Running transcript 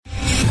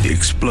The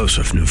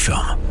explosive new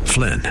film,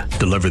 Flynn,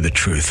 deliver the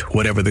truth,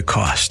 whatever the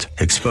cost,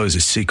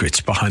 exposes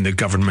secrets behind the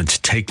government's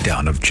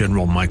takedown of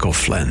General Michael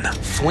Flynn.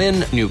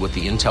 Flynn knew what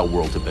the intel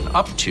world had been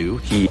up to.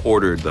 He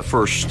ordered the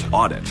first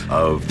audit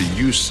of the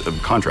use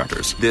of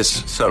contractors.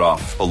 This set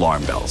off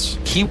alarm bells.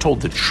 He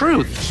told the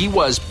truth. He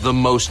was the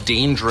most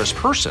dangerous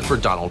person for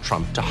Donald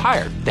Trump to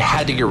hire. They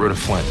had to get rid of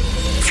Flynn.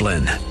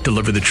 Flynn,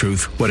 deliver the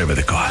truth, whatever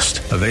the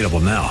cost. Available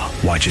now.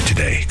 Watch it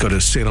today. Go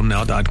to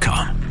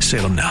salemnow.com.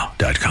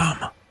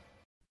 salemnow.com.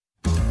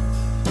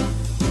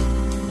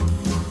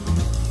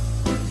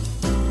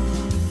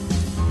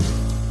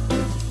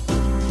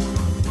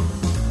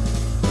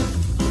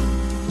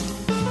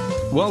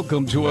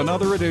 Welcome to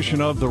another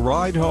edition of The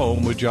Ride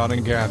Home with John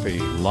and Kathy,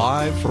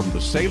 live from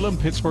the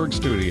Salem-Pittsburgh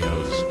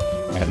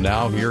studios. And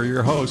now here are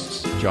your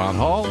hosts, John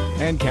Hall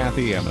and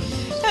Kathy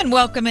Emmons. And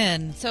welcome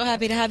in. So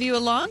happy to have you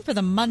along for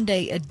the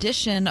Monday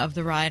edition of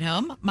The Ride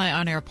Home. My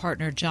on-air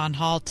partner, John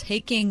Hall,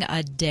 taking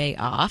a day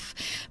off.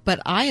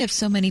 But I have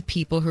so many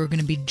people who are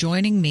going to be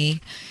joining me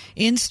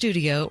in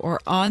studio or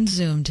on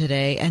Zoom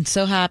today. And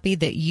so happy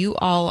that you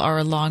all are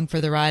along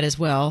for the ride as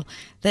well.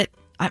 That,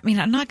 I mean,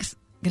 I'm not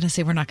going to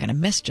say we're not going to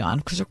miss John,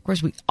 because of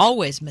course we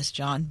always miss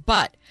John,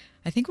 but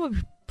I think we'll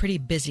be pretty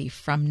busy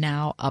from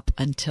now up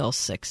until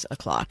 6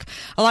 o'clock.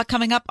 A lot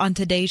coming up on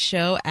today's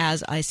show.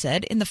 As I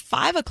said, in the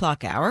 5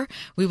 o'clock hour,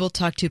 we will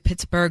talk to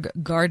Pittsburgh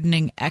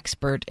gardening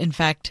expert, in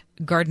fact,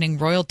 gardening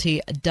royalty,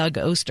 Doug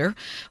Oster.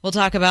 We'll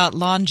talk about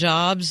lawn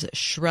jobs,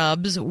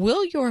 shrubs.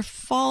 Will your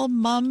fall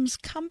mums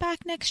come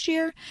back next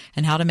year?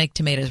 And how to make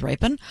tomatoes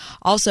ripen.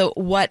 Also,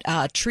 what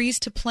trees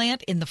to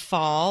plant in the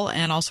fall,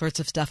 and all sorts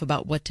of stuff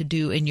about what to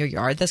do in your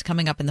yard. That's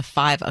coming up in the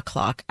 5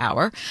 o'clock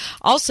hour.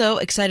 Also,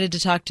 excited to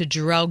talk to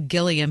Jarrell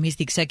Gilliam. He's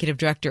the executive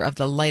director of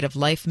the Light of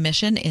Life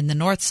mission in the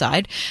North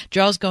Side.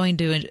 Jarrell's going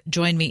to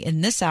join me in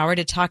this hour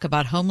to talk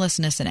about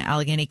homelessness in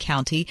Allegheny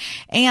County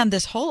and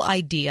this whole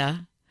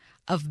idea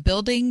of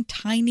building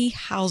tiny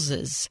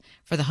houses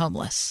for the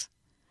homeless.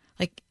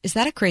 Like, is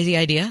that a crazy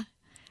idea?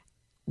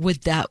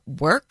 Would that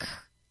work?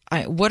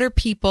 What are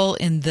people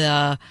in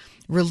the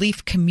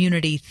relief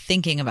community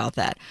thinking about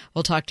that?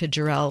 We'll talk to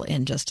Jarrell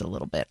in just a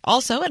little bit.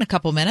 Also, in a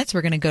couple minutes,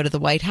 we're going to go to the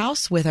White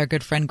House with our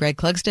good friend Greg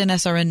Clugston,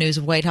 SRN News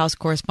White House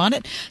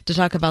correspondent, to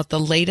talk about the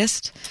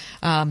latest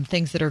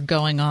things that are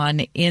going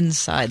on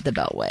inside the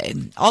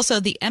Beltway.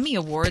 Also, the Emmy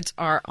Awards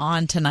are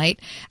on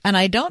tonight, and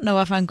I don't know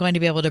if I'm going to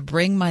be able to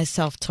bring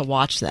myself to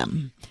watch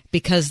them,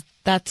 because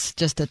that's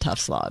just a tough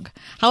slog.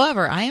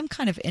 However, I am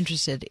kind of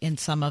interested in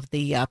some of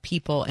the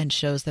people and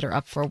shows that are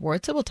up for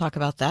awards, so we'll talk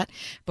about that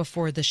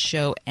before the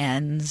show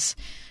ends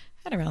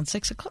at around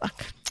 6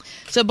 o'clock.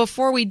 So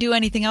before we do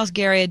anything else,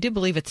 Gary, I do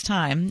believe it's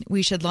time.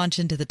 We should launch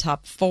into the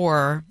top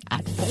 4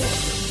 at 4.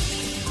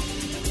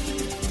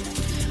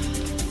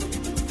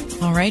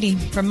 All righty.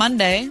 For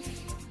Monday,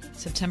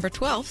 September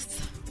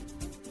 12th,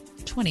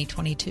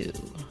 2022.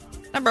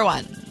 Number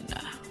 1.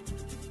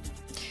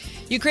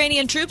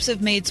 Ukrainian troops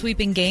have made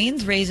sweeping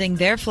gains, raising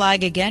their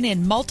flag again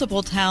in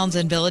multiple towns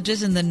and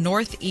villages in the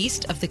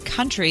northeast of the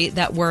country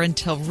that were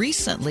until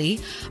recently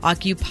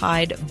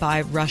occupied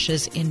by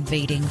Russia's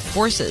invading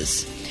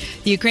forces.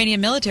 The Ukrainian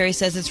military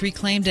says it's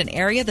reclaimed an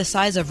area the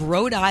size of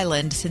Rhode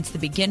Island since the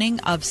beginning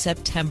of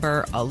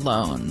September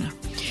alone.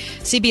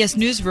 CBS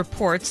News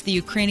reports the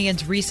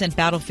Ukrainians' recent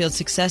battlefield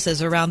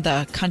successes around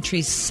the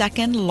country's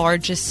second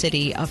largest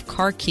city of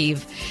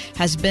Kharkiv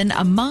has been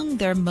among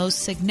their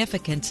most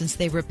significant since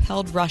they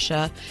repelled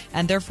Russia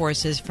and their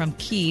forces from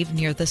Kyiv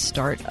near the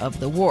start of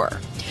the war.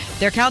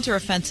 Their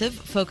counteroffensive,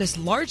 focused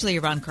largely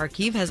around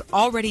Kharkiv, has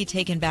already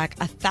taken back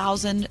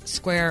 1,000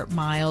 square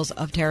miles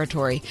of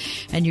territory,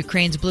 and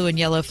Ukraine's blue and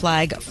yellow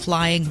flag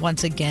flying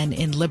once again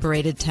in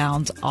liberated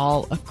towns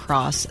all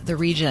across the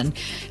region.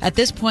 At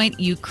this point,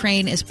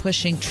 Ukraine is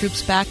pushing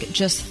troops back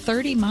just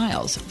 30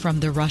 miles from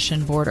the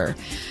Russian border.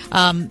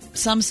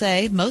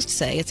 Most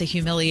say it's a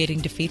humiliating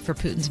defeat for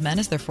Putin's men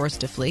as they're forced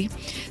to flee.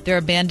 They're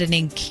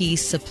abandoning key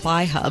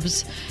supply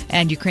hubs,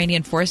 and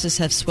Ukrainian forces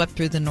have swept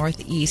through the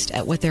northeast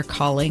at what they're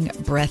calling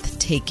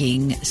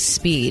breathtaking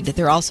speed.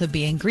 They're also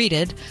being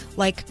greeted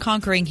like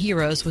conquering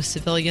heroes, with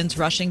civilians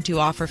rushing to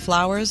offer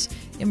flowers,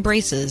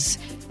 embraces,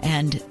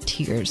 and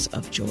tears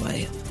of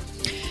joy.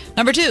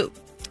 Number 2.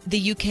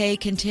 The UK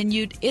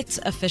continued its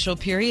official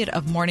period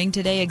of mourning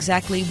today,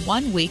 exactly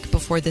 1 week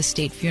before the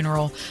state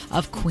funeral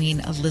of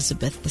Queen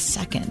Elizabeth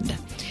II.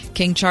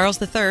 King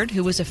Charles III,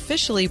 who was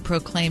officially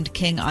proclaimed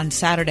king on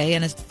Saturday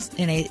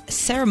in a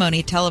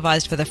ceremony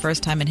televised for the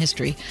first time in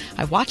history.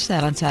 I watched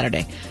that on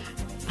Saturday.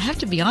 I have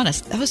to be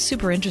honest, that was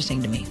super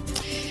interesting to me.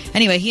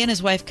 Anyway, he and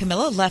his wife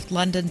Camilla left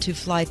London to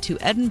fly to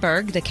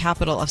Edinburgh, the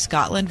capital of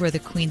Scotland, where the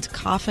Queen's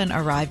coffin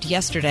arrived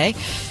yesterday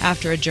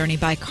after a journey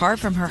by car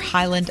from her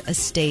Highland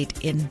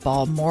estate in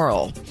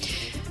Balmoral.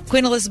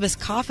 Queen Elizabeth's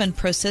coffin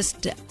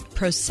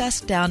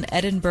processed down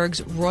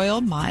Edinburgh's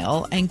Royal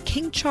Mile, and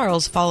King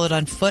Charles followed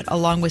on foot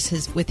along with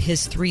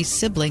his three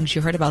siblings.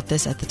 You heard about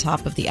this at the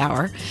top of the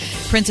hour.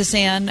 Princess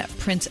Anne,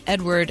 Prince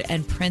Edward,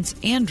 and Prince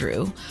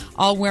Andrew,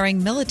 all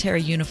wearing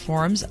military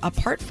uniforms,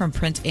 apart from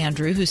Prince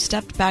Andrew, who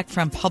stepped back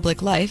from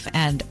public life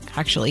and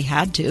actually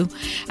had to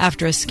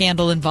after a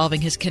scandal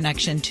involving his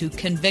connection to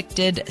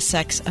convicted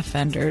sex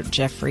offender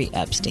Jeffrey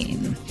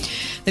Epstein.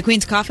 The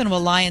Queen's coffin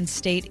will lie in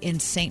state in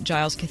St.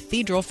 Giles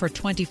Cathedral for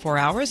 24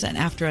 hours, and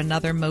after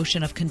another motion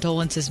of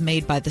condolences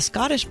made by the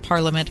Scottish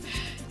Parliament,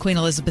 Queen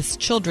Elizabeth's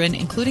children,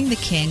 including the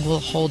King,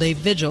 will hold a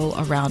vigil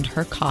around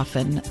her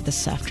coffin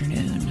this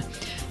afternoon.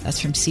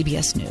 That's from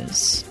CBS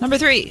News. Number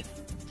 3.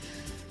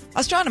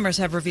 Astronomers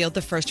have revealed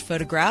the first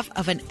photograph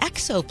of an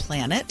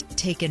exoplanet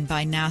taken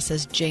by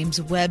NASA's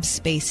James Webb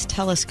Space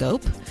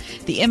Telescope.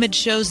 The image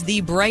shows the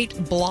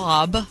bright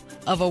blob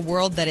of a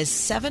world that is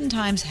 7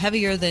 times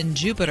heavier than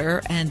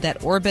Jupiter and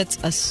that orbits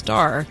a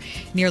star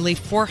nearly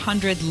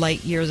 400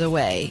 light years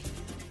away.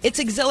 It's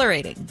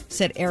exhilarating,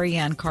 said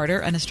Ariane Carter,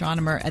 an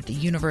astronomer at the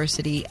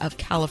University of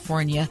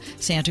California,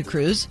 Santa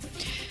Cruz.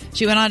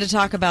 She went on to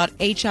talk about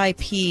HIP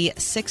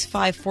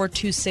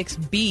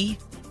 65426b.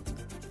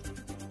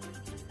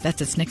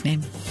 That's its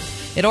nickname.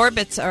 It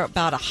orbits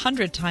about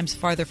 100 times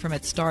farther from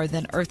its star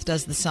than Earth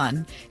does the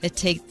sun. It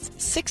takes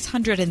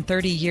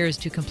 630 years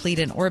to complete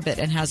an orbit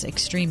and has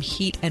extreme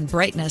heat and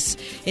brightness,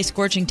 a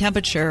scorching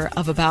temperature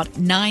of about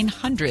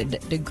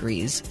 900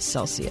 degrees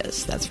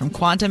Celsius. That's from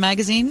Quantum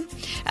magazine.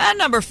 And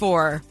number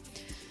 4.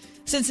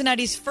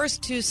 Cincinnati's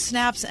first 2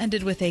 snaps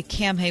ended with a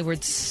Cam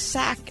Hayward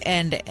sack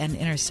and an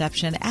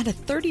interception and a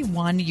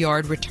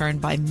 31-yard return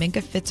by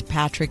Minkah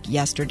Fitzpatrick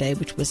yesterday,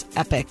 which was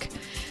epic.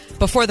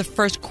 Before the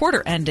first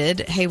quarter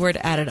ended, Hayward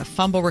added a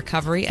fumble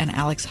recovery and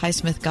Alex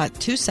Highsmith got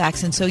 2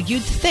 sacks, and so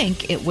you'd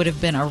think it would have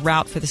been a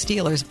rout for the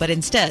Steelers, but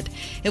instead,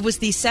 it was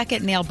the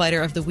second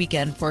nail-biter of the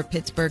weekend for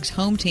Pittsburgh's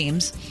home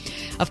teams.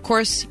 Of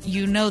course,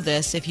 you know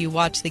this if you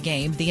watch the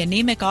game. The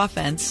anemic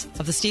offense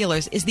of the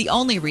Steelers is the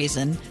only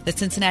reason that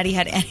Cincinnati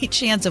had any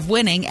chance of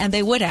winning, and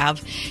they would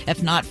have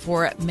if not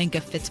for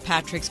Minkah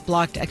Fitzpatrick's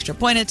blocked extra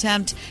point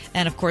attempt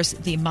and, of course,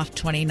 the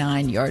muffed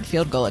 29-yard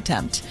field goal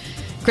attempt.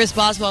 Chris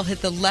Boswell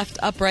hit the left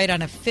upright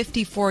on a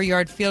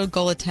 54-yard field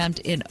goal attempt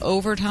in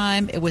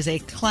overtime. It was a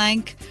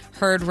clank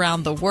heard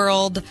round the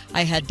world.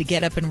 I had to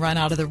get up and run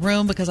out of the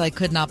room because I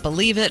could not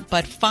believe it.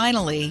 But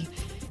finally,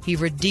 he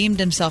redeemed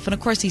himself. And, of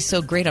course, he's so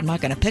great, I'm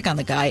not going to pick on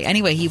the guy.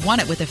 Anyway, he won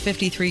it with a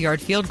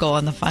 53-yard field goal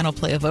on the final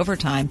play of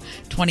overtime,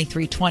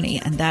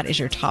 23-20. And that is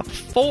your top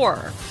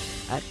 4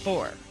 at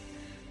 4.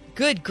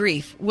 Good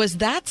grief. Was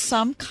that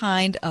some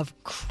kind of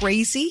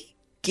crazy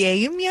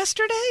game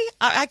yesterday?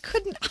 I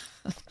couldn't...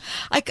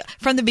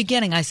 From the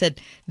beginning, I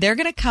said, they're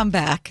going to come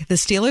back. The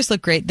Steelers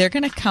look great. They're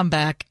going to come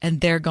back,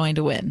 and they're going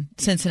to win.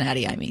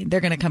 Cincinnati, I mean.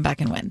 They're going to come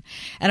back and win.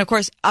 And, of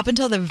course, up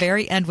until the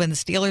very end when the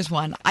Steelers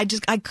won, I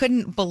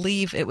couldn't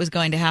believe it was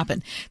going to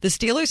happen. The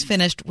Steelers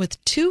finished with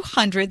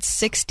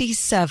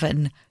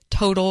 267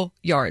 total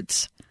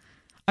yards.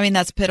 I mean,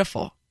 that's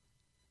pitiful.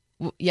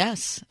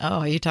 Yes.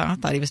 Oh, I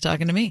thought he was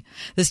talking to me.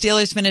 The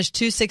Steelers finished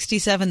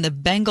 267. The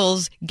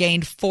Bengals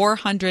gained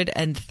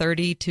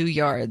 432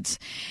 yards.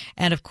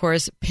 And, of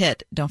course,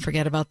 Pitt, don't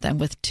forget about them,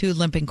 with 2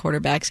 limping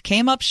quarterbacks,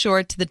 came up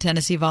short to the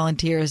Tennessee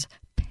Volunteers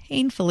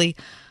painfully,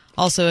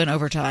 also in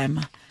overtime,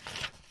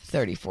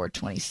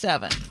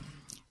 34-27.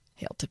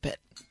 Hail to Pitt.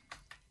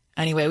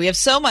 Anyway, we have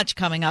so much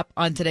coming up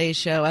on today's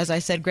show. As I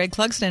said, Greg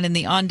Clugston in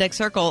the On Deck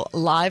Circle,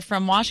 live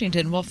from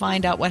Washington. We'll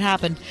find out what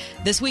happened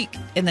this week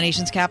in the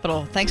nation's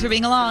capital. Thanks for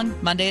being along.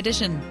 Monday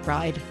edition,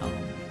 Ride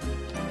Home.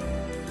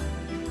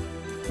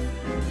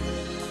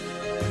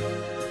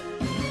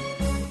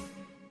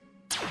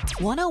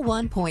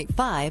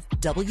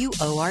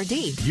 101.5 WORD.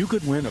 You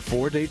could win a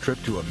 4-day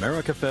trip to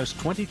America Fest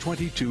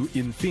 2022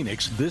 in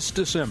Phoenix this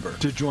December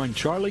to join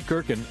Charlie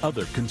Kirk and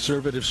other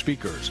conservative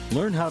speakers.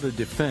 Learn how to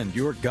defend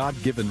your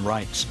God-given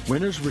rights.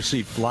 Winners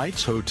receive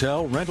flights,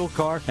 hotel, rental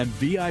car, and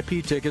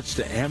VIP tickets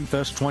to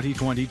AmFest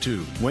 2022.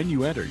 When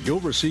you enter,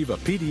 you'll receive a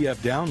PDF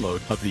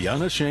download of the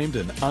Unashamed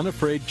and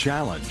Unafraid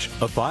Challenge,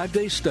 a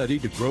 5-day study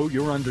to grow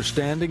your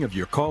understanding of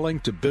your calling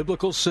to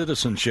biblical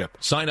citizenship.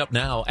 Sign up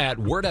now at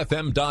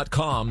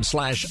wordfm.com/America.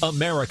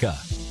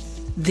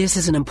 This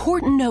is an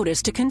important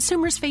notice to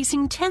consumers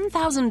facing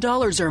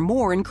 $10,000 or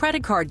more in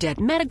credit card debt,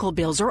 medical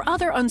bills, or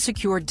other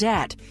unsecured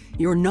debt.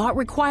 You're not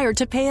required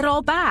to pay it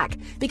all back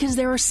because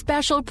there are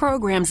special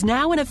programs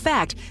now in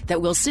effect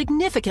that will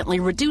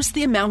significantly reduce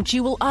the amount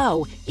you will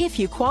owe if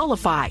you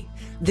qualify.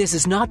 This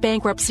is not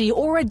bankruptcy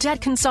or a debt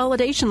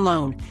consolidation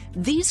loan.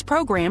 These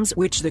programs,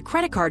 which the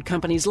credit card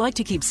companies like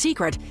to keep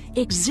secret,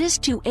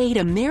 exist to aid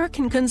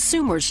American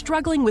consumers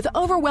struggling with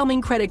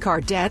overwhelming credit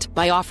card debt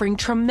by offering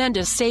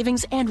tremendous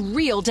savings and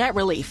real debt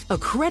relief.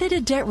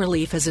 Accredited Debt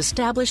Relief has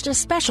established a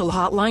special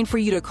hotline for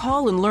you to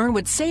call and learn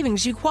what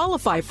savings you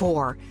qualify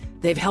for.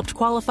 They've helped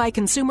qualify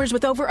consumers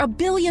with over $1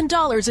 billion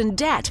in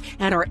debt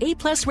and are A+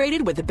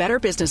 rated with the Better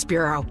Business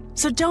Bureau.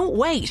 So don't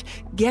wait.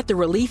 Get the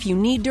relief you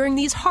need during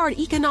these hard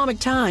economic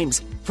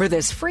times. For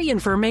this free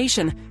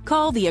information,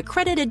 call the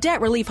Accredited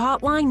Debt Relief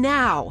Hotline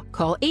now.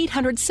 Call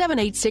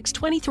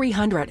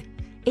 800-786-2300.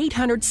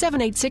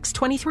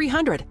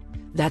 800-786-2300.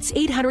 That's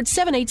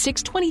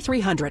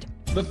 800-786-2300.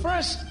 The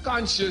first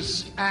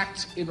conscious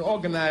act in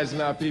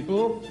organizing our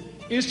people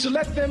is to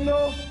let them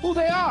know who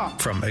they are.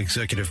 From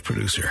executive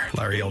producer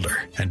Larry Elder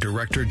and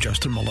director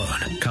Justin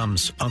Malone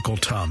comes Uncle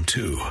Tom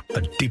 2,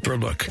 a deeper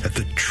look at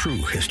the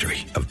true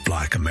history of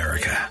Black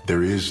America.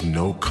 There is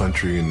no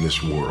country in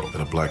this world that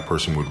a black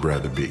person would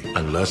rather be,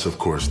 unless, of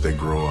course, they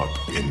grow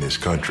up in this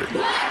country.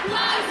 Black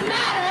Lives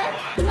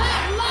Matter!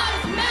 Black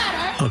Lives Matter!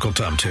 Uncle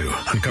Tom 2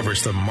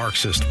 uncovers the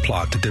Marxist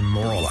plot to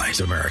demoralize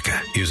America,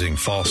 using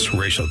false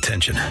racial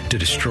tension to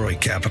destroy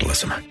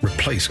capitalism,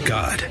 replace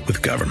God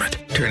with government,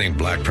 turning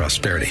black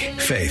prosperity,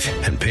 faith,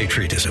 and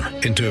patriotism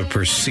into a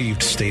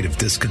perceived state of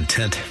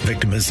discontent,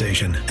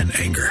 victimization, and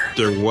anger.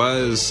 There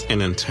was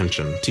an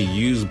intention to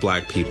use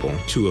black people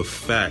to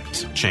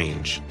affect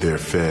change. They're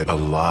fed a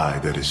lie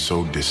that is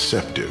so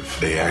deceptive,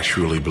 they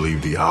actually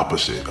believe the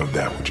opposite of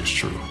that which is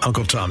true.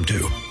 Uncle Tom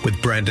 2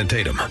 with Brandon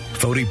Tatum,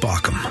 Fody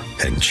Bauckham,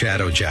 and Chad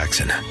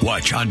Jackson.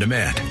 Watch on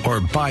demand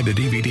or buy the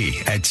DVD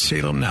at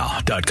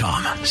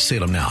salemnow.com.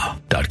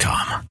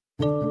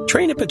 salemnow.com.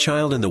 Train up a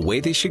child in the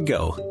way they should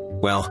go.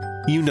 Well,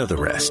 you know the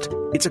rest.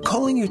 It's a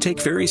calling you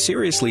take very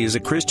seriously as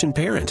a Christian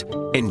parent.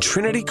 And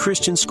Trinity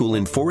Christian School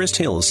in Forest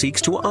Hill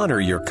seeks to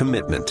honor your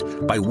commitment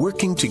by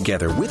working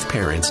together with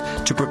parents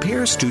to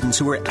prepare students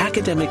who are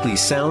academically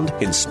sound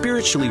and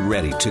spiritually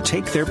ready to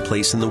take their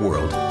place in the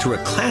world through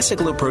a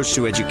classical approach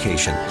to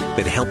education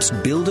that helps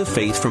build a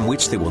faith from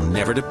which they will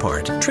never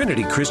depart.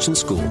 Trinity Christian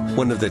School,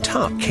 one of the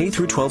top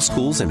K-12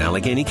 schools in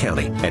Allegheny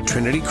County, at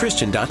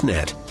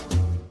trinitychristian.net.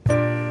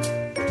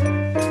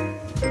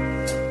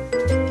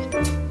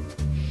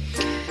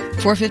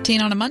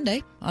 4:15 on a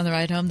Monday on the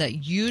ride home.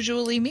 That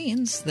usually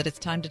means that it's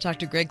time to talk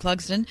to Greg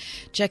Clugston.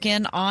 Check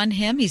in on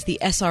him. He's the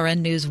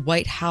SRN News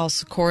White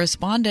House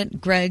correspondent.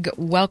 Greg,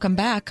 welcome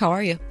back. How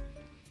are you?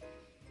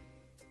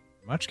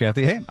 Much,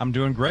 Kathy. Hey, I'm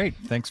doing great.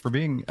 Thanks for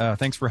having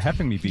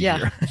me be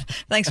here.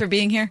 Thanks for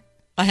being here.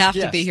 I have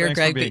to be here,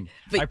 Greg.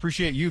 I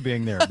appreciate you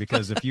being there,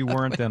 because if you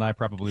weren't, then I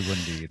probably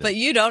wouldn't be either. But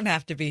you don't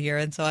have to be here,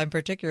 and so I'm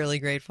particularly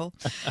grateful.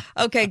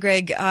 Okay,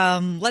 Greg,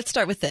 let's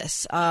start with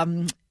this.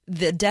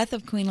 The death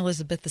of Queen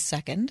Elizabeth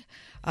II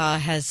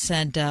has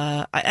sent,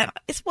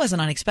 it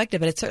wasn't unexpected,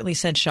 but it certainly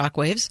sent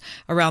shockwaves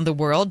around the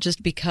world,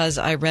 just because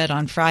I read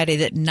on Friday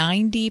that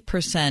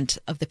 90%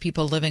 of the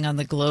people living on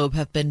the globe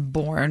have been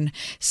born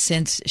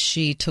since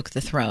she took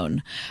the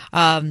throne.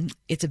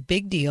 It's a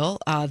big deal.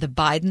 The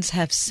Bidens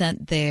have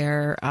sent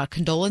their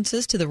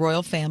condolences to the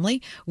royal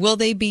family. Will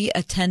they be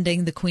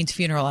attending the Queen's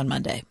funeral on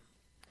Monday?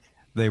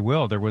 They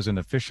will. There was an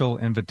official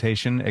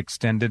invitation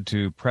extended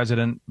to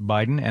President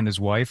Biden and his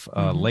wife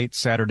late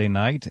Saturday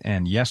night,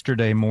 and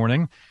yesterday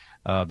morning,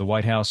 the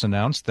White House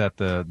announced that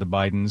the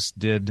Bidens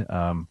did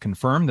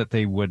confirm that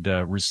they would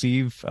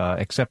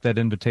accept that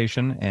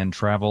invitation and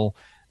travel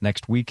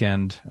next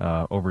weekend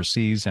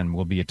overseas, and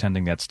will be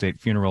attending that state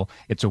funeral.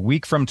 It's a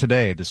week from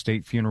today, the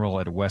state funeral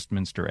at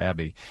Westminster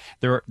Abbey.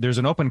 There's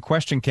an open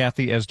question,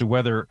 Kathy, as to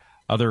whether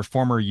other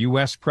former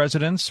U.S.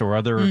 presidents or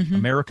other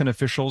American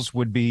officials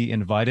would be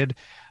invited.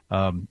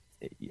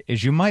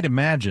 As you might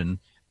imagine,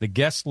 the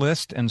guest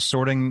list and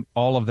sorting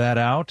all of that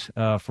out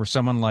for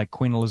someone like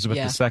Queen Elizabeth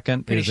II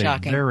is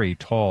shocking. A very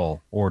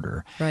tall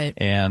order. Right.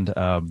 And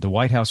the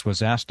White House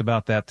was asked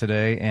about that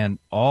today, and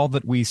all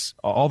that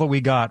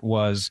we got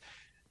was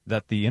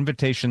that the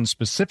invitation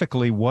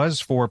specifically was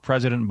for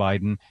President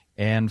Biden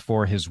and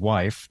for his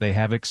wife. They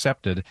have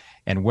accepted,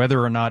 and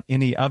whether or not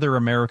any other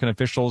American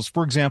officials,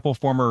 for example,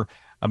 former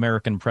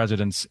American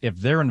presidents, if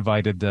they're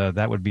invited,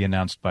 that would be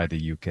announced by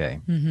the UK.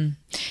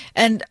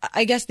 And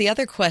I guess the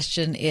other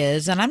question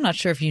is, and I'm not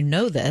sure if you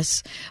know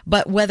this,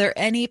 but whether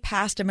any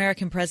past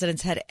American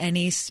presidents had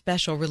any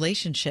special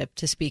relationship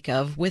to speak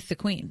of with the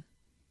Queen.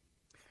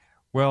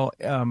 Well,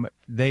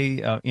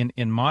 they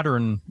in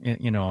modern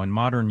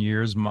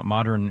years,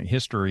 modern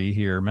history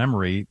here,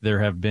 memory, there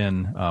have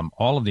been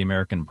all of the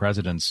American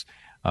presidents,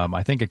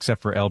 I think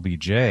except for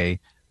LBJ,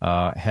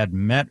 had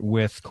met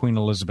with Queen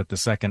Elizabeth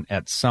II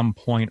at some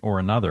point or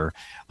another.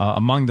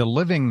 Among the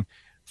living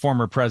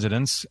former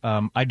presidents,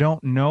 I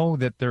don't know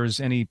that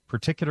there's any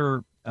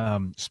particular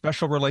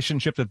special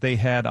relationship that they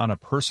had on a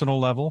personal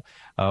level,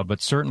 but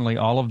certainly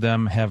all of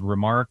them have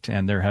remarked,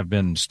 and there have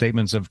been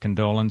statements of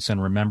condolence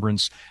and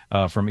remembrance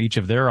from each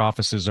of their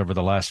offices over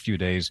the last few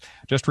days,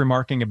 just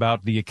remarking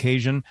about the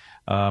occasion,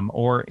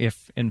 or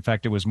if in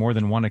fact it was more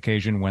than one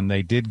occasion when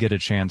they did get a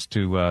chance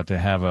to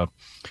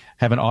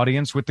have an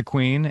audience with the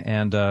Queen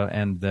and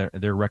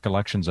their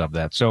recollections of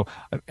that. So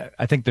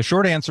I think the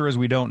short answer is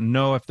we don't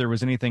know if there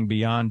was anything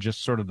beyond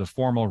just sort of the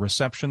formal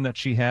reception that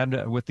she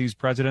had with these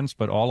presidents,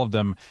 but all of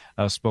them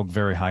spoke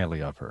very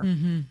highly of her.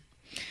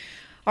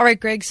 All All right,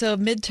 Greg, so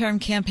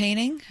midterm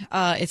campaigning,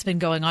 it's been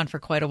going on for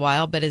quite a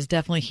while, but is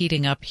definitely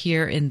heating up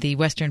here in the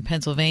western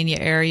Pennsylvania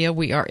area.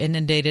 We are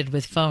inundated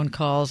with phone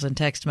calls and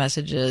text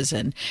messages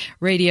and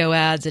radio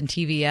ads and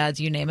TV ads,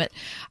 you name it.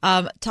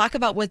 Talk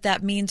about what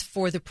that means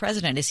for the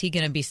president. Is he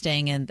going to be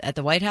staying at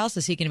the White House?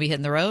 Is he going to be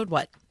hitting the road?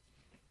 What?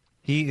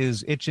 He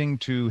is itching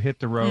to hit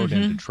the road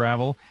and to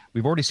travel.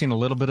 We've already seen a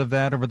little bit of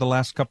that over the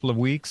last couple of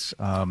weeks.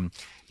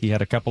 He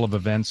had a couple of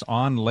events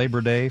on Labor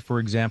Day, for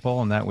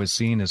example, and that was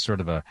seen as sort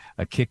of a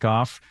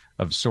kickoff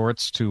of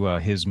sorts to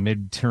his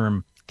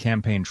midterm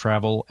campaign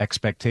travel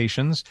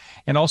expectations,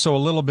 and also a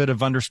little bit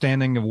of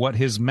understanding of what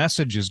his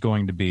message is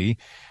going to be.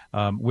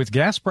 With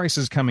gas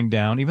prices coming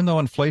down, even though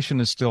inflation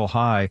is still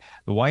high,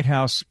 the White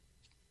House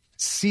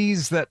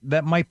sees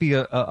that might be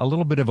a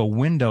little bit of a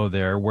window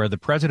there where the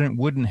president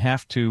wouldn't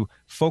have to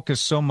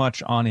focus so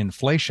much on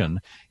inflation,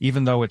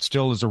 even though it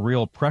still is a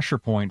real pressure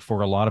point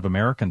for a lot of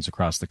Americans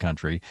across the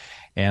country.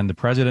 And the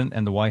president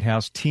and the White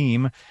House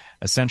team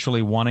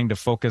essentially wanting to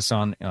focus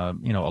on,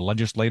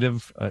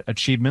 legislative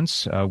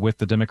achievements with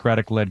the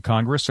Democratic-led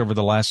Congress over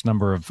the last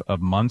number of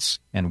months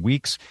and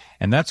weeks.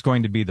 And that's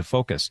going to be the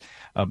focus.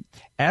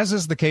 As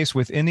is the case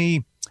with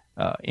any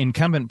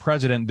incumbent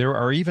president, there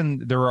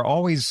are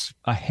always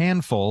a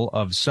handful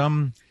of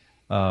some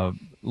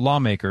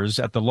lawmakers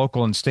at the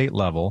local and state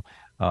level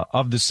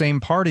of the same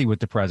party with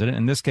the president,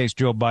 in this case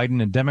Joe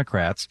Biden and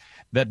Democrats,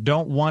 that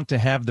don't want to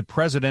have the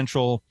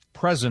presidential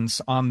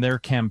presence on their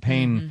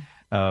campaign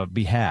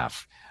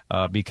behalf.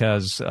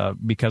 Because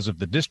of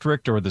the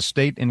district or the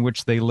state in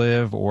which they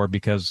live, or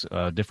because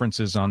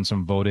differences on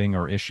some voting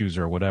or issues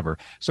or whatever.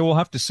 So we'll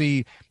have to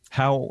see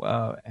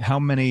how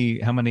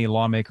many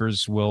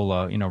lawmakers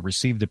will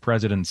receive the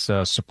president's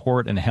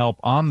support and help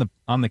on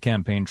the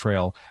campaign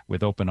trail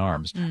with open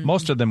arms.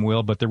 Most of them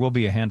will, but there will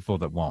be a handful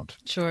that won't.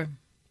 Sure.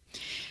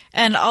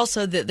 And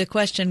also the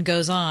question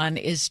goes on,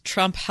 is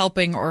Trump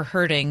helping or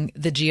hurting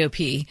the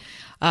GOP,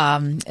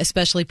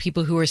 especially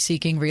people who are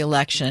seeking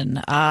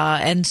reelection?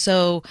 And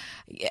so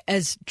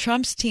as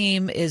Trump's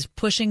team is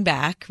pushing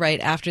back right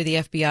after the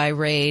FBI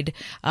raid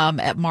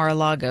at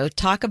Mar-a-Lago,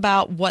 talk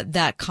about what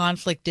that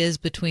conflict is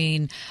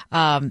between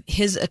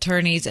his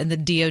attorneys and the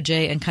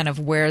DOJ and kind of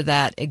where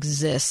that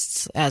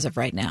exists as of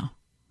right now.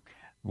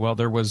 Well,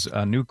 there was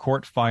a new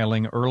court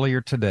filing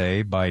earlier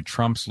today by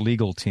Trump's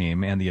legal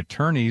team, and the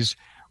attorneys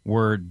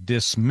were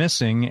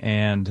dismissing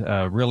and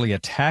really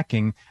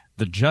attacking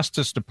the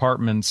Justice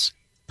Department's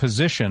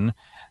position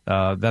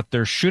that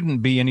there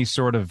shouldn't be any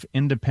sort of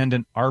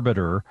independent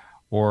arbiter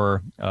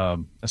or a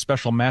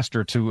special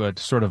master to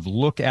sort of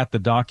look at the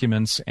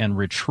documents and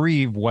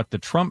retrieve what the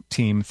Trump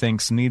team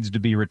thinks needs to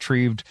be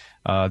retrieved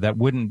that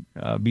wouldn't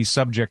be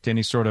subject to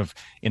any sort of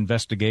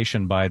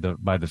investigation by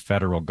the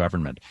federal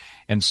government.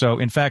 And so,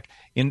 in fact,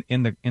 in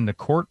the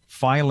court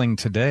filing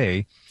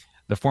today,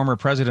 the former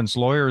president's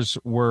lawyers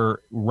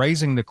were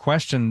raising the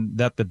question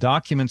that the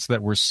documents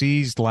that were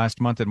seized last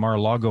month at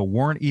Mar-a-Lago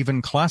weren't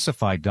even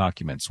classified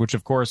documents, which,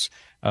 of course,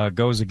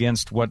 goes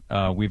against what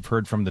we've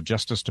heard from the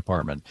Justice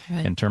Department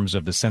in terms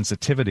of the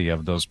sensitivity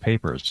of those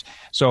papers.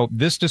 So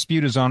this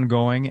dispute is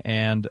ongoing,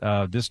 and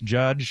this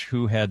judge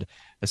who had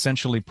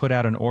essentially put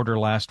out an order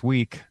last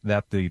week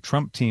that the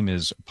Trump team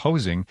is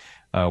opposing,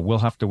 we'll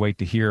have to wait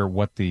to hear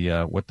what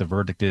the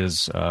verdict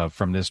is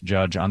from this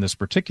judge on this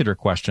particular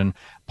question,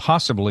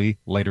 possibly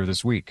later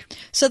this week.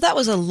 So that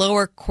was a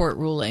lower court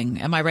ruling.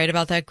 Am I right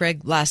about that,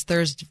 Greg? Last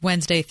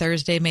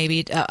Thursday,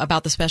 maybe,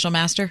 about the special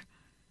master?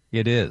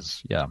 It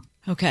is, yeah.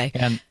 Okay.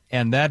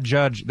 And that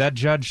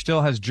judge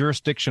still has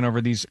jurisdiction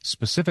over these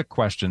specific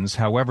questions.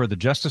 However, the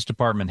Justice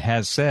Department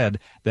has said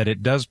that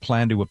it does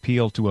plan to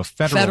appeal to a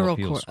federal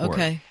appeals court.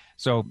 Okay.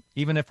 So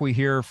even if we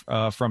hear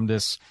from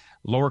this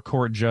lower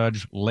court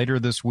judge later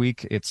this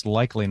week, it's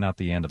likely not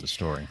the end of the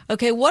story.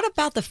 Okay, what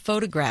about the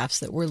photographs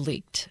that were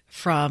leaked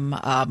from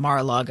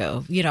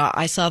Mar-a-Lago? You know,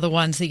 I saw the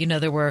ones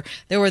that,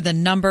 there were the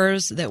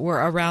numbers that were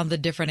around the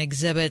different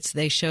exhibits.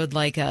 They showed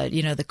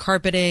the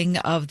carpeting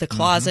of the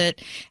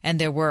closet, and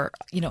there were,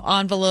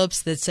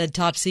 envelopes that said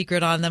top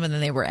secret on them, and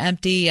then they were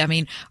empty. I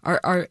mean,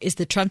 is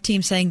the Trump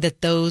team saying that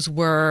those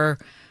were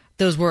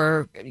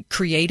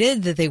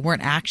created, that they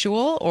weren't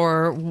actual,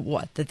 or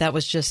what? That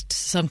was just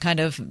some kind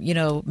of,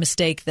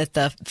 mistake that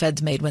the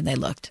feds made when they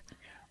looked?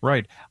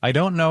 Right. I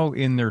don't know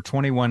in their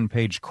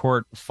 21-page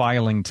court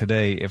filing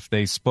today if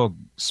they spoke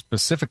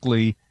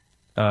specifically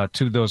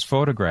to those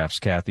photographs,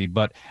 Kathy,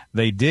 but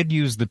they did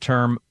use the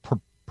term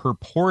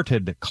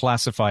purported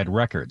classified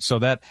records. So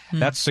that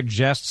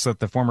suggests that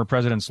the former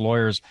president's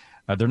lawyers,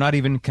 they're not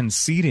even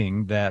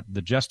conceding that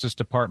the Justice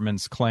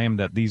Department's claim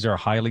that these are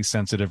highly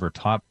sensitive or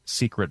top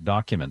secret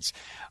documents.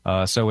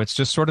 So it's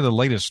just sort of the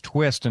latest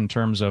twist in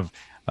terms of,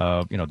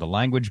 the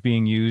language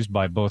being used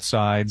by both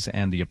sides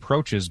and the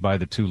approaches by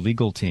the two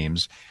legal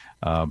teams.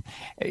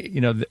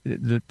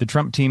 The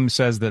Trump team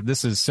says that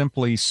this is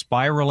simply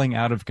spiraling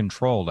out of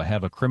control to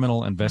have a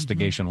criminal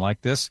investigation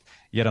like this.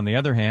 Yet on the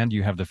other hand,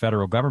 you have the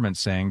federal government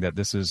saying that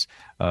this is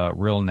a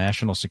real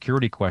national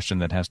security question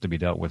that has to be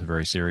dealt with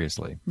very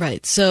seriously.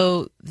 Right.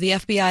 So the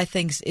FBI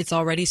thinks it's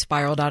already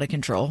spiraled out of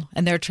control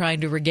and they're trying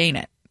to regain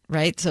it.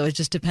 Right. So it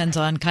just depends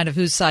on kind of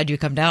whose side you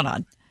come down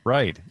on.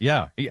 Right.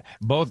 Yeah.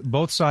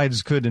 Both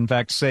sides could, in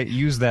fact,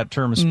 use that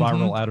term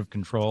spiral out of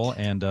control.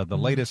 And the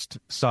latest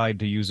side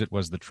to use it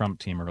was the Trump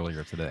team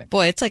earlier today.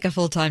 Boy, it's like a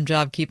full-time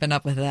job keeping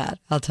up with that.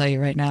 I'll tell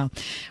you right now.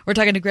 We're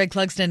talking to Greg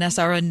Clugston,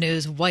 SRN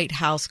News White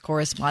House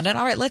correspondent.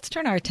 All right, let's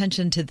turn our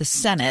attention to the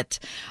Senate.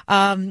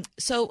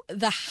 So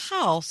the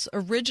House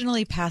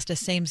originally passed a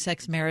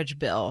same-sex marriage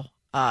bill,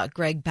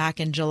 Greg, back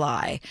in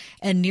July.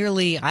 And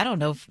nearly,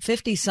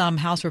 50-some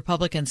House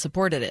Republicans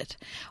supported it.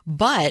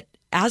 But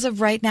as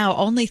of right now,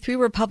 only 3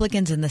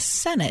 Republicans in the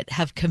Senate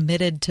have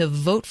committed to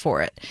vote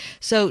for it.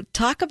 So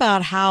talk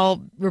about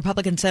how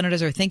Republican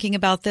senators are thinking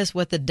about this,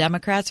 what the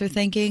Democrats are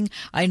thinking.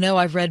 I know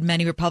I've read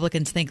many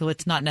Republicans think,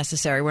 it's not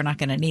necessary. We're not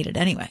going to need it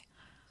anyway.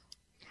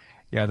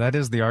 Yeah, that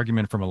is the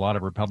argument from a lot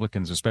of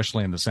Republicans,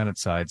 especially in the Senate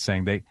side,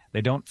 saying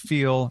they don't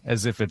feel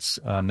as if it's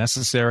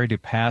necessary to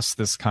pass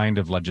this kind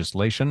of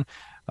legislation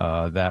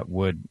that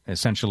would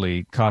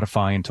essentially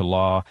codify into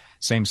law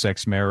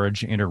same-sex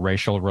marriage,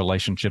 interracial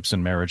relationships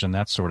in marriage, and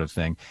that sort of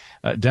thing.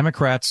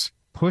 Democrats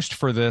pushed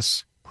for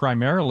this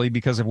primarily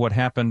because of what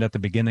happened at the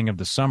beginning of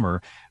the summer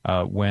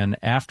when,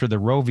 after the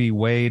Roe v.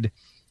 Wade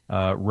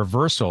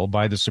reversal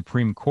by the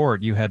Supreme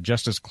Court, you had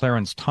Justice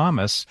Clarence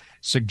Thomas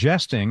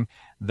suggesting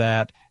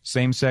that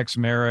same-sex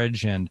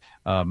marriage and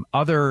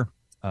other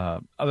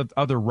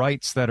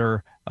rights that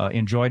are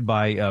enjoyed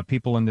by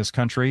people in this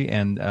country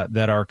and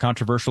that are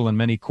controversial in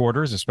many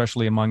quarters,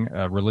 especially among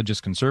religious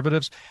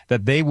conservatives,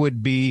 that they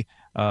would be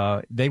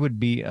ripe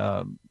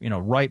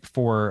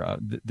for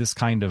this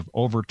kind of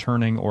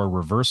overturning or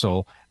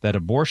reversal that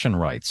abortion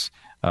rights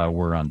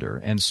were under.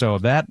 And so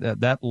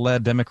that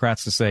led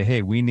Democrats to say,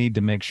 hey, we need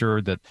to make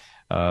sure that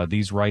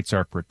these rights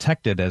are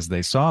protected as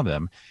they saw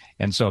them.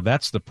 And so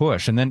that's the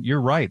push. And then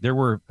you're right. There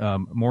were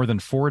more than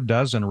 4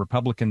 dozen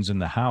Republicans in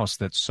the House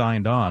that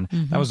signed on.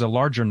 Mm-hmm. That was a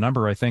larger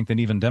number, I think, than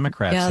even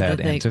Democrats had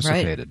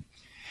anticipated. Right.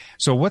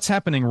 So what's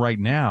happening right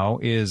now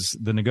is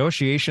the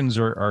negotiations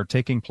are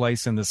taking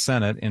place in the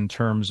Senate in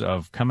terms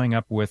of coming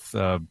up with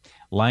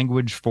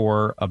language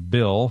for a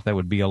bill that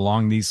would be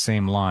along these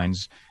same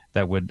lines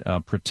that would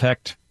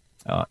protect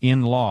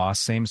in law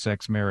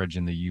same-sex marriage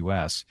in the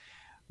U.S.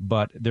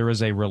 But there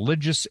is a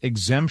religious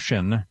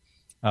exemption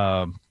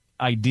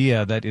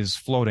idea that is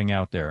floating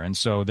out there. And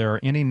so there are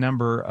any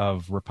number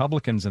of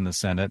Republicans in the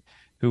Senate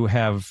who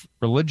have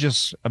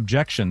religious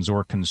objections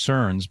or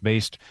concerns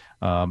based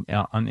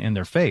in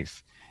their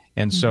faith.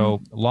 And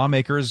so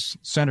lawmakers,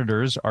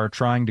 senators are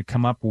trying to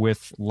come up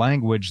with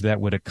language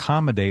that would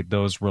accommodate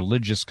those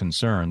religious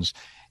concerns.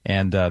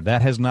 And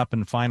that has not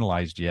been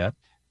finalized yet.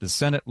 The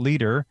Senate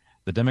leader,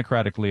 the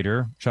Democratic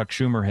leader, Chuck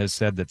Schumer, has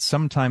said that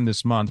sometime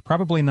this month,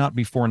 probably not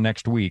before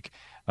next week,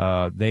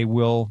 they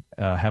will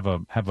have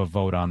a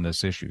vote on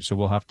this issue. So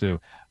we'll have to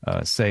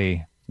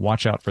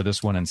watch out for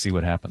this one and see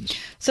what happens.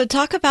 So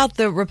talk about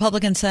the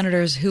Republican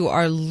senators who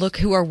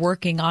are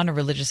working on a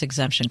religious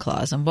exemption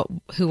clause, and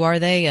who are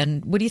they,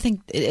 and what do you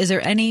think? Is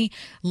there any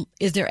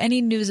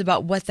news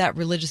about what that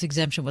religious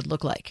exemption would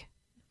look like?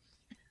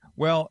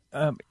 Well,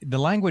 the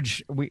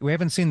language, we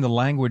haven't seen the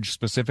language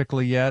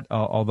specifically yet,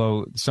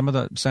 although some of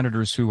the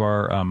senators who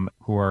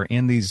are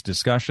in these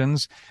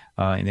discussions,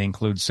 and they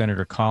include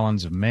Senator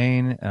Collins of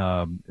Maine.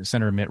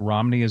 Senator Mitt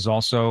Romney is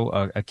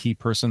also a key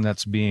person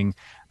that's being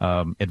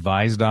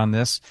advised on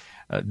this.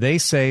 They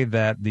say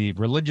that the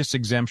religious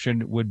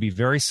exemption would be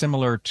very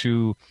similar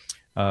to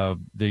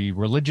the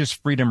Religious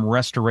Freedom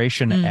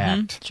Restoration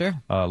Act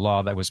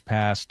law that was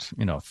passed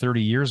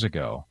 30 years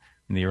ago,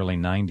 in the early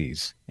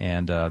 90s.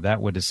 And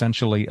that would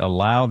essentially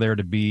allow there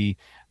to be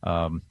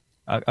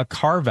a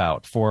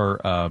carve-out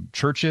for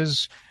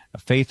churches,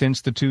 faith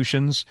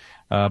institutions,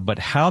 but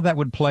how that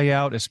would play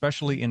out,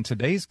 especially in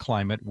today's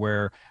climate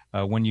where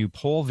when you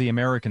poll the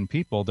American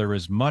people, there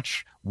is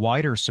much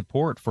wider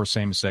support for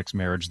same-sex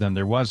marriage than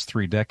there was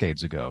 3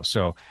 decades ago.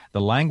 So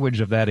the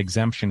language of that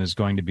exemption is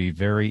going to be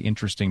very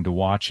interesting to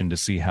watch and to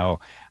see how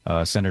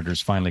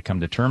senators finally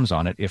come to terms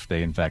on it, if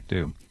they in fact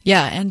do.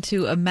 Yeah, and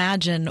to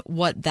imagine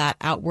what that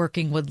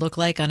outworking would look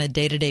like on a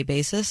day-to-day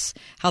basis,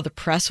 how the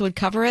press would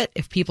cover it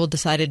if people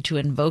decided to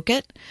invoke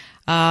it,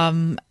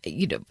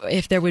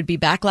 if there would be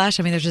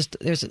backlash. I mean,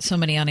 there's so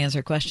many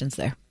unanswered questions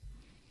there.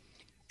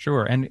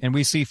 Sure. And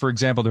we see, for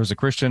example, there's a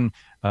Christian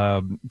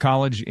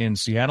college in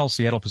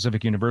Seattle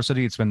Pacific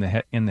University. It's been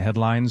in the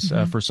headlines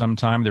for some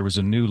time. There was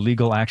a new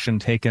legal action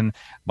taken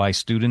by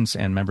students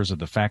and members of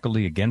the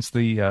faculty against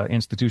the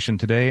institution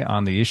today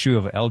on the issue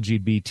of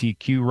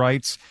LGBTQ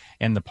rights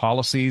and the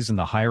policies and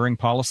the hiring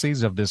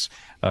policies of this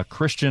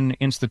Christian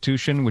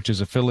institution, which is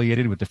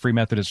affiliated with the Free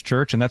Methodist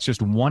Church. And that's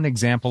just one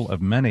example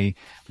of many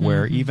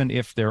where even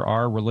if there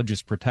are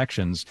religious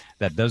protections,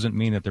 that doesn't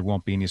mean that there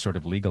won't be any sort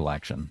of legal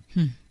action.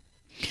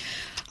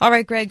 All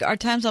right, Greg, our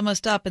time's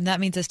almost up, and that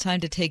means it's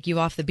time to take you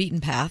off the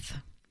beaten path.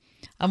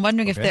 I'm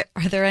wondering if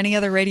are there any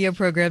other radio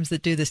programs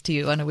that do this to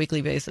you on a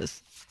weekly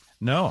basis?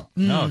 No,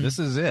 this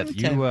is it.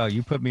 Okay.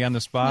 You put me on the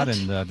spot,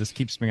 and this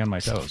keeps me on my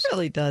toes. It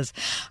really does.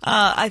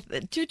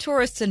 Two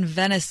tourists in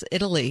Venice,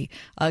 Italy,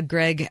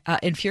 Greg,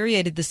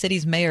 infuriated the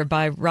city's mayor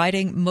by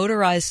riding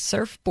motorized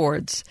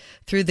surfboards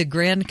through the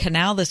Grand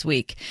Canal this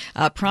week,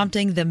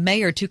 prompting the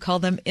mayor to call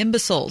them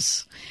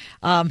imbeciles.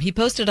 He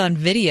posted on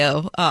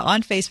video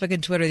on Facebook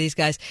and Twitter, these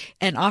guys,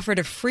 and offered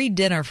a free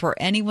dinner for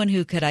anyone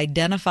who could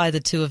identify the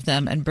two of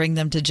them and bring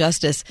them to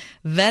justice.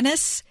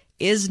 Venice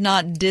is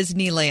not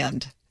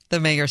Disneyland, the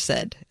mayor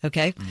said.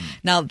 Okay.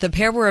 Now, the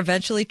pair were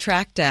eventually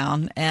tracked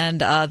down, and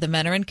the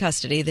men are in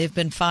custody. They've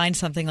been fined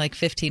something like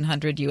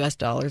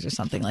 $1,500 or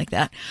something like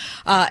that.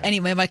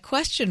 Anyway, my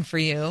question for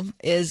you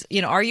is,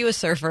 are you a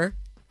surfer,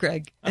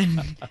 Greg?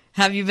 And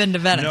have you been to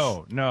Venice?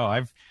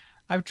 No.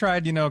 I've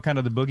tried, kind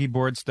of the boogie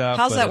board stuff.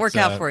 How's that work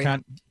out for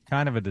you?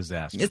 Kind of a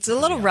disaster. It's a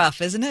little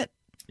rough, isn't it?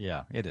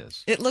 Yeah, it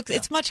is.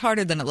 It's much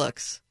harder than it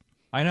looks.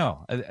 I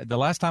know. The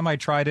last time I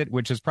tried it,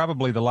 which is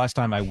probably the last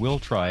time I will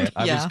try it,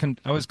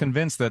 I was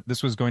convinced that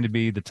this was going to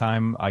be the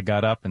time I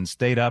got up and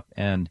stayed up,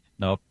 and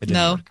nope, it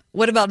didn't work.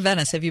 What about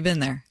Venice? Have you been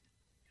there?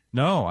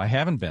 No, I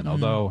haven't been,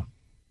 although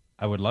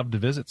I would love to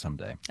visit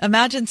someday.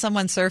 Imagine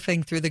someone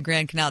surfing through the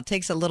Grand Canal. It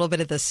takes a little bit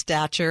of the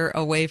stature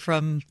away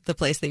from the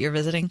place that you're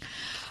visiting.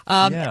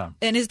 And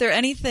is there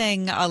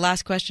anything,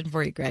 last question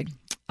for you, Greg.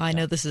 I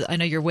know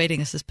you're waiting.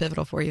 This is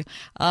pivotal for you.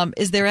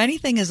 Is there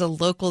anything as a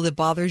local that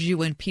bothers you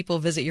when people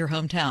visit your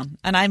hometown?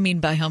 And I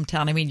mean by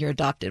hometown, I mean your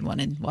adopted one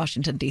in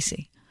Washington,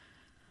 D.C.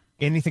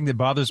 Anything that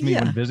bothers me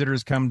when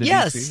visitors come to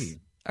D.C.?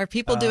 Are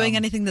people doing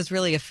anything that's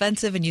really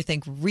offensive and you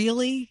think,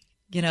 really?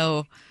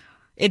 DC's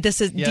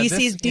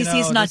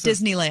not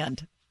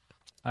Disneyland.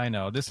 I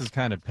know. This is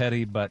kind of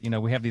petty, but,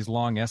 we have these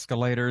long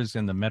escalators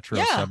in the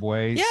metro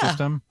subway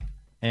system.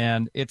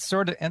 And it's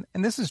sort of, and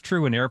this is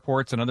true in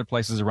airports and other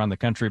places around the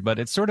country, but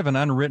it's sort of an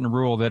unwritten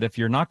rule that if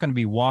you're not going to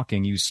be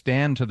walking, you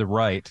stand to the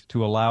right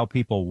to allow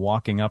people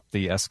walking up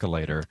the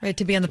escalator. Right,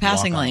 to be on the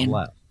passing lane.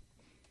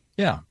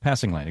 Yeah,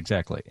 passing lane,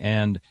 exactly.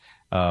 And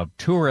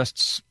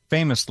tourists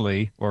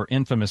famously or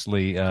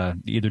infamously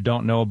either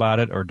don't know about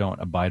it or don't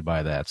abide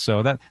by that.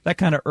 So that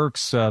kind of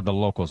irks the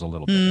locals a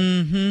little bit.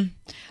 Mm-hmm.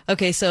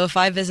 Okay, so if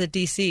I visit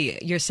D.C.,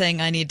 you're saying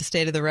I need to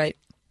stay to the right?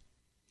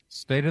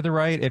 Stay to the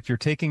right if you're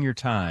taking your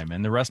time.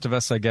 And the rest of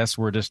us, I guess,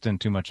 we're just in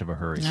too much of a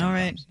hurry sometimes. All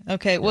right.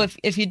 Okay. Well,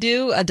 if you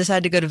do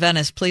decide to go to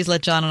Venice, please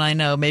let John and I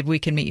know. Maybe we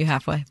can meet you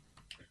halfway.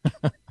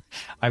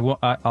 I will.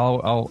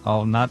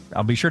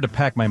 I'll be sure to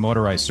pack my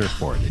motorized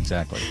surfboard.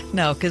 Exactly.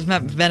 No, because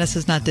Venice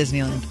is not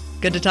Disneyland.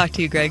 Good to talk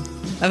to you, Greg.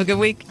 Have a good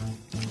week.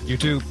 You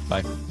too.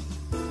 Bye.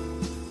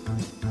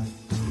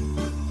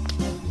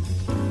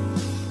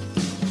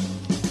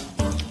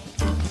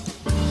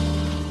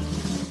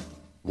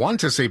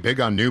 Want to say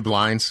big on new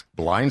blinds?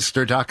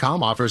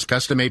 Blindster.com offers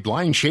custom-made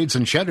blind shades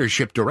and shutters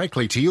shipped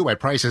directly to you at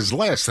prices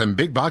less than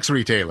big box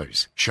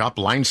retailers. Shop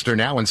Blindster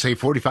now and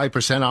save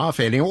 45% off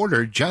any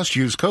order. Just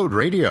use code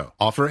RADIO.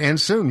 Offer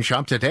ends soon.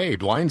 Shop today.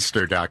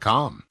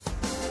 Blindster.com.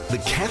 The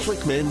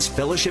Catholic Men's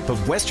Fellowship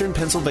of Western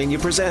Pennsylvania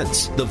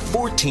presents the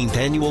 14th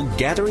Annual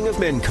Gathering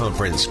of Men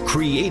Conference,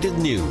 Created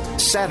New,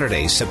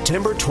 Saturday,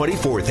 September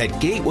 24th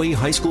at Gateway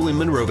High School in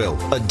Monroeville.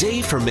 A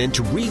day for men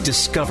to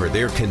rediscover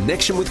their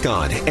connection with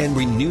God and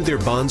renew their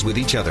bonds with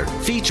each other.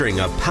 Featuring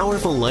a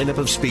powerful lineup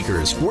of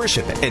speakers,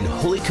 worship, and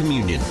Holy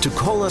Communion to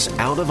call us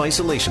out of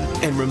isolation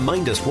and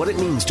remind us what it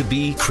means to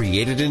be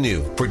created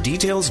anew. For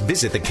details,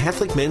 visit the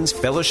Catholic Men's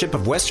Fellowship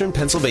of Western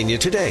Pennsylvania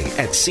today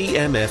at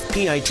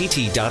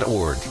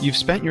cmfpitt.org. You've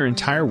spent your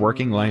entire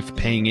working life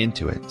paying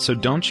into it, so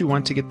don't you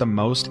want to get the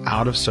most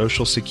out of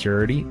Social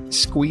Security,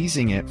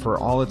 squeezing it for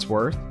all it's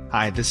worth?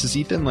 Hi, this is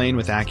Ethan Lane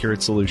with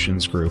Accurate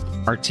Solutions Group.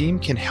 Our team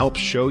can help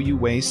show you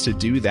ways to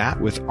do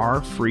that with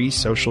our free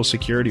Social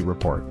Security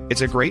report.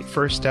 It's a great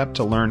first step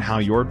to learn how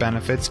your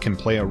benefits can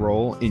play a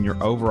role in your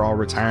overall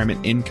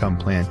retirement income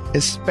plan,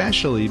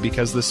 especially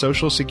because the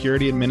Social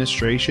Security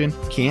Administration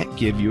can't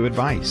give you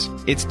advice.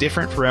 It's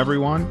different for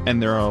everyone,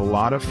 and there are a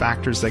lot of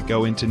factors that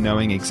go into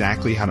knowing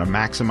exactly how to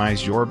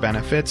maximize your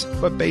benefits,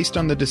 but based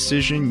on the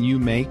decision you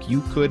make,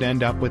 you could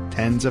end up with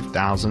tens of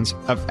thousands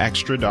of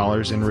extra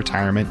dollars in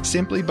retirement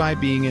simply by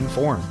being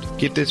informed.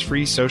 Get this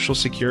free Social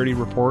Security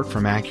report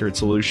from Accurate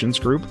Solutions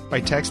Group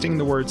by texting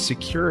the word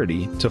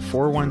security to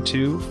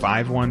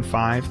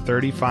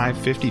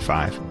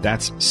 412-515-3555.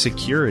 That's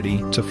security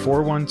to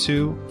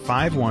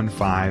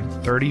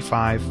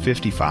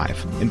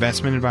 412-515-3555.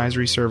 Investment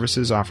advisory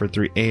services offered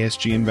through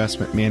ASG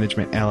Investment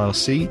Management,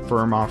 LLC.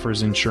 Firm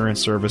offers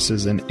insurance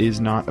services and is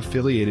not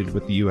affiliated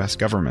with the U.S.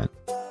 government.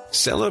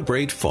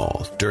 Celebrate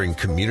fall during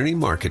Community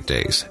Market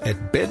Days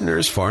at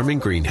Bedner's Farm and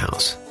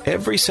Greenhouse.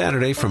 Every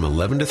Saturday from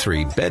 11 to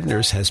 3,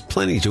 Bednar's has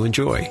plenty to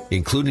enjoy,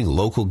 including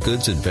local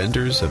goods and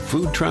vendors, a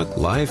food truck,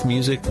 live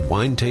music,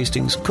 wine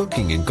tastings,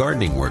 cooking and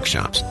gardening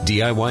workshops,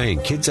 DIY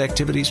and kids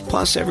activities,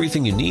 plus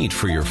everything you need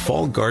for your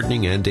fall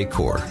gardening and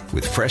decor,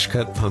 with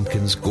fresh-cut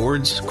pumpkins,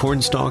 gourds, corn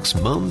stalks,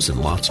 mums,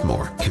 and lots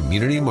more.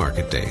 Community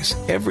Market Days,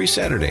 every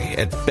Saturday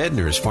at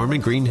Bednar's Farm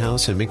and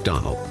Greenhouse in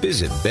McDonald.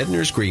 Visit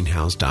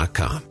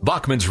bednarsgreenhouse.com.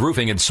 Bachman's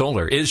Roofing and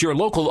Solar is your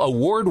local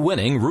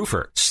award-winning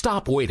roofer.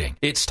 Stop waiting.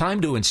 It's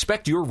time to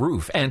inspect your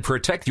roof and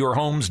protect your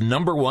home's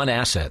 #1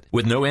 asset.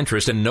 With no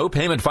interest and no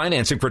payment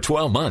financing for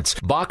 12 months,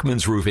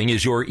 Bachman's Roofing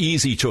is your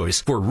easy choice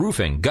for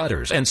roofing,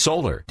 gutters, and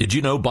solar. Did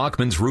you know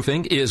Bachman's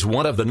Roofing is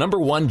one of the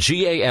 #1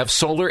 GAF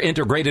solar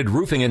integrated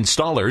roofing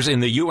installers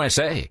in the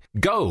USA?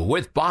 Go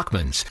with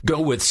Bachman's.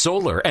 Go with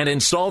solar and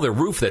install the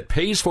roof that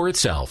pays for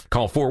itself.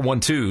 Call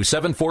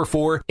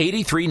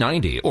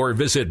 412-744-8390 or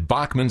visit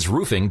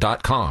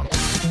bachmansroofing.com.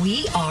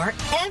 We are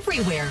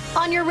everywhere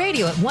on your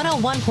radio at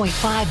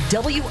 101.5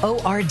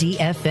 WORD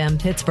FM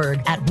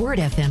Pittsburgh, at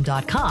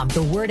wordfm.com,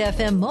 the Word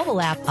FM mobile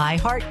app,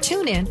 iHeart,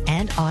 TuneIn,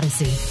 and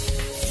Odyssey.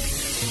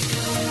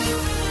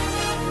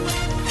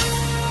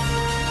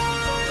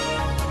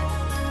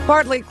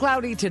 Partly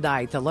cloudy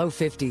tonight, the low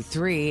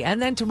 53,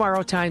 and then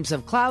tomorrow times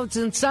of clouds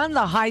and sun,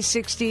 the high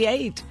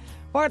 68.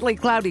 Partly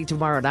cloudy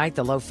tomorrow night,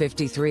 the low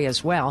 53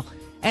 as well.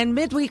 And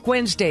midweek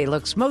Wednesday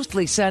looks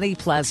mostly sunny,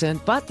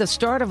 pleasant, but the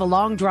start of a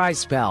long dry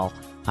spell,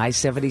 high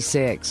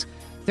 76.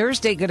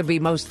 Thursday going to be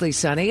mostly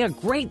sunny, a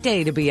great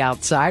day to be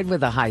outside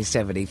with a high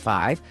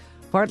 75.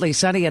 Partly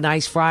sunny, a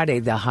nice Friday,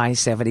 the high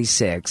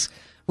 76.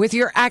 With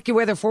your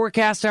AccuWeather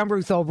forecast, I'm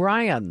Ruth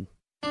O'Brien.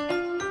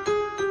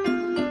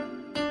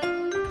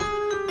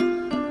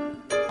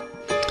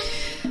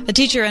 A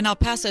teacher in El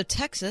Paso,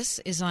 Texas,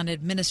 is on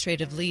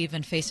administrative leave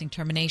and facing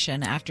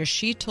termination after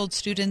she told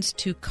students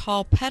to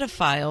call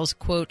pedophiles,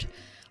 quote,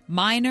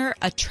 minor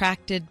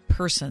attracted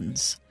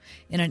persons,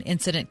 in an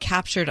incident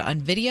captured on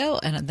video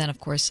and then, of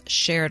course,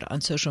 shared on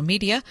social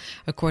media,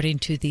 according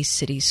to the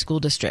city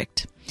school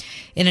district.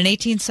 In an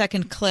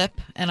 18-second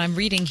clip, and I'm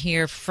reading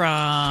here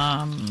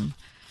from,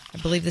 I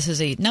believe this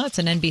is it's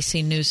an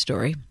NBC News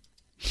story.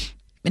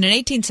 In an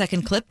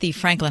 18-second clip, the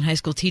Franklin High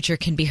School teacher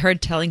can be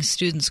heard telling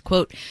students,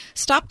 quote,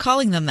 stop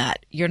calling them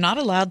that. You're not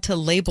allowed to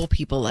label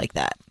people like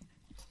that.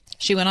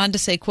 She went on to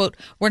say, quote,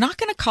 we're not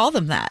going to call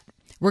them that.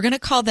 We're going to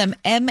call them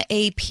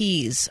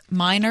MAPs,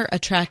 minor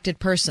attracted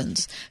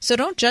persons. So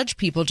don't judge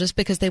people just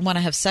because they want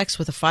to have sex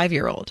with a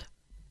 5-year-old.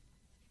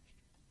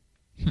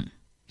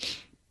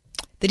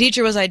 The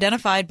teacher was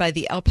identified by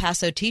the El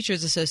Paso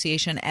Teachers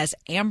Association as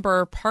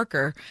Amber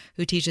Parker,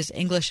 who teaches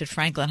English at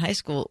Franklin High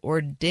School,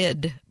 or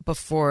did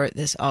before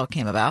this all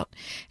came about.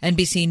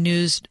 NBC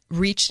News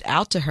reached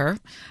out to her.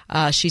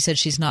 She said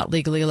she's not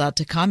legally allowed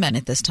to comment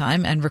at this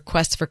time, and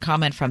requests for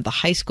comment from the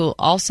high school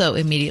also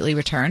immediately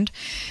returned.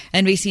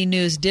 NBC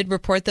News did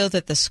report, though,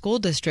 that the school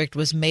district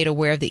was made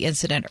aware of the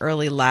incident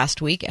early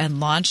last week and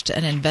launched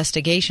an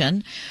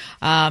investigation.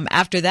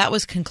 After that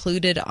was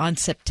concluded on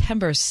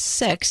September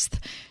 6th,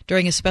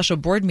 during a special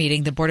board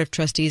meeting, the Board of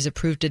Trustees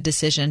approved a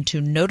decision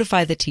to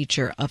notify the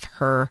teacher of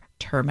her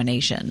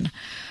termination.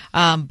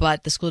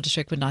 But the school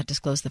district would not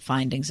disclose the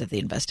findings of the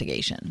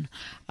investigation.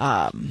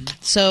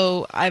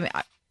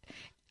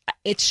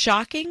 It's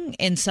shocking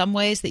in some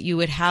ways that you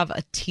would have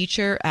a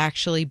teacher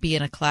actually be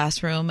in a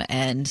classroom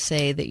and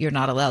say that you're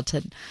not allowed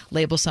to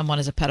label someone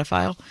as a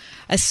pedophile,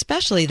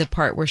 especially the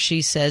part where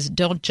she says,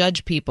 don't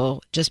judge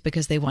people just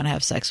because they want to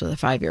have sex with a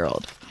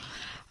 5-year-old.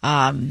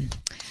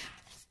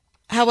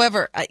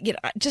 However, it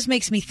just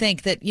makes me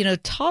think that,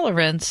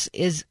 tolerance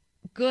is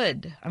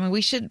good. I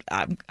mean,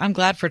 I'm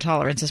glad for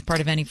tolerance as part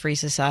of any free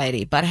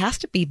society, but it has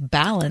to be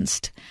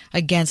balanced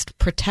against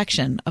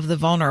protection of the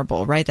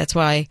vulnerable, right? That's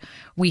why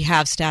we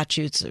have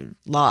statutes or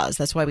laws.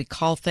 That's why we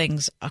call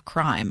things a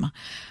crime,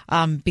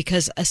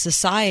 because a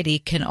society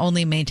can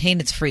only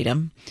maintain its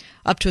freedom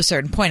up to a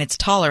certain point. Its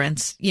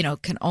tolerance,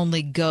 can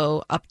only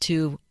go up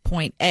to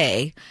point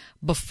A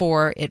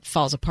before it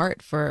falls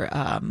apart for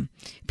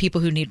people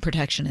who need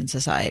protection in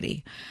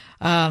society.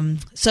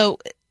 So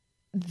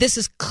this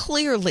is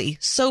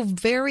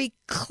very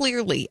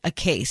clearly a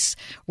case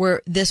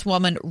where this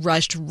woman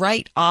rushed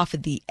right off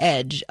at the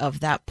edge of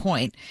that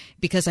point,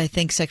 because I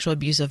think sexual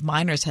abuse of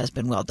minors has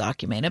been well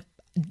documented.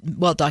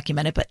 But,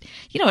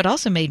 it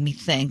also made me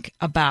think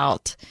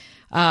about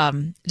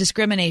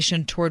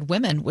discrimination toward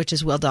women, which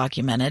is well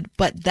documented,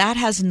 but that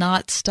has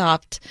not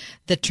stopped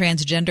the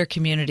transgender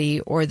community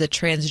or the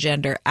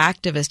transgender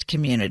activist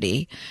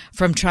community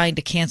from trying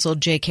to cancel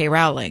J.K.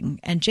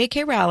 Rowling. And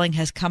J.K. Rowling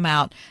has come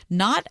out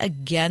not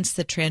against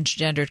the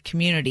transgendered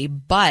community,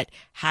 but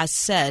has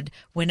said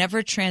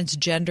whenever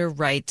transgender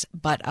rights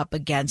butt up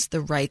against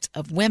the rights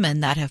of women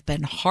that have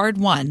been hard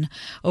won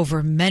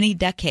over many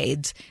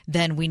decades,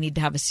 then we need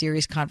to have a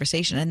serious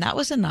conversation. And that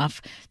was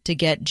enough to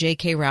get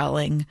J.K.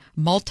 Rowling,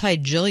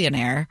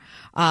 multi-jillionaire,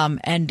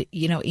 and,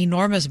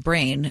 enormous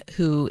brain,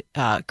 who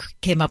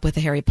came up with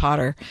the Harry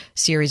Potter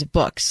series of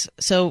books.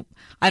 So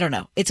I don't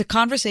know. It's a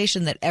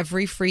conversation that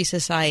every free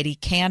society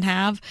can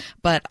have,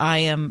 but I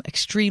am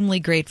extremely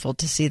grateful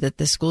to see that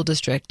the school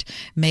district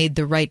made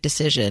the right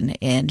decision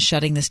in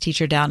shutting this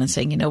teacher down and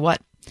saying, you know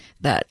what?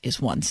 That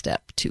is one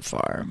step too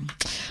far.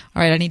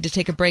 All right, I need to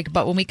take a break.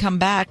 But when we come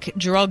back,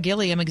 Jarrell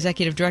Gilliam,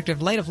 Executive Director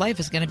of Light of Life,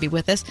 is going to be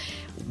with us.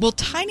 Will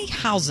tiny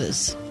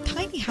houses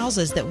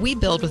that we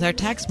build with our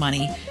tax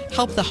money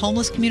help the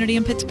homeless community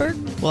in Pittsburgh?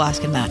 We'll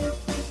ask him that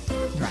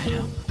right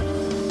now.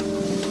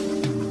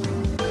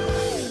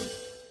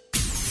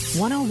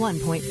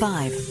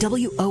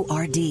 101.5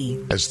 WORD.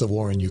 As the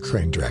war in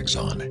Ukraine drags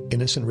on,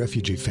 innocent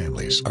refugee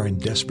families are in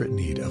desperate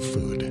need of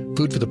food.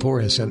 Food for the Poor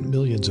has sent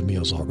millions of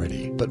meals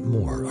already, but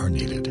more are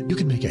needed. You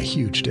can make a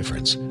huge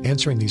difference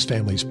answering these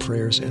families'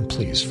 prayers and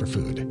pleas for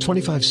food.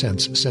 25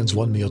 cents sends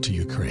one meal to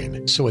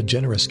Ukraine, so a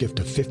generous gift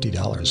of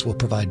 $50 will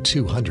provide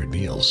 200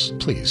 meals.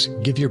 Please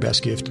give your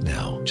best gift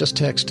now. Just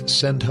text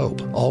SEND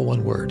HOPE, all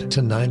one word,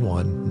 to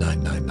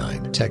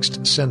 91999.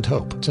 Text SEND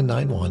HOPE to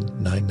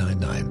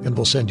 91999, and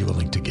we'll send you a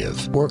link to give.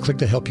 Or click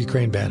the Help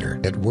Ukraine banner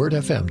at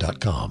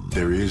wordfm.com.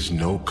 There is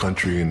no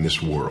country in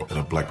this world that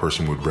a black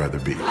person would rather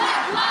be.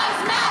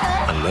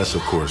 Unless,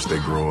 of course, they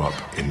grow up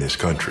in this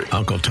country.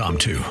 Uncle Tom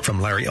 2 from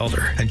Larry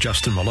Elder and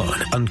Justin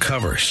Malone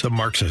uncovers the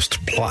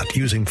Marxist plot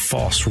using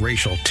false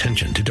racial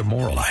tension to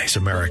demoralize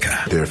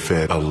America. They're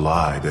fed a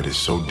lie that is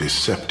so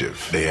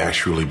deceptive, they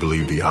actually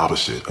believe the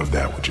opposite of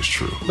that which is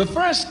true. The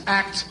first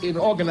act in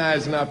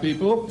organizing our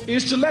people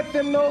is to let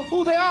them know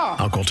who they are.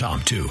 Uncle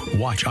Tom 2.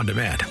 Watch on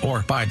demand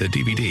or buy the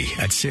DVD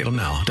at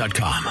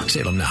salemnow.com.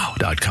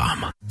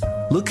 salemnow.com.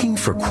 Looking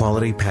for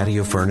quality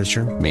patio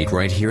furniture made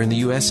right here in the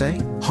USA?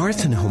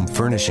 Hearth & Home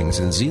Furnishings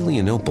in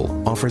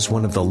Zelienople offers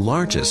one of the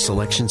largest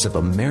selections of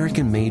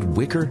American-made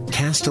wicker,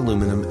 cast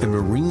aluminum, and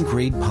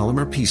marine-grade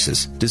polymer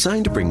pieces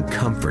designed to bring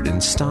comfort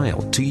and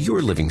style to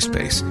your living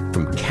space,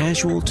 from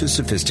casual to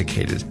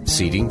sophisticated.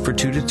 Seating for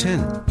 2 to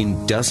 10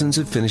 in dozens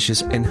of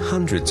finishes and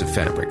hundreds of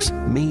fabrics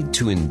made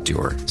to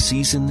endure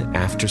season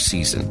after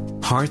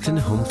season. Hearth &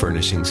 Home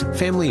Furnishings,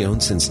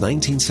 family-owned since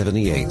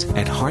 1978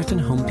 at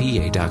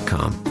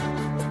hearthandhomepa.com.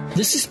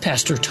 This is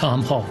Pastor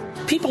Tom Hall.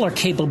 People are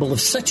capable of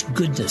such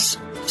goodness.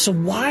 So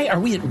why are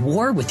we at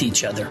war with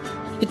each other?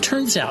 It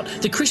turns out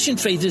the Christian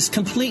faith is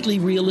completely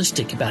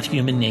realistic about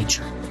human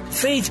nature.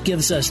 Faith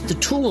gives us the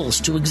tools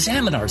to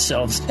examine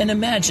ourselves and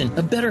imagine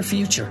a better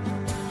future.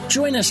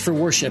 Join us for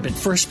worship at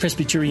First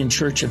Presbyterian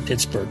Church of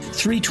Pittsburgh,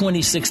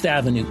 326th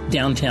Avenue,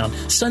 downtown,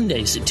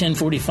 Sundays at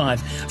 10:45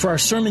 for our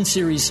sermon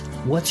series,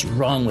 What's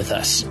Wrong with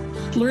Us?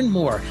 Learn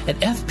more at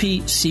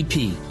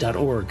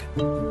fpcp.org.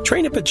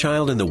 Train up a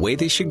child in the way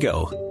they should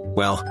go.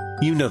 Well,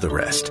 you know the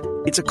rest.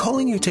 It's a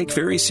calling you take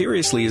very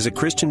seriously as a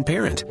Christian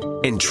parent.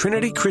 And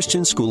Trinity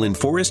Christian School in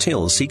Forest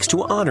Hills seeks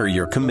to honor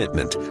your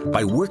commitment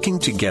by working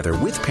together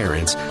with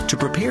parents to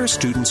prepare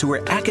students who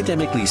are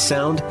academically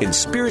sound and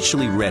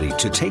spiritually ready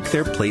to take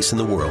their place in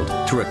the world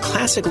through a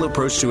classical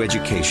approach to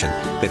education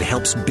that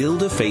helps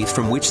build a faith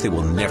from which they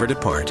will never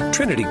depart.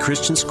 Trinity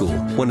Christian School,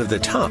 one of the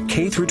top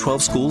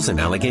K-12 schools in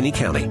Allegheny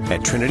County,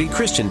 at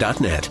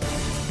trinitychristian.net.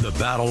 The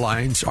battle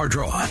lines are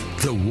drawn.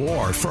 The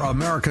war for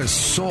America's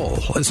soul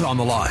is on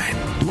the line.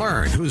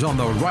 Learn who's on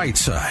the right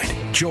side.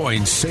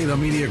 Join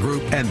Salem Media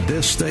Group and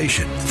this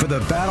station for the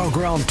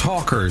Battleground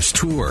Talkers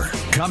Tour,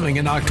 coming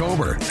in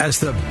October as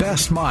the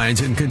best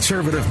minds in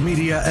conservative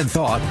media and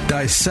thought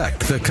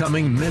dissect the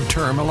coming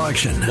midterm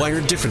election.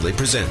 Wired Differently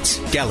presents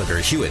Gallagher,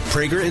 Hewitt,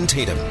 Prager, and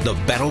Tatum, the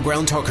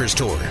Battleground Talkers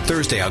Tour,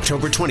 Thursday,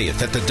 October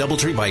 20th at the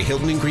Doubletree by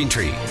Hilton and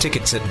Greentree.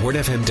 Tickets at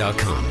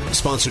wordfm.com.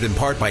 Sponsored in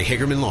part by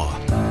Hagerman Law.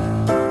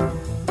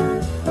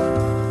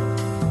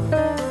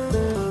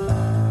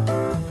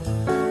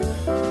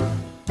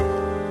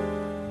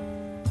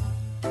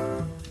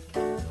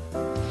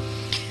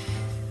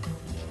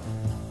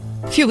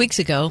 A few weeks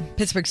ago,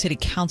 Pittsburgh City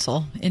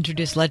Council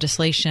introduced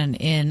legislation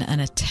in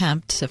an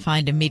attempt to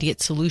find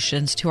immediate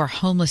solutions to our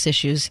homeless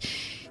issues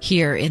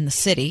here in the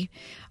city.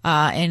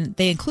 And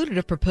they included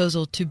a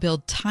proposal to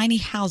build tiny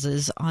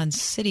houses on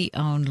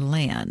city-owned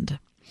land.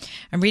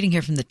 I'm reading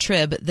here from the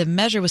Trib. The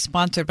measure was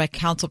sponsored by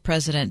Council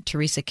President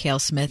Teresa Cale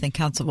Smith and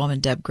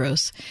Councilwoman Deb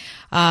Gross.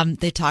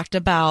 They talked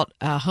about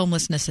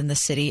homelessness in the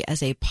city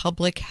as a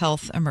public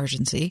health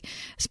emergency.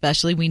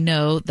 Especially, we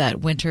know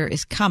that winter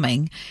is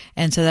coming,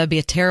 and so that would be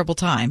a terrible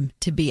time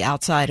to be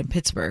outside in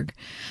Pittsburgh.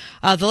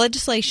 The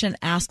legislation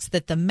asks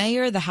that the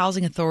mayor, the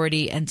housing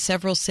authority, and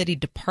several city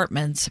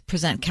departments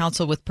present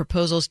council with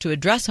proposals to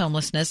address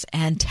homelessness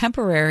and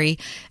temporary,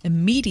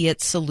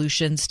 immediate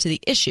solutions to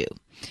the issue.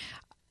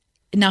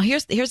 Now,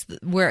 here's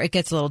where it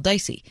gets a little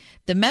dicey.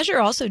 The measure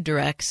also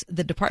directs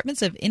the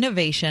Departments of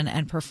Innovation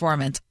and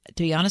Performance.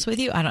 To be honest with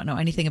you, I don't know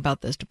anything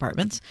about those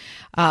departments.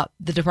 The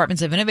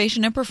Departments of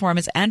Innovation and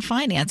Performance and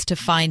Finance to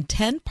find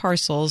 10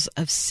 parcels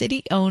of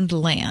city-owned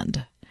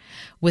land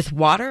with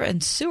water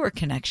and sewer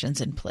connections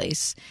in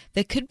place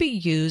that could be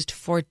used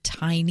for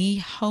tiny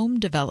home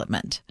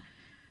development.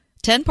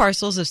 10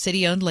 parcels of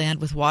city-owned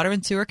land with water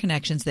and sewer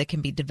connections that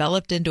can be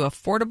developed into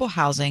affordable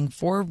housing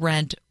for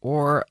rent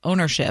or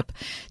ownership.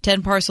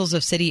 10 parcels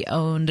of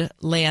city-owned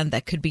land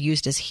that could be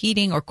used as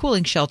heating or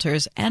cooling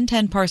shelters, and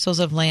 10 parcels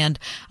of land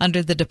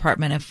under the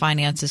Department of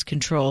Finance's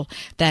control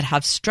that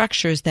have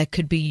structures that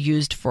could be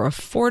used for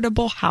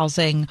affordable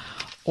housing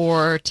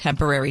or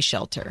temporary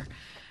shelter.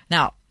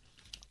 Now,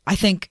 I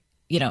think,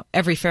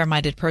 every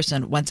fair-minded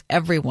person wants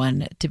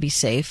everyone to be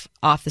safe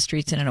off the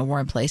streets and in a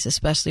warm place,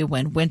 especially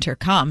when winter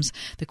comes.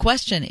 The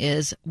question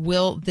is,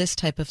 will this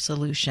type of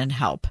solution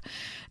help?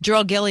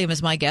 Jarrell Gilliam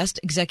is my guest,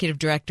 Executive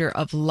Director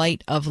of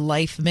Light of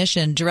Life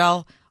Mission.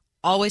 Jarrell,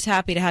 always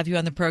happy to have you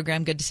on the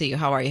program. Good to see you.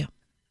 How are you?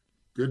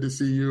 Good to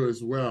see you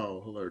as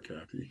well. Hello,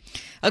 Kathy.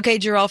 Okay,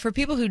 Jarrell, for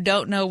people who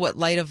don't know what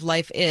Light of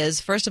Life is,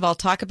 first of all,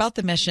 talk about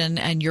the mission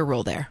and your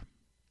role there.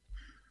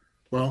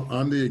 Well,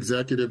 I'm the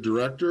Executive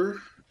Director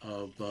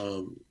of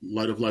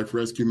Light of Life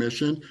Rescue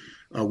Mission.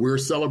 We're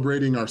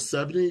celebrating our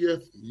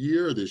 70th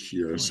year this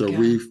year.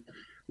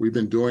 We've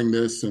been doing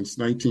this since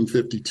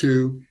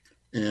 1952,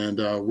 and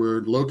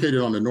we're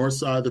located on the north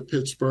side of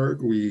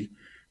Pittsburgh. We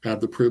have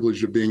the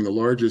privilege of being the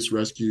largest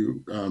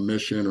rescue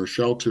mission or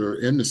shelter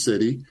in the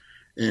city,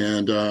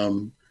 and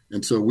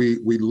so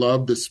we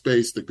love the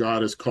space that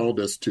God has called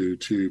us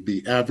to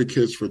be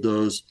advocates for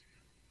those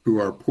who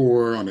are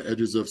poor, on the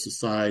edges of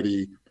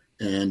society,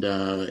 and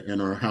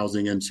are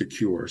housing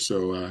insecure.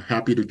 So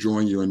happy to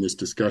join you in this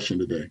discussion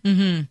today.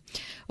 Mm-hmm.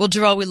 Well,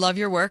 Jarrell, we love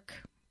your work.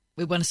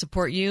 We want to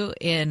support you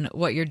in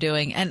what you're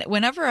doing. And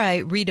whenever I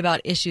read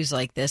about issues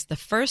like this, the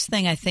first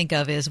thing I think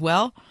of is,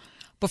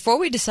 before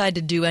we decide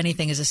to do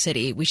anything as a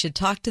city, we should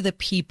talk to the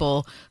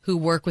people who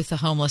work with the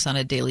homeless on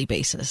a daily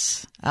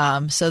basis,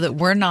 so that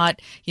we're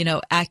not,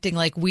 acting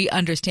like we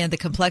understand the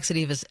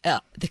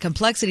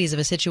complexities of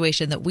a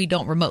situation that we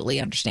don't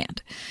remotely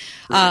understand.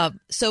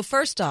 So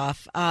first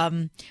off,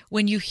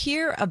 when you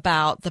hear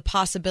about the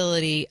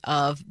possibility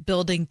of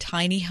building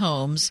tiny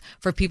homes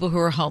for people who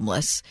are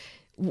homeless,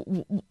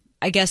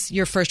 I guess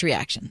your first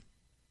reaction.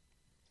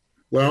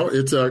 Well,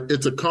 it's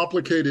a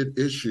complicated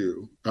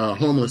issue.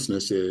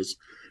 Homelessness is.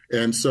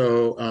 And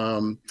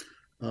so,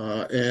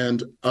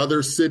 and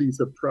other cities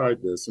have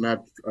tried this, and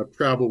I've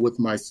traveled with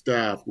my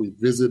staff. We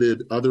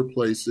visited other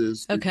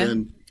places. Okay.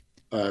 We've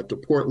been to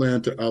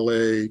Portland, to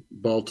LA,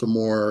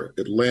 Baltimore,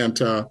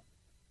 Atlanta,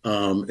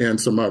 and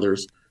some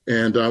others.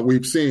 And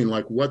we've seen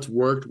what's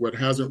worked, what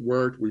hasn't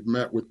worked. We've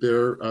met with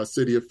their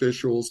city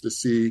officials to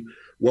see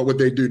what would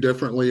they do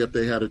differently if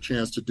they had a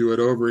chance to do it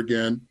over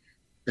again.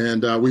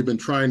 And we've been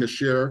trying to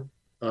share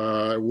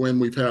when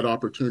we've had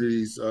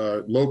opportunities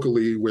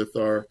locally with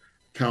our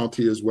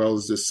county as well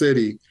as the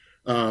city.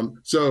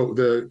 So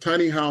the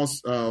tiny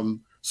house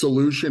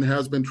solution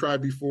has been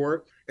tried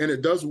before, and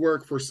it does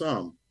work for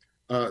some.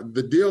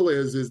 The deal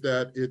is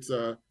that it's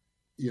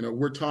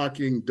we're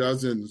talking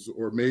dozens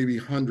or maybe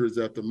hundreds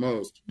at the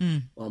most.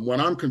 What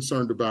I'm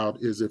concerned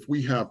about is if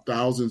we have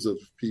thousands of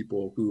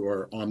people who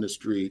are on the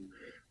street,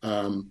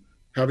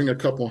 having a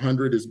couple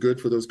hundred is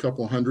good for those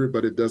couple hundred,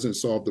 but it doesn't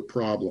solve the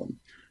problem.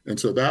 And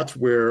so that's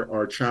where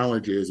our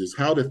challenge is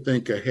how to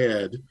think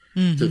ahead,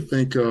 to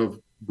think of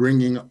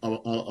bringing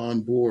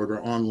on board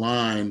or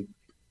online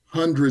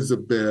hundreds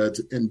of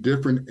beds in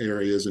different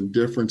areas and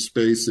different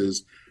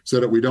spaces, so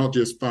that we don't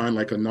just find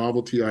a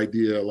novelty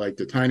idea like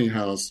the tiny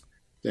house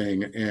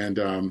thing and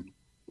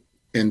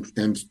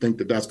think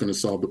that that's going to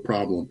solve the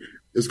problem.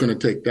 It's going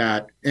to take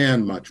that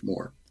and much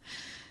more.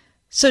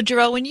 So,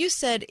 Jarrell, when you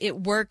said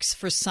it works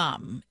for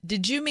some,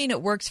 did you mean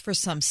it works for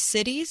some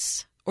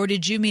cities, or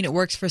did you mean it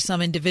works for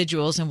some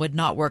individuals and would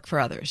not work for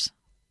others?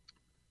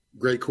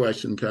 Great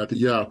question, Kathy.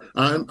 Yeah,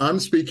 I'm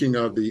speaking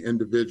of the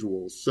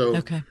individuals. So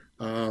okay.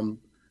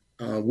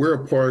 We're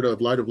a part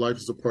of, Light of Life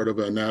is a part of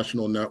a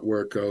national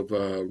network of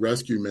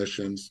rescue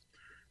missions.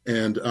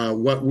 And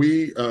what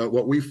we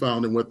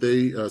found and what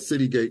the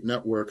Citygate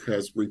Network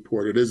has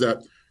reported is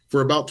that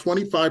for about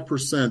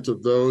 25%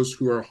 of those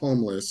who are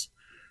homeless,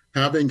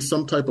 having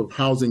some type of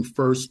housing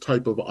first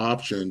type of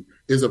option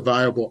is a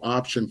viable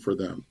option for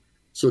them.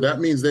 So that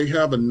means they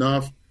have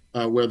enough,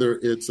 whether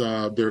it's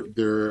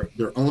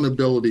their own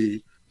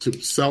ability to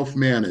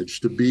self-manage,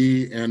 to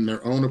be in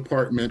their own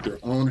apartment, their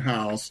own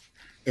house,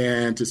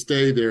 and to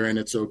stay there, and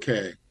it's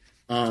okay.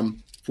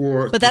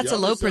 But that's a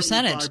low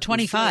percentage,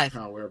 25.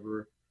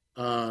 However,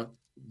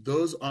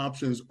 those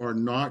options are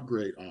not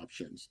great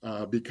options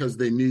because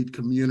they need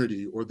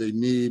community, or they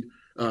need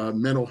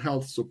mental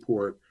health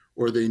support,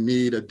 or they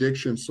need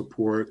addiction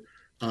support,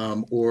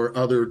 or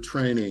other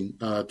training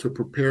to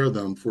prepare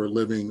them for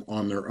living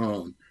on their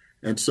own.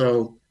 And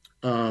so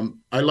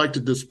I like to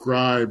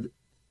describe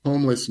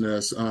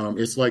homelessness.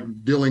 It's like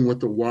dealing with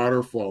the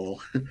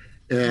waterfall.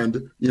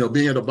 And,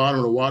 being at the bottom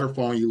of the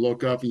waterfall and you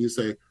look up and you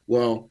say,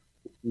 well,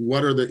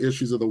 what are the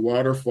issues of the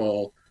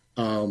waterfall?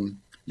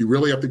 You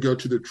really have to go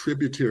to the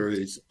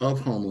tributaries of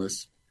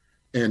homeless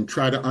and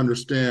try to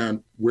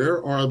understand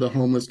where are the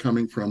homeless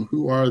coming from?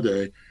 Who are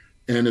they?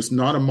 And it's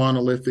not a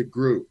monolithic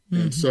group.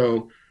 Mm-hmm. And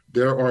so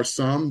there are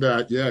some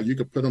that, you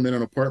could put them in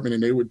an apartment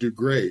and they would do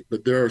great.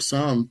 But there are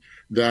some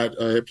that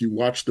if you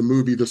watch the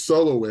movie The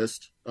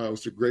Soloist,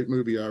 it's a great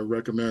movie I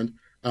recommend.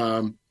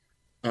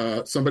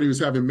 Somebody who's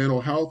having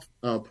mental health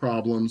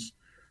problems,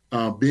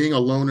 being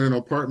alone in an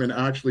apartment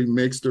actually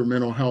makes their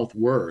mental health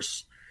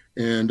worse.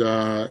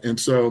 And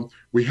so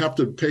we have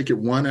to take it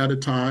one at a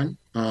time,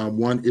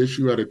 one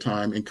issue at a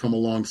time, and come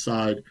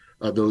alongside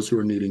those who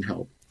are needing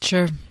help.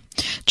 Sure.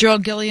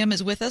 Jarrell Gilliam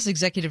is with us,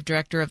 Executive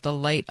Director of the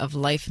Light of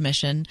Life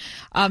Mission.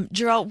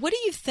 Jarrell, what do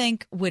you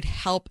think would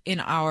help in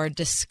our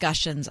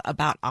discussions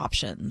about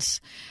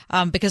options?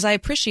 Because I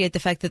appreciate the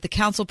fact that the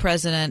council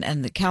president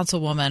and the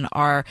councilwoman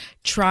are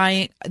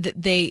trying,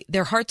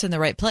 their heart's in the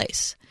right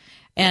place.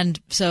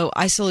 And so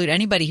I salute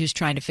anybody who's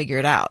trying to figure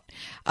it out.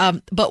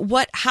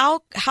 But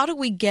how do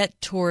we get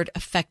toward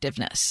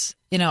effectiveness?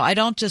 I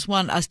don't just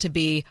want us to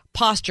be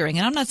posturing,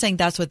 and I'm not saying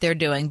that's what they're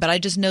doing, but I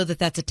just know that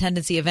that's a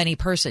tendency of any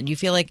person. You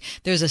feel like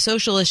there's a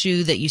social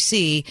issue that you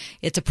see,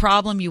 it's a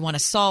problem, you want to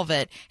solve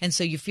it, and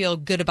so you feel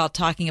good about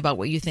talking about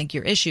what you think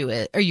your issue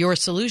is or your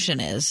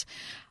solution is.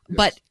 Yes.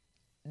 But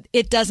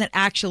it doesn't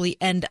actually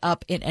end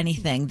up in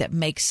anything that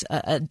makes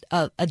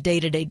a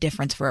day-to-day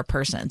difference for a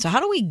person. So how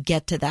do we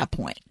get to that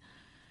point?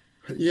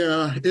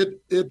 Yeah, it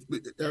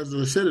as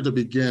I said at the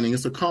beginning,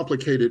 it's a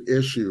complicated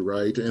issue,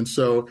 right? And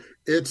so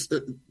it's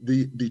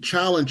the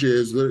challenge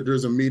is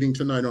there's a meeting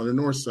tonight on the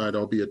north side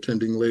I'll be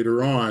attending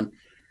later on.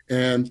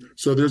 And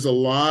so there's a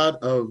lot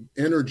of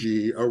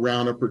energy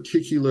around a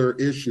particular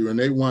issue and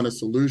they want a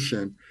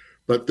solution,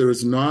 but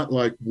there's not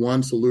like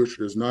one solution.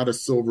 There's not a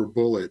silver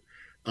bullet.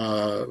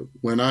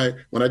 When I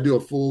do a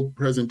full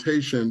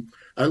presentation,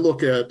 I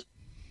look at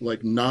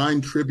like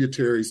 9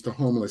 tributaries to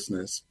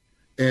homelessness.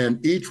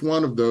 And each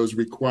one of those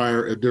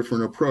require a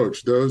different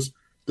approach. Those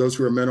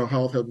who are mental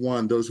health have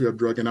one. Those who have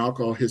drug and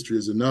alcohol history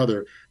is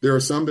another. There are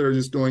some that are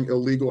just doing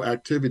illegal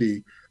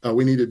activity.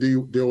 We need to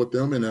deal with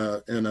them in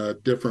a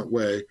different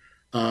way.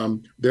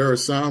 There are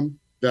some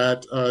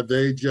that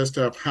they just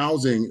have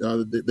housing.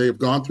 They have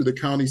gone through the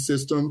county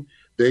system.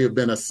 They have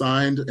been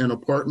assigned an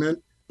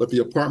apartment, but the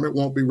apartment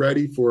won't be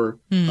ready for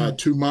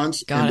 2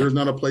 months. There's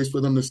not a place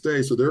for them to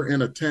stay. So they're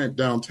in a tent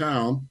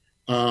downtown.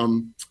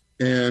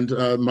 And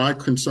my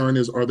concern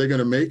is, are they going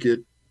to make it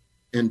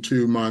in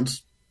 2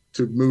 months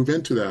to move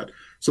into that?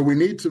 So we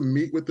need to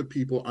meet with the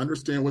people,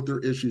 understand what their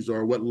issues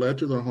are, what led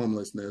to their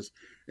homelessness.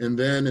 And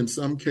then in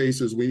some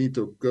cases, we need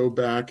to go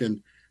back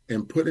and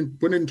put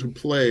into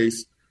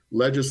place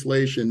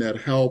legislation that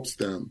helps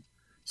them.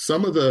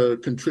 Some of the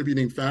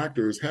contributing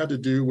factors had to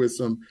do with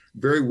some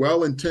very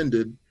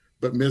well-intended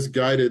but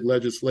misguided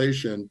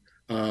legislation,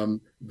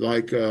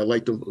 like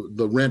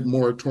the rent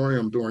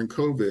moratorium during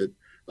COVID.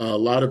 A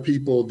lot of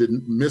people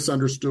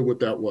misunderstood what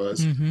that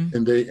was,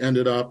 and they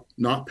ended up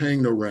not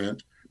paying the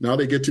rent. Now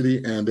they get to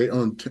the end, they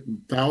own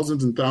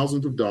thousands and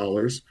thousands of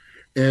dollars,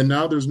 and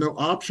now there's no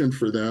option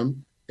for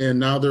them, and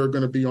now they're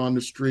going to be on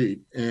the street.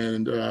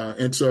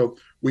 And so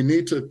we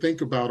need to think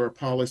about our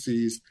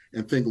policies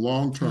and think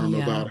long term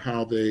about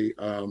how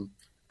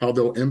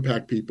they'll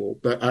impact people.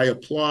 But I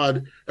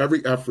applaud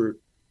every effort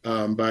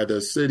by the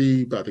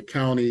city, by the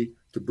county,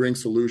 to bring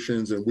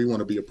solutions, and we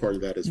want to be a part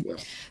of that as well.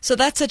 So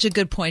that's such a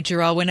good point,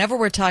 Jarrell. Whenever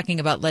we're talking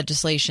about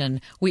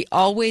legislation, we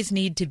always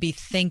need to be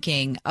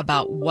thinking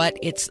about what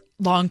its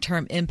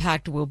long-term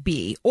impact will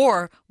be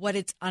or what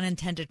its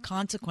unintended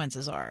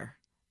consequences are,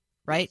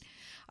 right?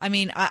 I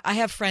mean, I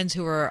have friends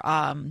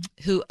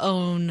who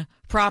own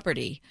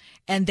property,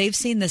 and they've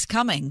seen this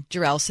coming,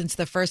 Jarrell, since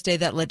the first day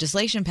that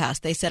legislation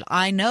passed. They said,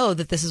 I know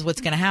that this is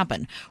what's going to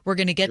happen. We're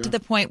going to get to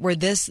the point where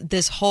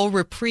this whole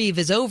reprieve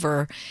is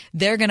over.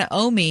 They're going to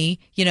owe me,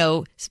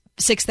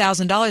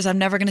 $6,000. I'm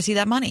never going to see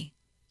that money.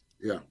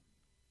 Yeah.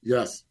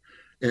 Yes.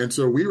 And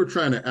so we were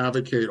trying to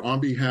advocate on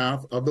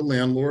behalf of the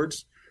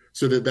landlords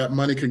so that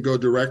money can go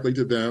directly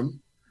to them.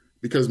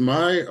 Because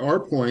our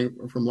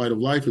point from Light of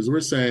Life is we're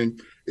saying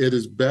it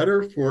is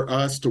better for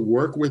us to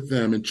work with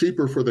them and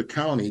cheaper for the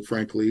county,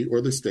 frankly,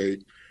 or the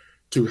state,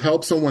 to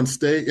help someone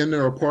stay in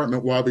their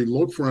apartment while they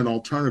look for an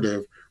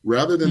alternative,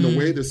 rather than the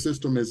way the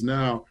system is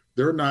now.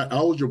 They're not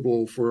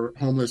eligible for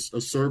homeless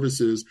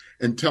services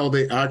until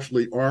they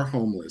actually are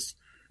homeless.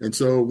 And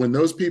so when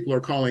those people are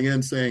calling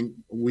in saying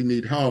we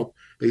need help,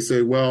 they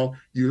say, well,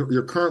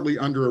 you're currently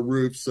under a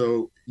roof,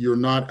 so you're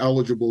not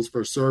eligible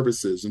for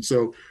services. And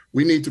so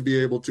we need to be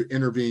able to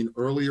intervene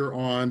earlier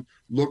on,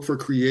 look for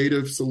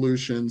creative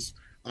solutions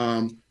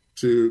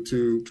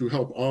to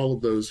help all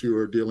of those who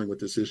are dealing with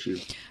this issue.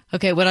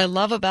 Okay, what I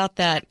love about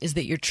that is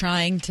that you're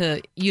trying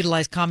to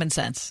utilize common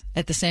sense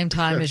at the same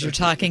time as you're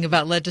talking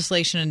about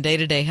legislation and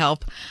day-to-day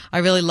help. I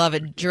really love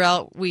it.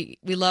 Jarrell, we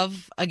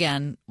love,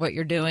 again, what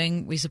you're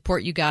doing. We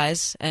support you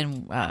guys,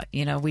 and,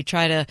 we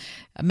try to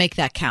make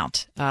that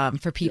count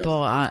for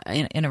people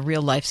in a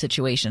real-life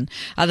situation.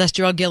 That's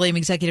Jarrell Gilliam,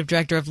 Executive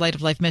Director of Light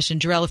of Life Mission.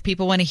 Jarrell, if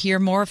people want to hear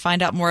more,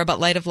 find out more about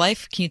Light of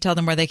Life, can you tell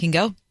them where they can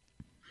go?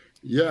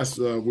 Yes,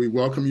 we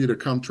welcome you to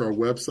come to our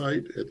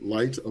website at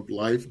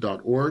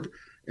lightoflife.org,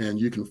 and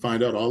you can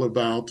find out all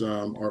about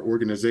our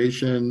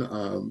organization,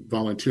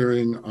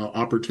 volunteering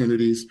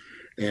opportunities,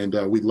 and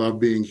we love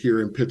being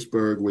here in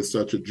Pittsburgh with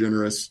such a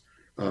generous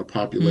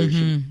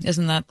population. Mm-hmm.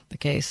 Isn't that the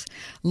case?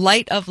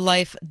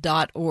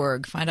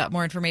 Lightoflife.org. Find out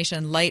more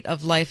information,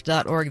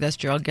 lightoflife.org. That's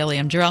Jarrell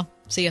Gilliam. Jarrell,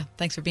 see you.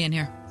 Thanks for being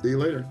here. See you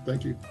later.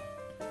 Thank you.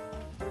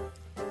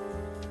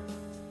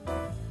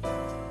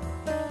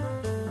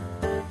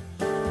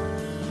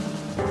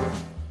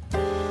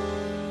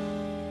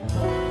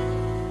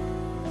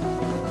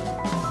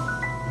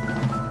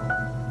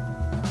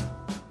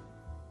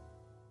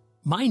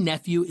 My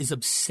nephew is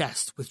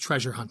obsessed with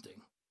treasure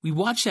hunting. We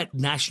watched that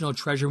National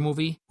Treasure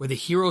movie where the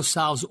hero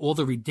solves all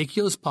the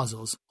ridiculous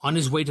puzzles on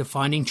his way to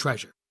finding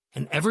treasure.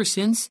 And ever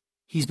since,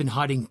 he's been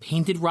hiding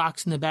painted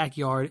rocks in the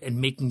backyard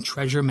and making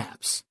treasure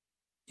maps.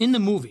 In the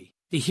movie,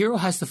 the hero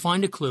has to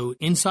find a clue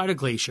inside a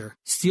glacier,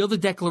 steal the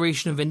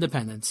Declaration of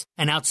Independence,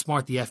 and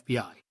outsmart the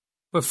FBI.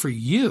 But for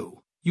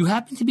you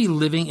happen to be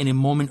living in a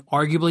moment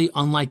arguably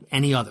unlike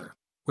any other,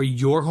 where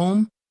your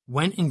home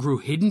went and grew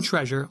hidden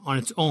treasure on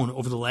its own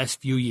over the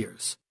last few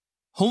years.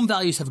 Home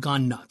values have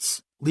gone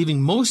nuts,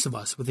 leaving most of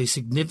us with a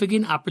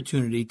significant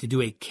opportunity to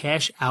do a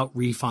cash-out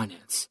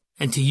refinance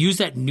and to use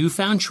that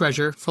newfound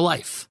treasure for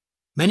life.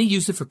 Many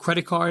use it for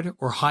credit card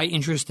or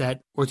high-interest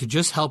debt or to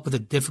just help with a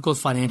difficult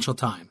financial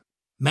time.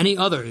 Many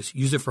others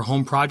use it for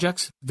home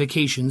projects,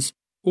 vacations,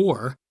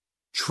 or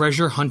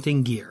treasure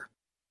hunting gear.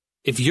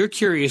 If you're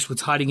curious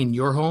what's hiding in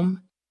your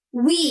home,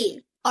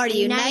 we are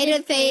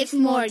United Faith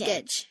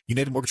Mortgage.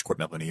 United Mortgage Corp,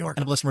 Melville, New York.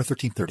 NMLS number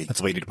 1330.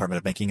 Pennsylvania Department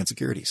of Banking and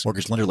Securities.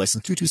 Mortgage lender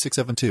license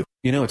 22672.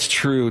 You know, it's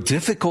true.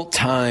 Difficult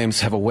times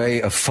have a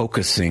way of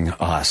focusing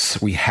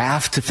us. We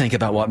have to think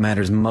about what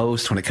matters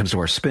most when it comes to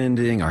our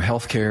spending, our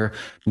health care.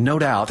 No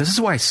doubt. This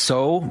is why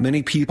so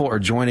many people are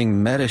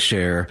joining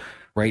Medi-Share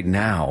right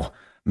now.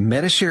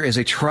 Medi-Share is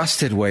a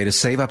trusted way to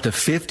save up to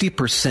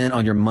 50%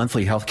 on your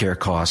monthly healthcare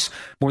costs.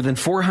 More than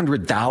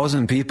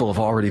 400,000 people have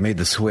already made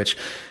the switch.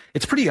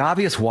 It's pretty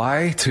obvious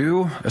why,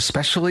 too,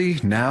 especially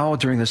now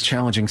during this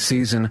challenging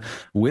season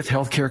with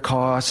healthcare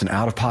costs and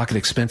out-of-pocket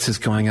expenses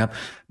going up.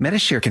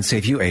 Medi-Share can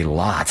save you a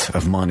lot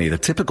of money. The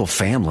typical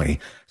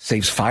family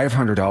saves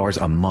 $500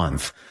 a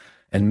month.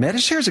 And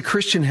Medi-Share is a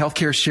Christian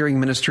healthcare sharing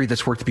ministry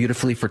that's worked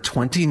beautifully for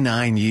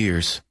 29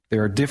 years.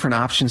 There are different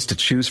options to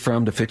choose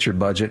from to fit your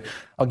budget.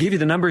 I'll give you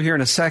the number here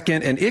in a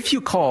second. And if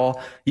you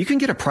call, you can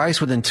get a price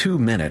within 2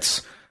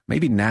 minutes.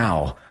 Maybe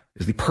now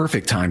is the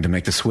perfect time to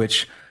make the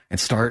switch and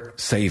start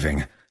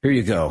saving. Here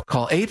you go.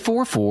 Call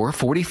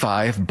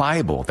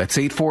 844-45-BIBLE. That's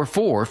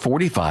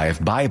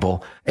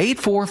 844-45-BIBLE.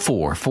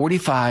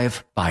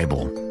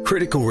 844-45-BIBLE.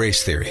 Critical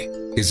race theory.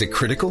 Is it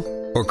critical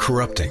or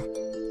corrupting?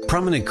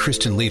 Prominent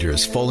Christian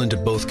leaders fall into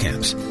both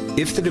camps.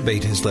 If the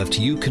debate has left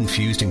you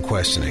confused and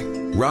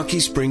questioning, Rocky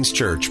Springs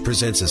Church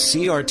presents a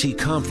CRT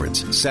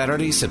conference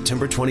Saturday,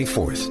 September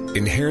 24th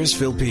in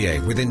Harrisville,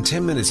 PA, within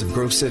 10 minutes of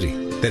Grove City,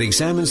 that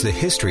examines the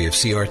history of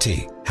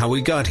CRT, how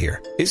we got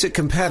here, is it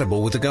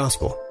compatible with the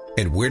gospel,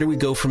 and where do we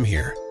go from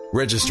here?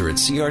 Register at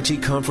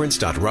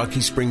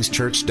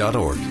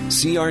crtconference.rockysprings.church.org.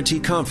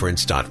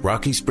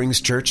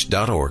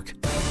 crtconference.rockysprings.church.org.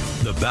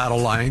 The battle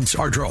lines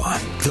are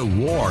drawn. The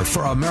war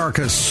for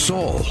America's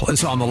soul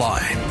is on the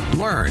line.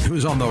 Learn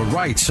who's on the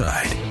right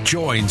side.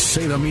 Join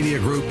Salem Media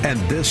Group and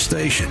this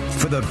station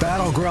for the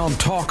Battleground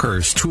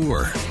Talkers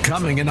Tour,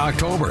 coming in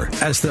October,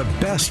 as the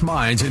best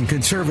minds in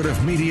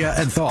conservative media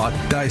and thought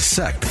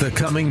dissect the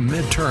coming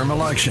midterm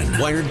election.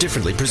 Wired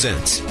Differently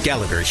presents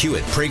Gallagher,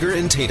 Hewitt, Prager,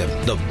 and Tatum,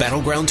 the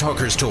Battleground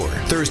Talkers Tour,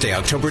 Thursday,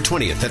 October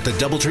 20th at the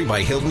Doubletree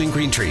by Hilton and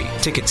Greentree.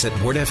 Tickets at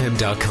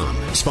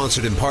wordfm.com.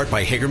 Sponsored in part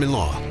by Hagerman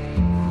Law.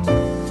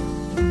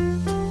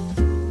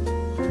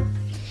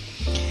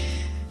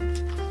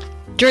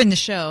 During the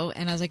show,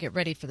 and as I get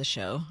ready for the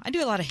show, I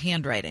do a lot of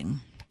handwriting.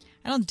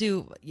 I don't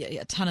do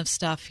a ton of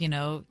stuff,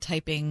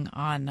 typing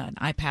on an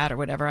iPad or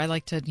whatever. I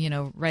like to,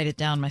 write it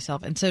down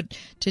myself. And so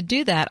to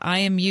do that, I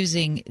am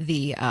using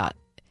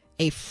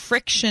a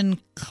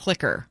friction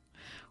clicker,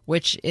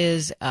 which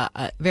is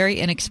a very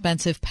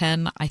inexpensive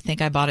pen. I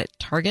think I bought it at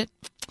Target.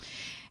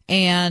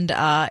 And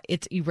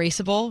it's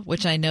erasable,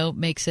 which I know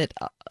makes it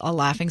a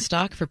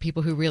laughingstock for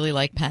people who really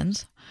like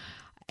pens.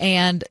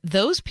 And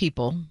those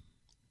people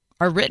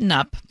are written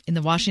up in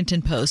the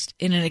Washington Post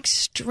in an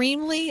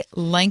extremely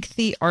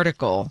lengthy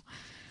article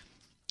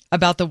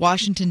about the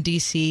Washington,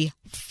 D.C.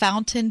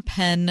 Fountain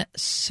Pen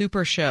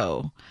Super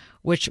Show,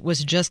 which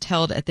was just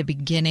held at the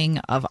beginning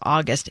of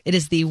August. It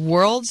is the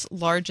world's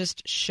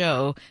largest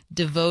show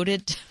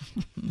devoted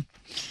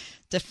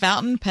to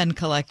fountain pen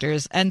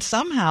collectors, and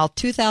somehow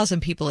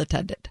 2,000 people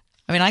attended.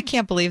 I mean, I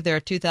can't believe there are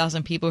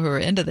 2,000 people who are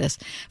into this,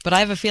 but I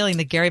have a feeling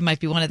that Gary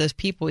might be one of those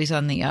people. He's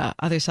on the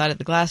other side of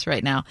the glass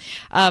right now.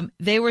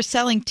 They were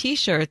selling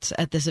T-shirts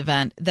at this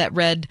event that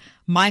read,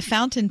 "My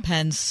fountain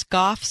pen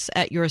scoffs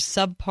at your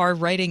subpar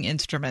writing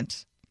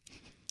instrument."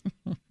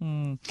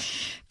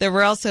 There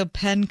were also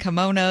pen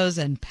kimonos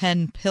and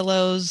pen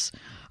pillows.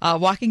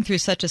 Walking through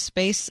such a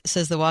space,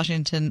 says the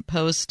Washington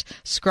Post,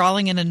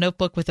 scrawling in a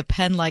notebook with a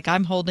pen like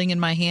I'm holding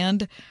in my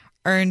hand,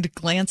 earned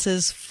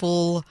glances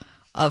full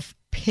of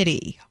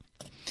pity.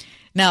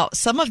 Now,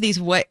 some of these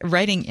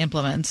writing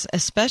implements,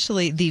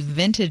 especially the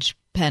vintage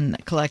pen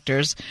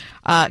collectors,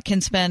 can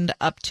spend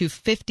up to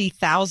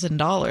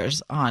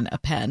 $50,000 on a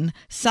pen.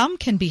 Some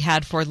can be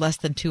had for less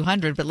than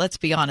 $200, but let's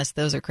be honest,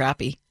 those are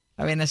crappy.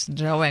 I mean, there's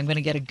no way I'm going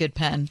to get a good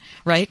pen,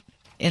 right?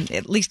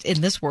 At least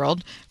in this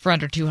world, for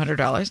under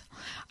 $200.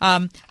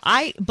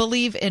 I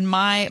believe in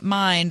my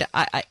mind,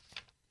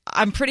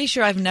 I'm pretty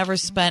sure I've never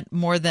spent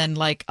more than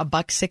like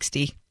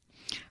 $1.60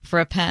 for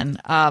a pen.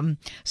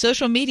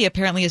 Social media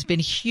apparently has been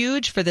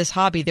huge for this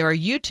hobby. There are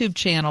YouTube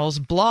channels,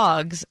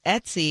 blogs,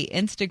 Etsy,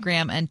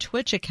 Instagram, and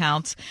Twitch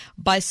accounts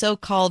by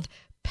so-called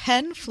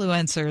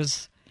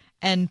penfluencers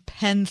and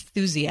pen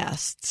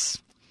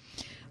enthusiasts.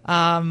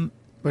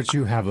 But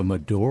you have a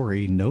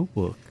Midori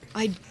notebook.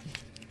 I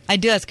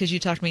do. That's because you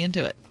talked me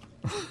into it.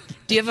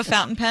 Do you have a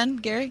fountain pen,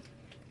 Gary?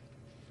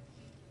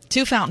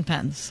 2 fountain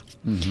pens.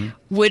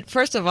 Mm-hmm.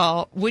 First of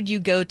all, would you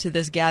go to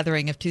this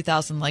gathering of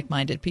 2,000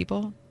 like-minded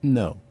people?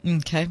 No.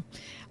 Okay.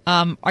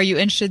 Are you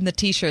interested in the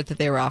T-shirt that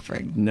they were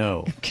offering?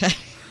 No. Okay.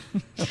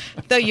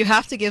 Though you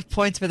have to give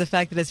points for the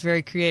fact that it's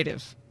very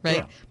creative, right?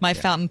 Yeah. My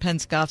fountain pen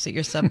scoffs at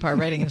your subpar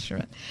writing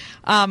instrument.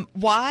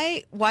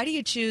 Why do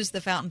you choose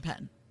the fountain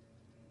pen?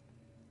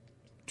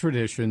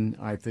 Tradition,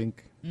 I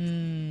think,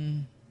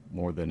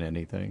 more than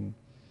anything.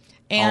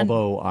 And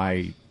although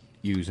I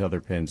use other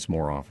pens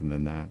more often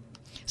than that.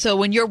 So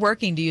when you're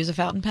working, do you use a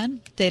fountain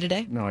pen day to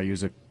day? No, I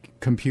use a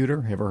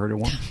computer. Ever heard of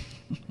one?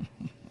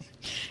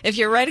 If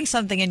you're writing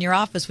something in your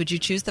office, would you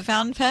choose the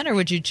fountain pen or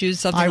would you choose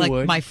something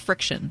like My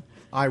Friction?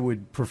 I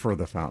would prefer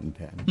the fountain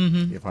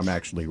pen if I'm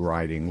actually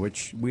writing,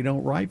 which we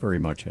don't write very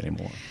much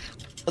anymore.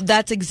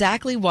 That's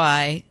exactly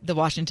why the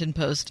Washington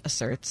Post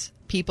asserts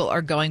people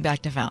are going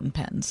back to fountain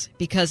pens,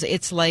 because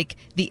it's like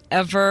the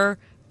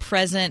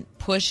ever-present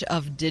push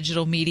of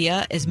digital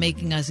media is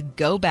making us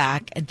go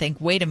back and think,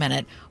 wait a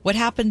minute, what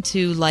happened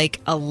to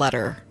like a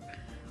letter?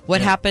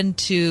 What happened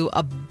to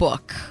a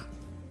book?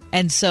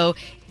 And so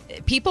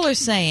people are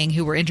saying,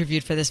 who were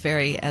interviewed for this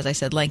very, as I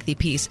said, lengthy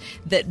piece,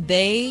 that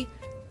they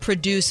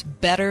produce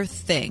better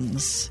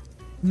things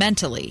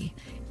mentally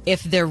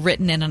if they're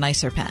written in a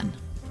nicer pen.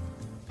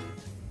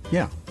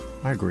 Yeah,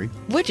 I agree.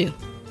 Would you?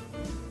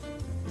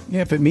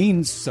 Yeah, if it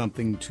means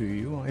something to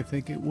you, I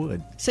think it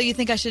would. So you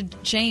think I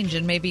should change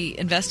and maybe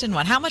invest in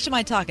one? How much am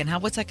I talking?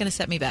 What's that going to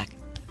set me back?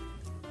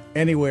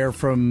 Anywhere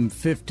from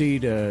 50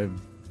 to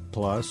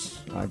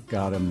plus. I've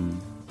got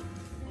them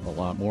a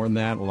lot more than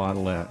that, a lot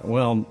less.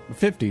 Well,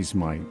 50's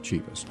my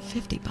cheapest.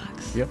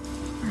 $50. Yep.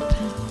 For a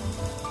pen.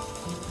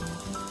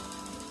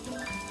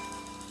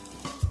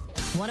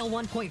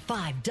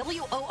 101.5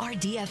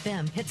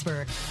 WORD-FM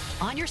Pittsburgh.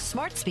 On your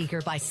smart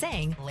speaker by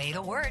saying, play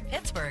the word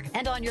Pittsburgh.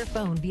 And on your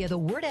phone via the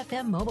Word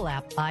FM mobile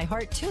app,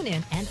 iHeart,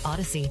 TuneIn, and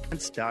Odyssey.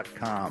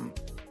 .com.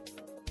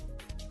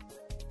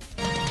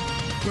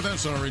 With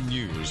SRN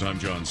News, I'm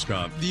John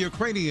Scott. The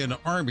Ukrainian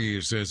army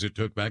says it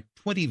took back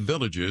 20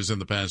 villages in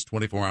the past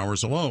 24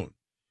 hours alone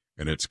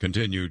in its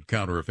continued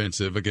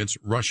counteroffensive against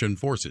Russian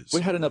forces.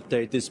 We had an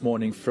update this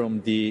morning from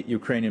the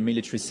Ukrainian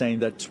military saying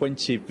that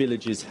 20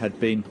 villages had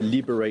been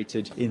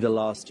liberated in the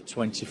last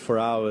 24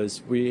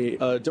 hours. We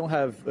don't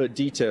have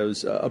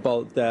details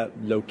about their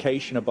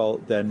location,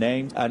 about their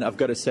names, and I've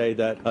got to say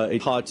that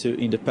it's hard to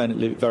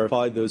independently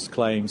verify those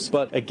claims.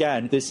 But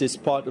again, this is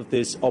part of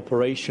this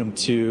operation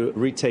to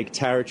retake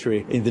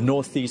territory in the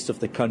northeast of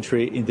the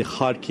country, in the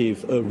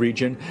Kharkiv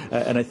region,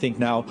 and I think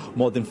now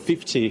more than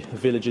 50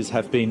 villages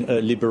have been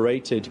liberated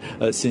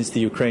since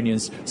the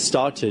Ukrainians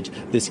started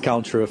this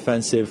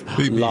counteroffensive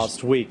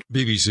last week.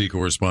 BBC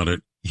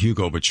correspondent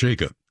Hugo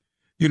Bacheka.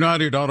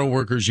 United Auto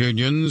Workers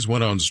unions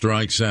went on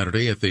strike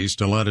Saturday at the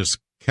Stellantis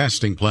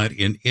casting plant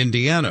in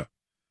Indiana.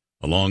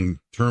 A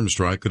long-term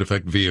strike could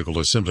affect vehicle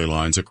assembly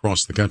lines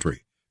across the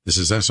country. This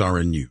is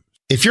SRN News.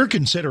 If you're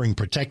considering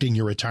protecting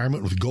your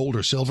retirement with gold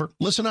or silver,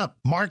 listen up.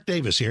 Mark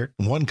Davis here.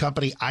 One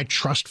company I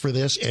trust for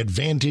this,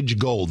 Advantage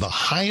Gold, the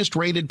highest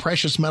rated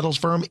precious metals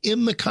firm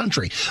in the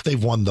country.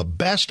 They've won the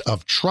Best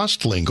of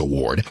TrustLink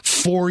Award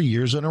 4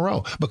 years in a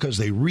row because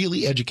they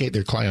really educate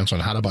their clients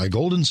on how to buy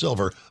gold and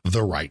silver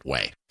the right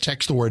way.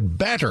 Text the word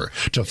BETTER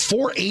to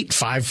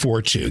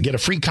 48542. Get a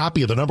free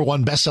copy of the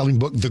 #1 best-selling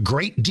book, The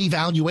Great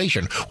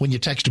Devaluation, when you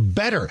text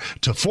BETTER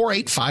to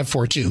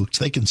 48542.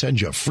 So they can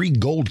send you a free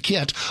gold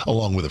kit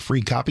along with a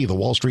free copy of the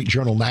Wall Street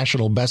Journal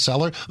national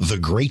bestseller, The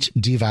Great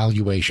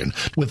Devaluation.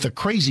 With the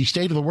crazy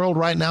state of the world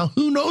right now,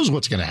 who knows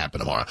what's going to happen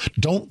tomorrow?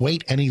 Don't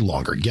wait any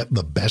longer. Get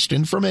the best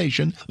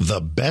information,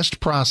 the best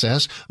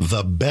process,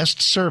 the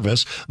best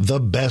service, the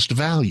best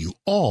value,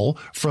 all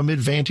from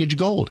Advantage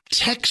Gold.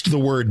 Text the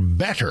word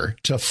BETTER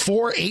to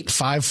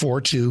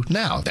 48542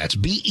 now. That's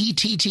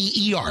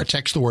BETTER.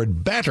 Text the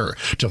word BETTER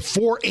to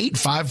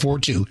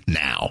 48542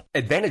 now.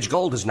 Advantage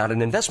Gold is not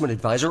an investment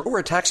advisor or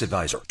a tax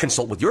advisor.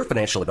 Consult with your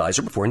financial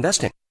advisor before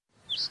investing.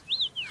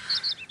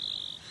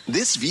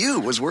 This view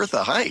was worth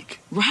a hike.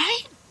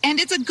 Right? And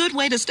it's a good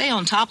way to stay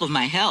on top of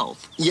my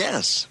health.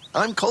 Yes,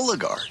 I'm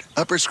Cologuard,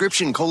 a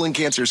prescription colon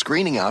cancer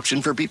screening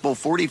option for people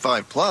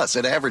 45 plus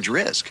at average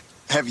risk.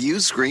 Have you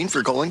screened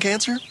for colon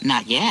cancer?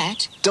 Not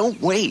yet.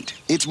 Don't wait.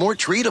 It's more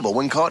treatable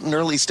when caught in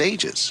early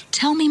stages.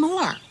 Tell me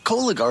more.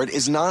 Cologuard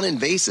is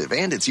non-invasive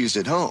and it's used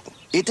at home.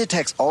 It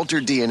detects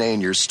altered DNA in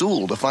your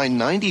stool to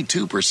find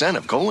 92%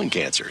 of colon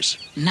cancers.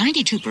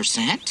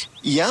 92%?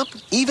 Yep,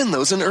 even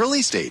those in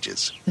early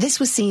stages. This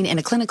was seen in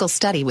a clinical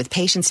study with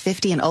patients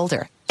 50 and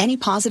older. Any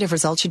positive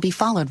result should be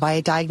followed by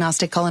a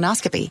diagnostic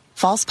colonoscopy.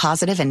 False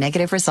positive and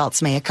negative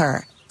results may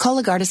occur.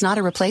 Cologuard is not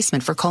a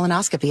replacement for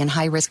colonoscopy in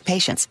high-risk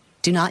patients.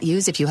 Do not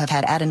use if you have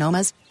had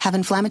adenomas, have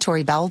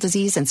inflammatory bowel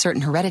disease and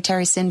certain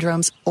hereditary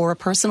syndromes, or a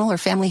personal or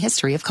family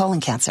history of colon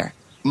cancer.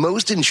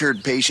 Most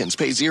insured patients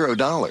pay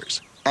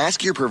 $0.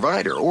 Ask your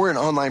provider or an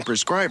online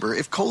prescriber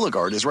if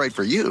Cologuard is right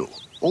for you,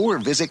 or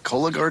visit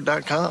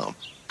Cologuard.com.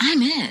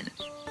 I'm in.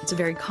 It's a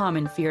very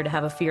common fear to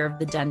have a fear of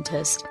the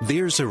dentist.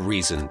 There's a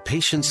reason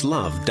patients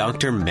love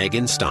Dr.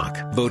 Megan Stock,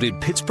 voted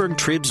Pittsburgh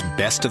Trib's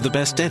best of the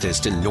best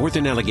dentist in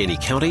Northern Allegheny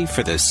County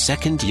for the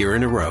second year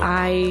in a row.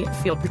 I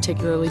feel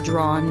particularly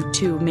drawn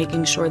to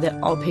making sure that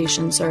all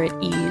patients are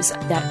at ease.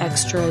 That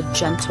extra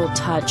gentle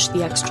touch,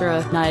 the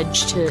extra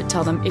nudge to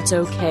tell them it's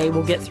okay,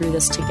 we'll get through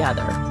this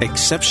together.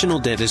 Exceptional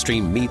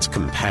dentistry meets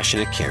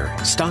compassionate care.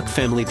 Stock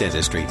Family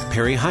Dentistry,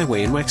 Perry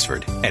Highway in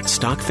Wexford, at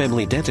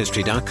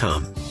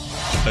stockfamilydentistry.com.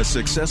 A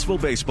successful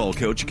baseball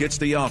coach gets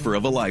the offer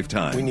of a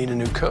lifetime. We need a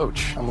new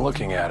coach. I'm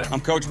looking at it. I'm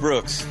Coach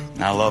Brooks.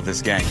 I love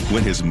this game.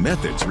 When his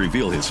methods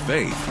reveal his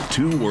faith,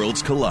 two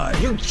worlds collide.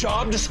 Your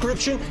job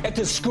description at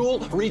this school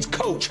reads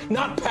coach,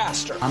 not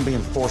pastor. I'm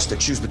being forced to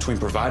choose between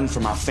providing for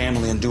my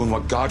family and doing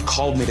what God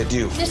called me to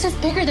do. This is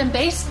bigger than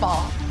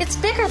baseball. It's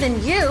bigger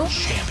than you.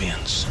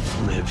 Champions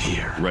live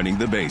here. Running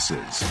the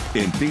Bases.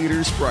 In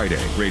theaters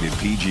Friday. Rated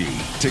PG.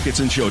 Tickets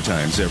and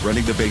showtimes at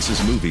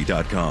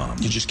runningthebasesmovie.com.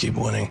 You just keep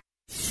winning.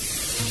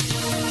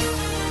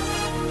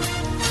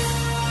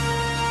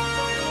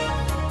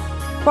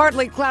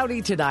 Partly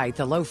cloudy tonight,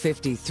 the low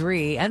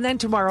 53, and then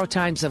tomorrow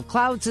times of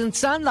clouds and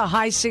sun, the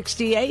high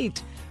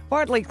 68.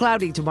 Partly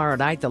cloudy tomorrow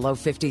night, the low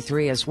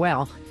 53 as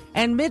well.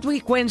 And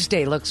midweek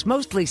Wednesday looks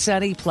mostly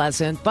sunny,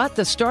 pleasant, but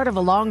the start of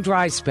a long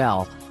dry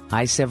spell,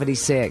 high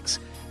 76.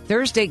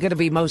 Thursday going to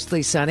be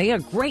mostly sunny, a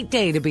great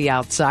day to be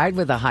outside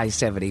with a high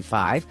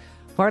 75.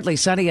 Partly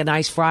sunny, a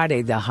nice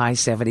Friday, the high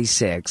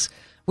 76.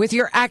 With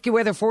your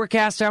AccuWeather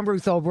forecast, I'm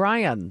Ruth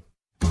O'Brien.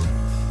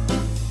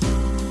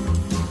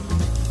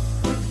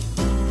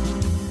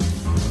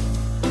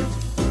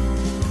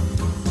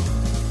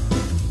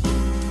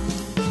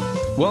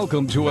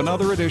 Welcome to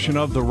another edition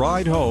of The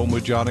Ride Home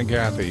with John and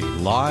Kathy,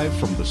 live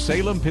from the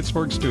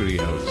Salem-Pittsburgh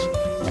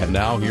studios. And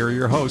now here are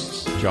your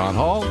hosts, John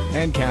Hall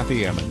and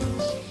Kathy Emmons.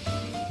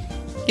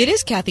 It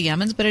is Kathy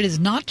Emmons, but it is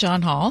not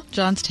John Hall.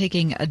 John's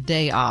taking a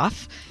day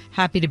off.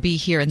 Happy to be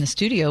here in the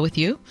studio with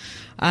you,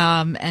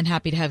 and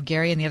happy to have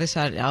Gary on the other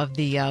side of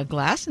the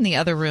glass in the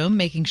other room,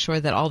 making sure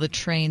that all the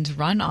trains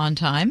run on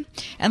time.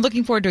 And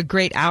looking forward to a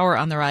great hour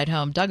on the ride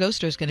home. Doug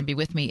Oster is going to be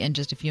with me in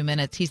just a few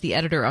minutes. He's the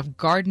editor of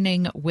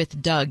Gardening with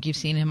Doug. You've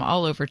seen him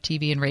all over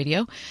TV and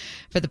radio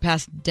for the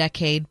past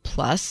decade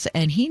plus,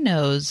 and he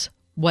knows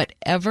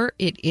whatever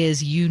it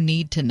is you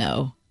need to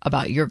know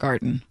about your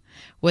garden,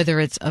 whether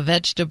it's a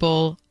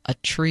vegetable, a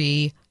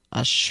tree,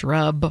 a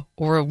shrub,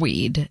 or a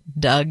weed.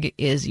 Doug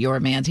is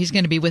your man. He's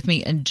going to be with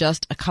me in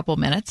just a couple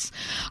minutes.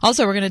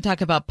 Also, we're going to talk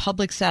about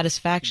public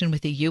satisfaction with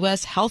the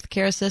U.S.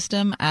 healthcare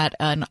system at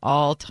an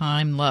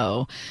all-time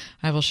low.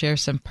 I will share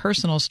some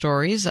personal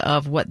stories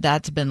of what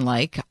that's been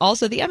like.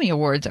 Also, the Emmy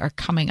Awards are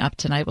coming up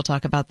tonight. We'll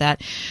talk about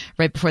that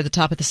right before the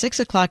top of the 6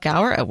 o'clock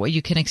hour, at what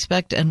you can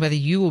expect and whether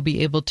you will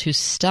be able to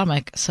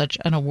stomach such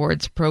an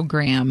awards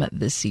program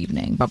this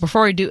evening. But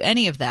before we do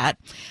any of that,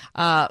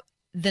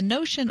 the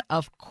notion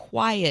of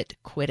quiet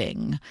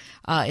quitting,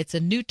 it's a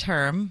new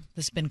term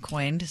that's been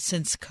coined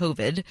since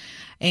COVID.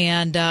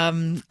 And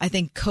I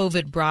think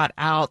COVID brought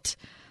out,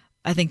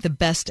 the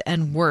best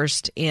and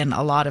worst in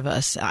a lot of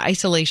us.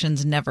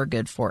 Isolation's never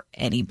good for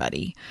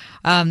anybody.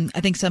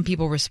 I think some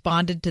people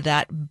responded to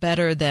that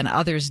better than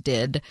others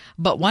did.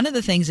 But one of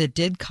the things it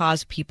did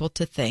cause people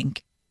to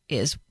think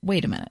is,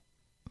 wait a minute,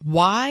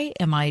 why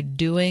am I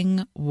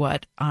doing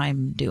what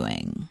I'm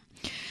doing?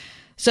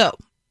 So,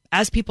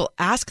 as people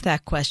ask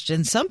that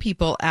question, some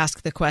people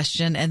ask the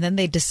question and then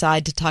they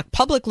decide to talk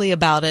publicly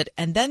about it.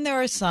 And then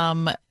there are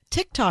some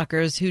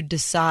TikTokers who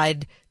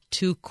decide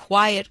to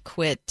quiet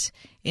quit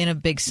in a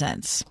big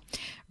sense.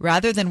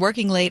 Rather than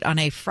working late on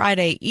a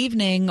Friday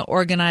evening,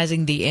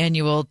 organizing the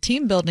annual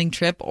team building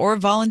trip, or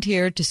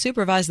volunteer to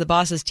supervise the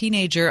boss's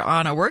teenager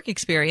on a work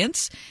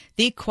experience,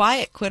 the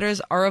quiet quitters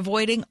are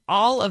avoiding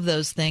all of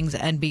those things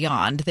and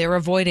beyond. They're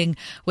avoiding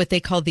what they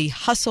call the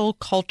hustle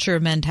culture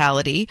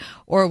mentality,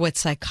 or what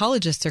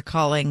psychologists are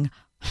calling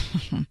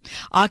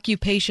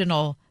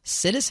occupational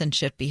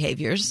citizenship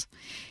behaviors.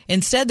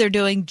 Instead, they're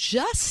doing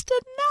just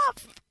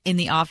enough in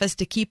the office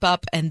to keep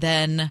up and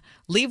then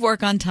leave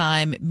work on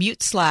time,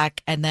 mute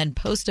Slack, and then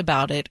post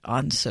about it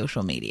on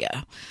social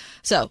media.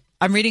 So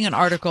I'm reading an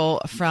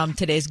article from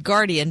today's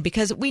Guardian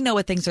because we know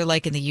what things are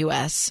like in the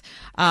U.S.,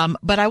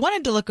 but I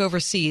wanted to look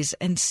overseas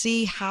and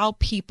see how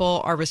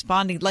people are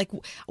responding. Like,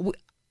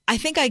 I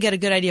think I get a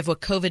good idea of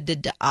what COVID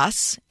did to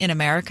us in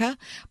America,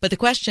 but the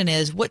question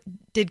is, what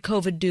did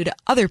COVID do to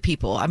other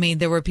people? I mean,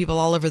 there were people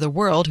all over the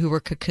world who were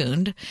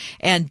cocooned,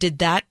 and did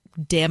that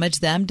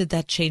damage them? Did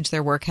that change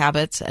their work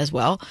habits as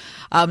well?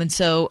 And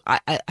so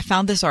I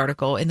found this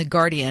article in The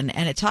Guardian,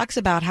 and it talks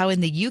about how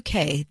in the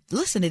UK,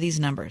 listen to these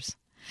numbers,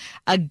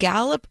 a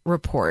Gallup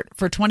report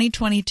for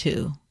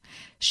 2022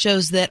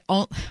 shows that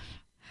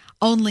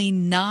only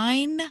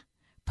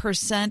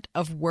 9%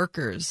 of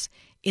workers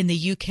in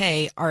the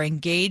UK are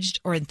engaged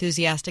or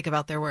enthusiastic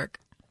about their work.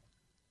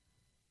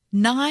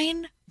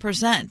 9%.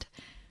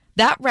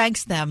 That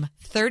ranks them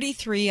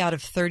 33 out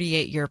of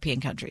 38 European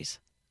countries.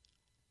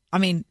 I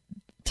mean,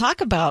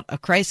 talk about a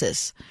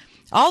crisis.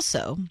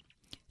 Also,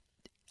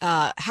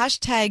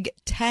 hashtag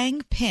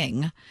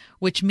 #TangPing,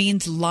 which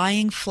means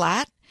lying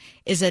flat,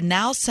 is a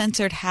now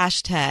censored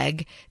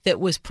hashtag that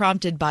was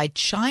prompted by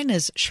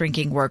China's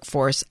shrinking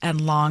workforce and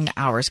long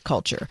hours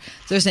culture.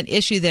 There's an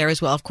issue there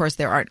as well. Of course,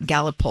 there aren't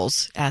Gallup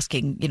polls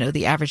asking,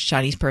 the average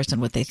Chinese person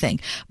what they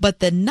think. But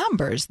the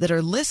numbers that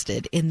are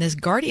listed in this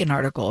Guardian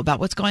article about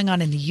what's going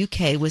on in the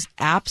UK was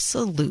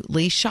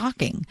absolutely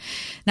shocking.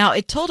 Now,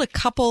 it told a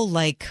couple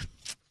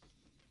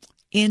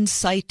in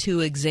situ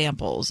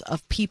examples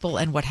of people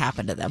and what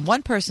happened to them.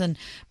 One person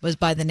was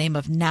by the name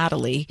of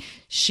Natalie.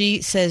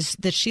 She says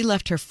that she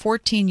left her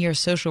 14-year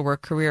social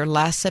work career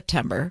last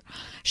September.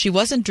 She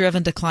wasn't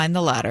driven to climb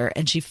the ladder,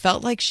 and she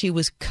felt like she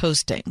was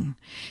coasting.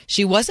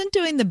 She wasn't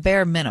doing the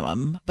bare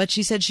minimum, but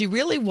she said she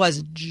really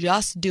was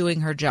just doing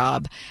her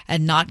job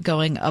and not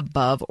going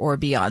above or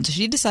beyond. So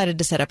she decided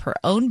to set up her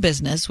own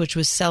business, which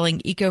was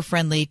selling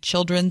eco-friendly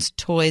children's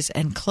toys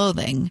and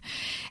clothing.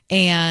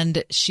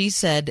 And she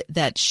said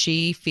that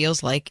she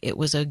feels like it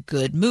was a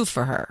good move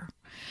for her.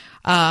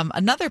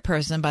 Another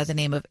person by the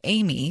name of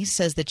Amy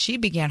says that she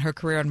began her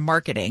career in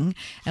marketing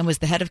and was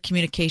the head of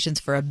communications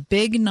for a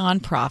big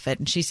nonprofit.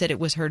 And she said it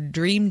was her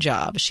dream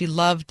job. She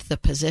loved the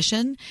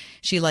position.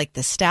 She liked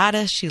the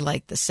status. She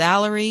liked the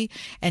salary.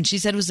 And she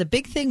said it was a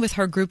big thing with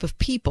her group of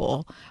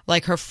people,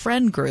 like her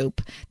friend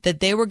group, that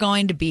they were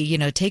going to be,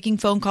 taking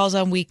phone calls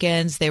on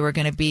weekends. They were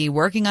going to be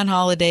working on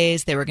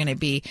holidays. It was going to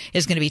be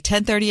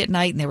 10:30 at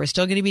night, and they were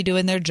still going to be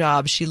doing their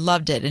job. She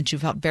loved it, and she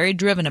felt very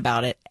driven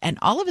about it. And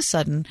all of a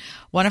sudden,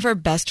 one of her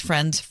best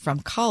friends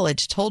from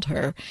college told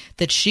her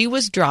that she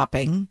was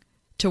dropping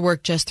to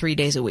work just 3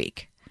 days a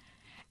week.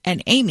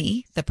 And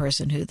Amy, the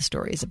person who the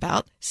story is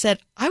about, said,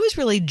 I was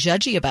really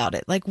judgy about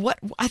it. Like, what?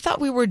 I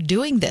thought we were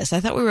doing this. I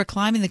thought we were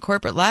climbing the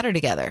corporate ladder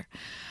together.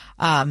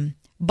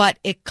 But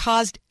it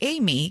caused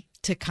Amy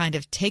to kind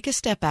of take a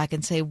step back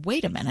and say,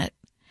 wait a minute.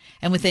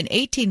 And within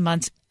 18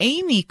 months,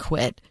 Amy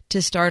quit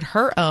to start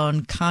her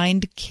own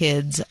Kind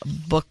Kids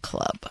book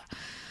club.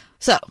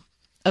 So,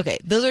 okay,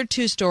 those are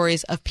two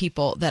stories of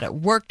people that it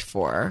worked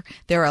for.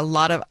 There are a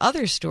lot of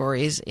other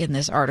stories in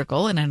this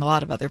article and in a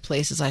lot of other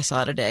places I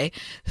saw today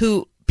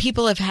who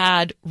people have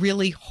had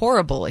really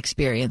horrible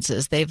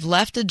experiences. They've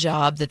left a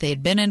job that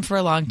they'd been in for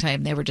a long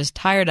time. They were just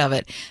tired of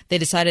it. They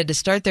decided to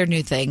start their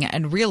new thing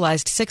and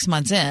realized 6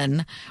 months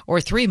in or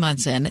 3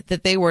 months in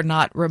that they were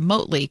not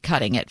remotely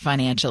cutting it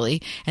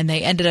financially. And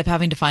they ended up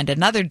having to find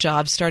another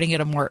job starting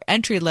at a more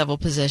entry-level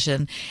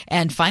position.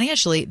 And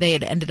financially, they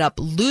had ended up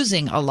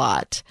losing a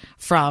lot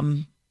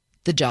from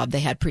the job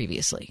they had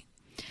previously.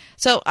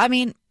 So, I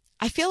mean,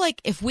 I feel like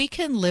if we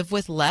can live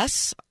with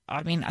less,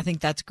 I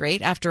think that's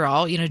great. After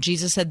all,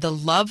 Jesus said the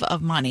love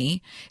of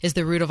money is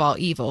the root of all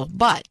evil,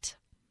 but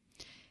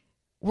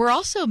we're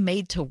also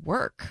made to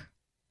work.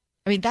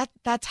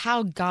 That's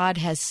how God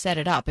has set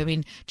it up.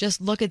 Just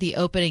look at the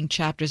opening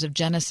chapters of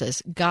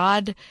Genesis.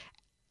 God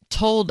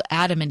told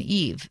Adam and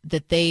Eve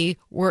that they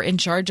were in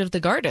charge of the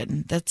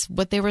garden. That's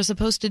what they were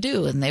supposed to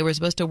do, and they were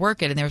supposed to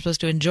work it, and they were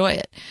supposed to enjoy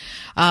it.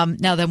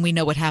 Now then we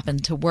know what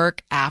happened to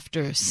work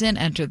after sin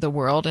entered the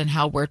world and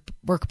how work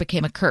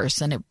became a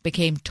curse, and it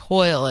became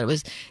toil, and it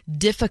was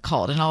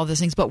difficult and all of those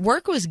things. But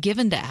work was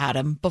given to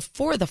Adam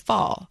before the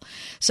fall.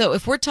 So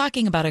if we're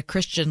talking about a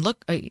Christian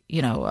a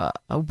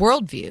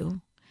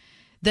worldview,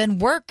 then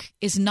work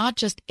is not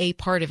just a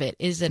part of it,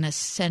 is an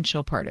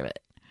essential part of it.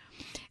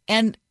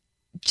 And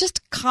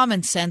just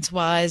common sense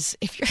wise,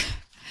 if you're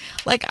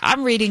like,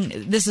 I'm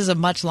reading, this is a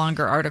much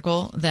longer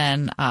article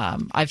than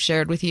I've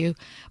shared with you.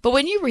 But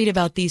when you read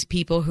about these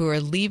people who are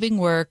leaving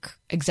work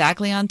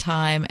exactly on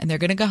time and they're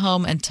going to go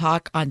home and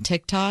talk on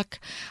TikTok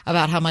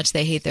about how much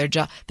they hate their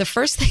job, the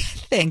first thing I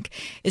think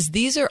is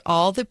these are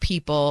all the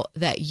people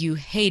that you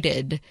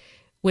hated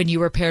when you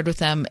were paired with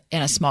them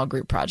in a small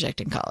group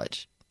project in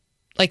college.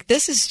 Like,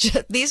 this is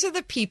just, these are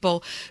the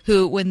people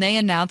who, when they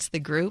announce the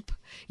group,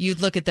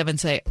 you'd look at them and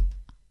say,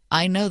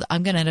 I know that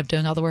I'm going to end up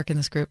doing all the work in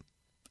this group.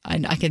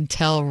 I can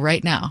tell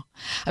right now.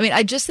 I mean,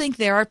 I just think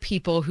there are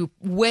people who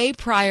way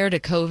prior to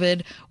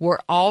COVID were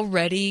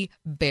already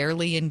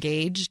barely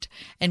engaged,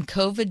 and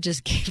COVID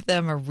just gave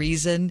them a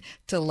reason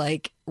to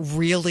like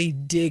really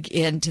dig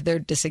into their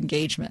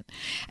disengagement.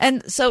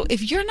 And so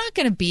if you're not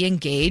going to be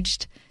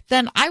engaged,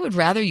 then I would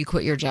rather you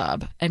quit your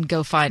job and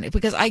go find it,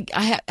 because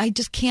I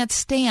just can't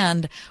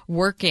stand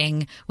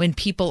working when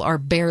people are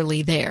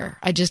barely there.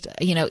 I just,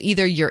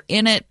 either you're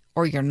in it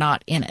or you're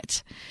not in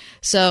it.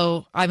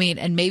 So, I mean,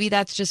 and maybe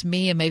that's just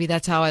me, and maybe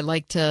that's how I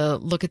like to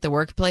look at the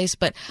workplace,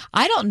 but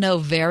I don't know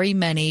very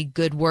many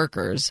good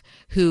workers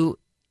who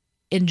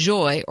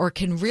enjoy or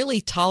can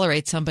really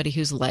tolerate somebody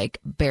who's like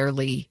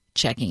barely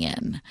checking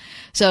in.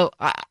 So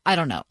I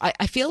don't know.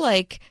 I feel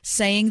like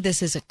saying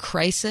this is a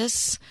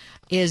crisis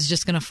is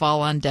just going to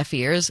fall on deaf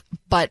ears.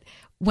 But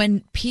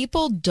when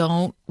people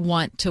don't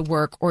want to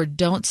work or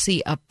don't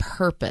see a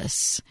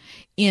purpose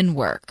in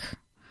work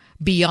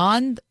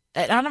beyond,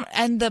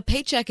 and the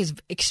paycheck is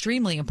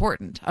extremely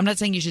important. I'm not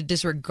saying you should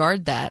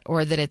disregard that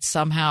or that it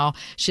somehow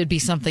should be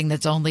something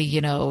that's only,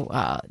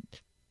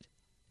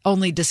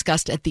 only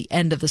discussed at the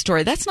end of the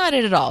story. That's not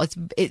it at all.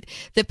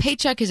 The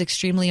paycheck is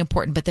extremely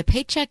important, but the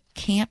paycheck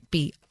can't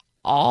be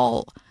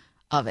all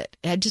of it.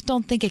 I just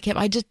don't think it can.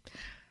 I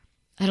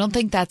don't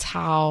think that's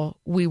how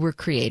we were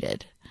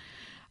created.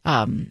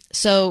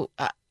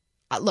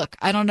 Look,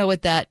 I don't know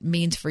what that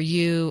means for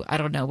you. I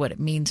don't know what it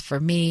means for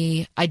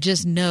me. I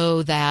just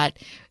know that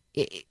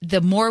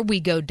the more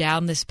we go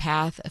down this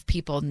path of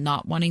people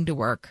not wanting to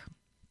work,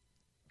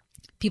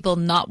 people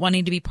not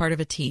wanting to be part of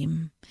a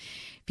team,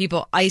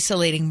 people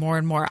isolating more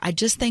and more, I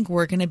just think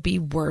we're going to be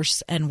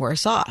worse and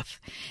worse off.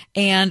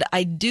 And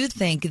I do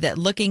think that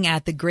looking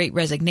at the Great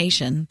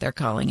Resignation, they're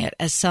calling it,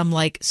 as some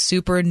like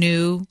super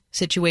new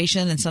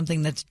situation and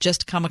something that's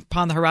just come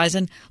upon the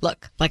horizon.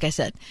 Look, like I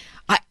said,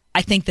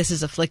 I think this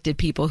has afflicted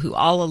people who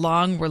all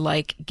along were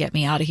like, get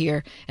me out of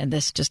here. And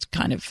this just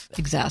kind of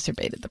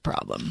exacerbated the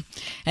problem.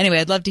 Anyway,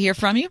 I'd love to hear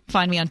from you.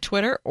 Find me on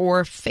Twitter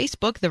or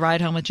Facebook, The Ride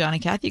Home with John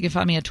and Kathy. You can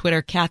find me on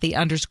Twitter,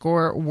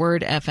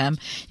 Kathy_WordFM.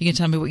 You can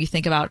tell me what you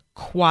think about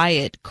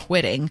quiet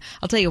quitting.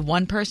 I'll tell you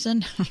one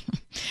person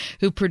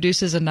who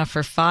produces enough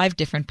for 5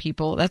 different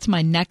people. That's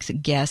my next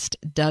guest,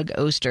 Doug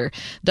Oster.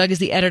 Doug is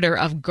the editor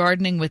of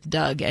Gardening with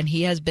Doug, and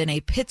he has been a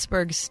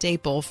Pittsburgh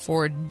staple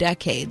for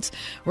decades.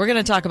 We're going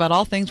to talk about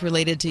all things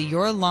related to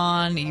your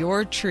lawn,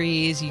 your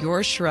trees,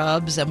 your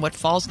shrubs, and what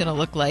fall's going to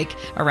look like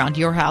around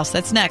your house.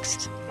 That's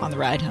next on The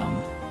Ride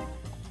Home.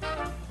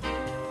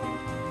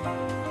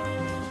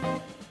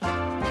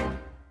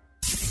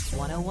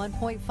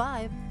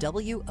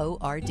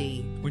 WORD.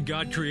 When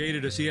God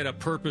created us, He had a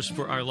purpose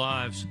for our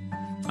lives.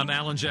 I'm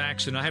Alan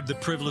Jackson. I have the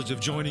privilege of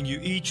joining you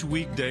each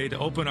weekday to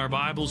open our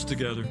Bibles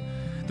together.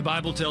 The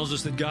Bible tells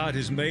us that God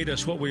has made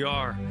us what we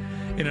are.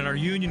 And in our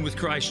union with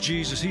Christ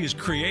Jesus, He has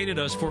created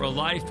us for a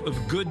life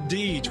of good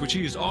deeds, which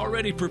He has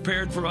already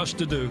prepared for us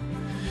to do.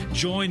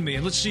 Join me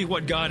and let's see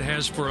what God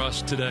has for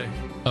us today.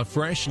 A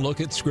fresh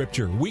look at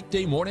Scripture,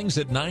 weekday mornings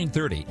at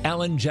 9:30.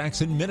 Alan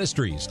Jackson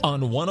Ministries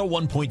on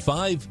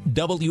 101.5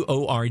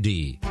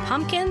 WORD.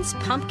 Pumpkins,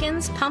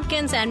 pumpkins,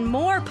 pumpkins, and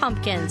more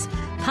pumpkins.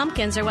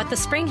 Pumpkins are what the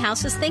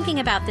Springhouse is thinking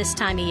about this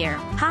time of year.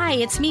 Hi,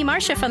 it's me,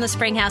 Marcia from the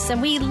Springhouse,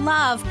 and we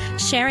love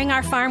sharing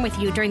our farm with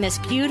you during this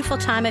beautiful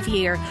time of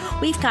year.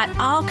 We've got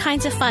all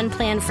kinds of fun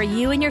planned for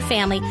you and your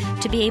family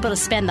to be able to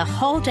spend the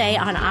whole day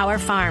on our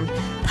farm.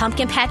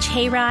 Pumpkin patch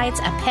hay rides,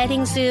 a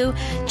petting zoo,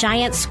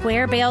 giant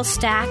square bale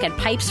stack and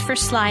pipes for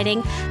sliding,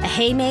 a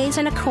hay maze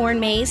and a corn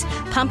maze,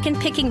 pumpkin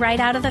picking right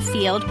out of the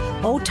field,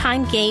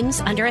 old-time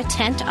games under a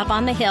tent up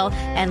on the hill,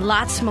 and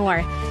lots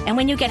more. And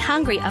when you get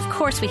hungry, of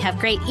course, we have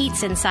great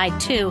eats inside,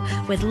 too,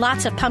 with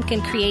lots of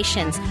pumpkin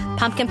creations.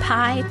 Pumpkin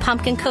pie,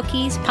 pumpkin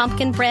cookies,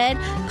 pumpkin bread,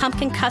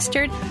 pumpkin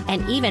custard,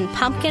 and even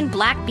pumpkin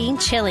black bean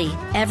chili.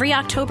 Every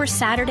October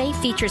Saturday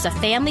features a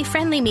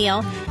family-friendly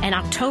meal, and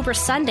October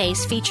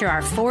Sundays feature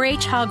our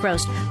 4-H hog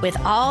roast with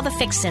all the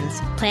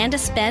fixins. Plan to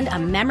spend a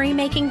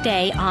memory-making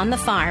day on the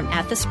farm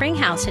at the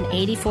Springhouse in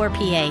 84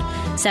 PA.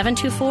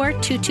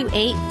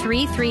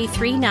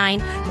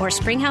 724-228-3339 or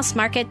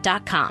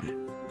springhousemarket.com.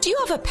 Do you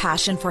have a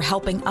passion for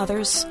helping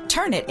others?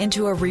 Turn it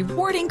into a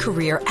rewarding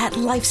career at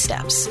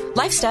LifeSteps.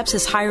 LifeSteps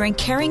is hiring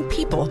caring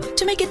people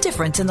to make a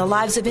difference in the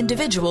lives of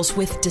individuals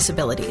with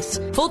disabilities.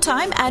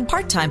 Full-time and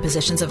part-time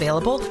positions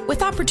available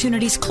with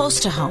opportunities close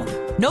to home.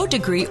 No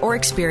degree or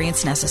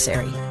experience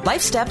necessary.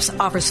 LifeSteps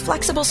offers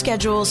flexible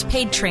schedules,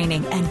 paid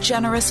training, and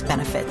generous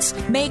benefits.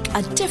 Make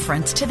a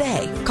difference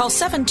today. Call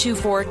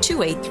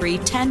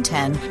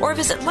 724-283-1010 or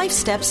visit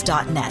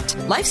lifesteps.net.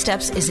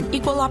 LifeSteps is an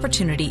equal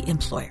opportunity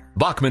employer.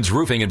 Bachman's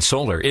Roofing and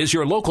Solar is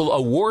your local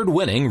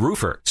award-winning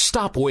roofer.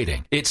 Stop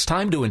waiting. It's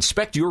time to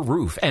inspect your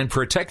roof and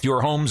protect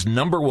your home's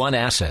 #1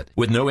 asset.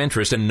 With no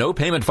interest and no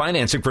payment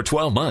financing for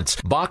 12 months,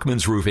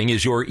 Bachman's Roofing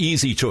is your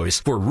easy choice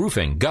for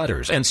roofing,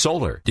 gutters, and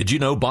solar. Did you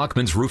know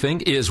Bachman's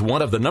Roofing is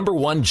one of the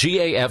 #1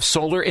 GAF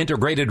solar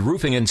integrated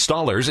roofing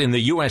installers in the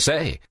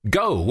USA?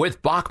 Go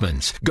with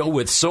Bachman's. Go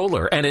with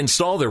solar and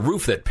install the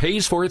roof that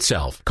pays for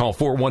itself. Call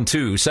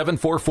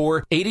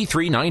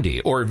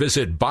 412-744-8390 or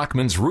visit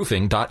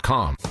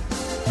bachmansroofing.com.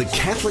 The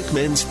Catholic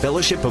Men's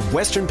Fellowship of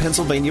Western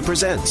Pennsylvania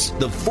presents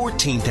the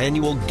 14th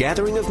Annual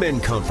Gathering of Men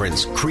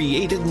Conference,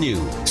 Created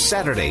New,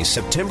 Saturday,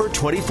 September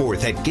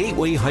 24th at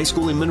Gateway High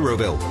School in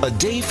Monroeville. A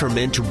day for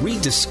men to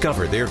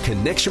rediscover their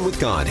connection with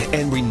God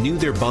and renew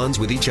their bonds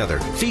with each other.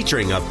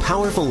 Featuring a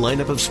powerful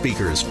lineup of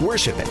speakers,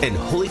 worship, and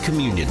Holy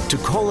Communion to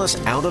call us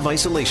out of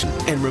isolation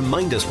and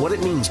remind us what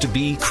it means to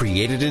be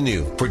created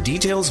anew. For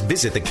details,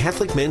 visit the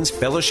Catholic Men's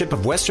Fellowship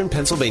of Western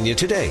Pennsylvania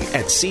today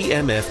at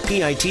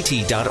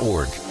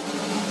cmfpitt.org.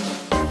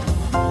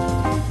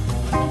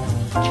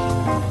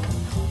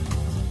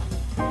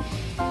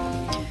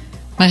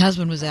 My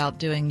husband was out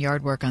doing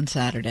yard work on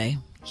Saturday.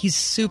 He's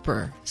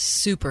super,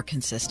 super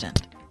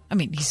consistent. I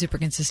mean, he's super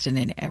consistent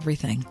in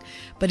everything,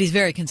 but he's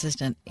very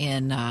consistent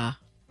in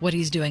what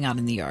he's doing out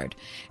in the yard.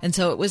 And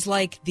so it was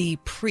like he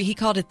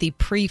called it the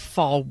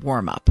pre-fall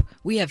warm-up.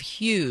 We have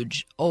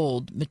huge,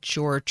 old,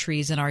 mature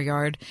trees in our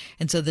yard,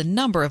 and so the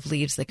number of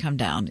leaves that come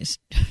down is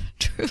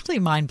truly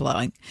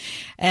mind-blowing.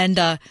 And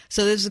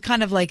so this is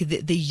kind of like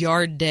the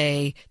yard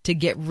day to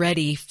get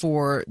ready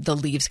for the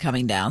leaves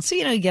coming down. So,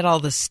 you get all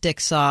the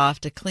sticks off,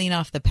 to clean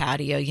off the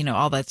patio,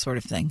 all that sort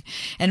of thing.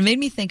 And it made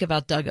me think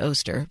about Doug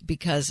Oster,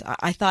 because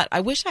I thought, I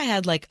wish I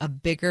had like a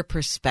bigger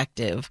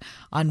perspective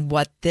on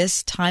what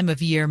this time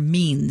of year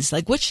means.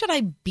 Like, what should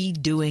I be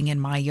doing in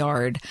my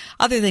yard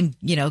other than,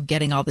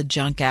 getting all the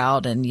junk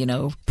out and,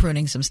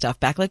 pruning some stuff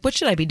back? Like, what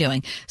should I be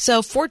doing?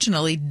 So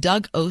fortunately,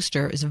 Doug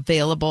Oster is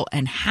available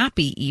and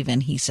happy,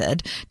 even, he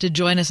said, to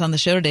join us on the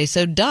show today.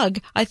 So Doug,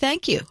 I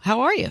thank you. How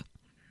are you?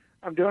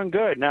 I'm doing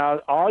good. Now,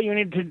 all you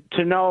need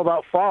to know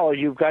about fall is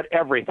you've got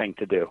everything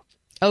to do.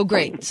 Oh,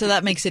 great. So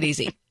that makes it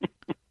easy.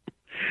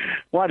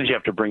 Why did you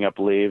have to bring up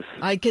leaves?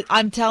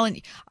 I'm telling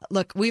you,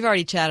 look, we've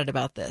already chatted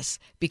about this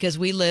because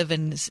we live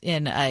in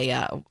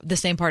the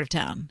same part of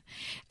town,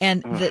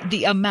 and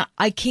the amount,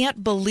 I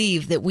can't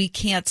believe that we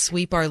can't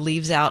sweep our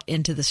leaves out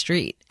into the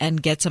street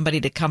and get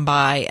somebody to come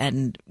by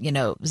and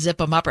zip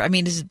them up. I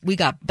mean, we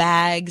got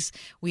bags,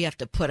 we have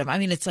to put them. I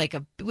mean, it's like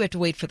we have to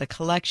wait for the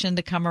collection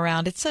to come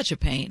around. It's such a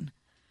pain.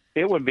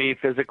 It would be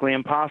physically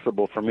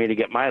impossible for me to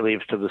get my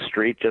leaves to the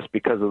street just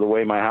because of the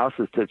way my house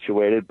is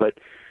situated, but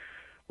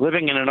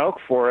living in an oak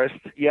forest,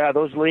 yeah,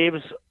 those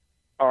leaves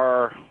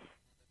are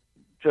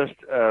just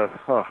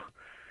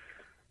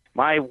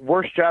my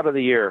worst job of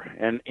the year.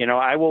 And,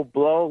 I will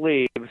blow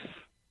leaves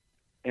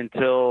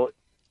until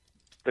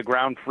the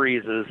ground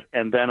freezes,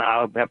 and then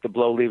I'll have to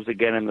blow leaves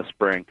again in the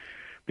spring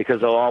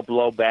because they'll all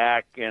blow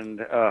back.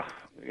 And,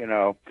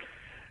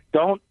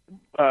 don't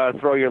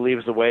throw your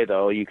leaves away,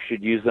 though. You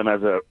should use them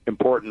as an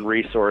important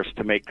resource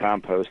to make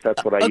compost.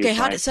 That's what I use. Okay,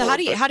 how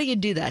do you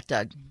do that,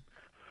 Doug?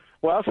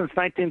 Well, since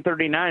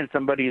 1939,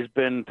 somebody's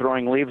been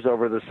throwing leaves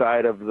over the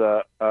side of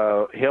the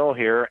hill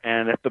here,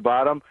 and at the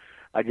bottom,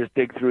 I just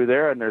dig through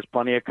there, and there's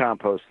plenty of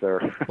compost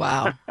there.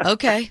 Wow.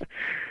 Okay.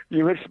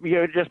 You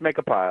just make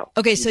a pile.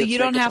 Okay, so you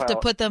don't have to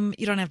put them.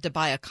 You don't have to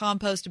buy a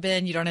compost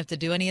bin. You don't have to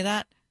do any of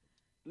that.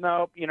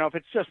 No, if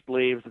it's just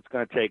leaves, it's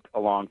going to take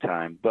a long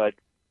time. But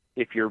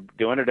if you're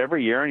doing it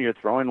every year and you're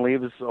throwing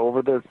leaves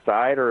over the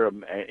side or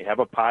have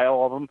a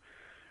pile of them,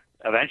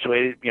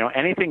 eventually,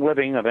 anything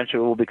living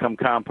eventually will become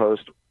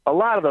compost. A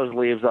lot of those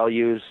leaves I'll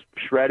use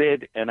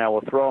shredded, and I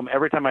will throw them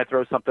every time I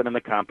throw something in the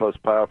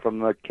compost pile from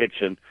the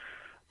kitchen.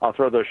 I'll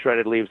throw those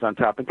shredded leaves on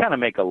top and kind of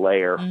make a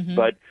layer. Mm-hmm.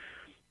 But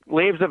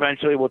leaves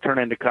eventually will turn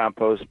into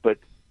compost. But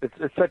it's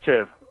such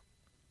a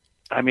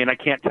 – I mean, I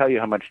can't tell you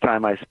how much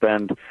time I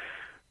spend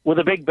with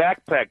a big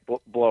backpack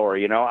blower.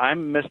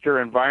 I'm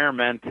Mr.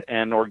 Environment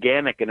and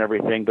organic and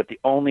everything, but the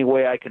only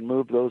way I can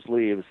move those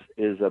leaves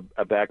is a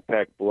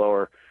backpack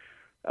blower.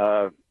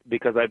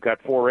 Because I've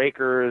got 4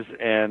 acres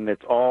and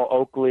it's all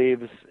oak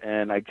leaves,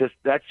 and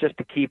that's just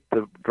to keep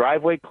the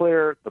driveway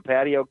clear, the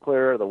patio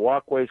clear, the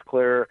walkways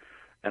clear,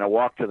 and a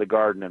walk to the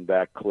garden and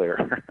back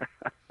clear.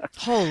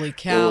 Holy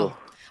cow. Ooh.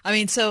 I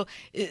mean, so,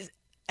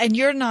 and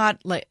you're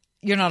not like,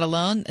 you're not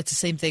alone. It's the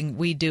same thing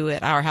we do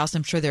at our house.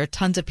 I'm sure there are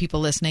tons of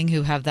people listening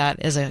who have that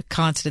as a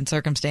constant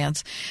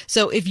circumstance.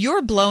 So if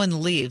you're blowing the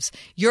leaves,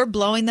 you're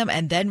blowing them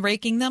and then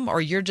raking them,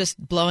 or you're just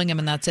blowing them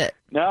and that's it?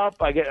 Nope.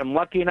 I'm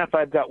lucky enough.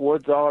 I've got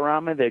woods all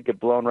around me. They get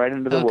blown right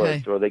into the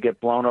woods, or they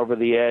get blown over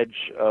the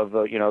edge of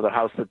the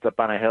house that's up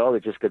on a hill.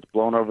 It just gets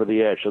blown over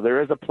the edge. So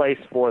there is a place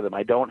for them.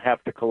 I don't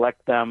have to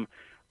collect them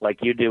like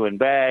you do in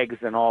bags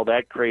and all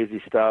that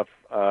crazy stuff.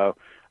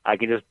 I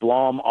can just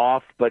blow them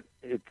off, but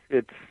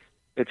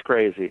it's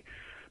crazy.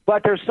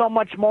 But there's so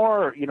much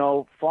more.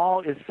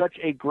 Fall is such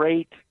a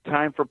great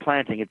time for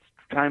planting. It's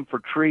time for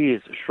trees,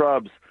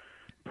 shrubs,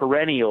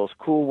 perennials,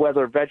 cool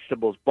weather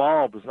vegetables,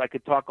 bulbs. I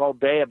could talk all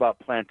day about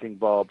planting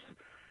bulbs.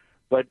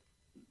 But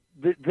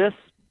the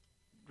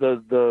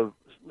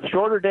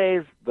shorter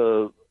days,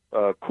 the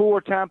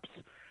cooler temps,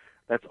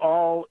 that's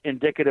all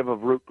indicative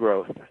of root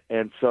growth.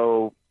 And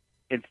so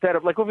instead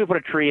of, like, if we put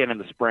a tree in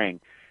the spring,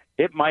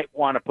 it might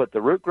want to put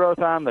the root growth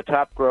on, the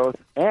top growth,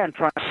 and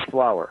try to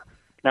flower.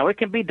 Now, it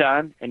can be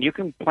done, and you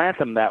can plant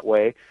them that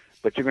way,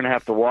 but you're going to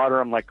have to water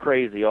them like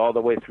crazy all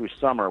the way through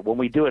summer. When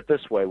we do it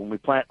this way, when we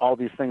plant all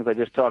these things I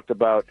just talked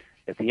about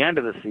at the end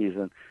of the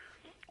season,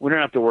 we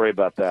don't have to worry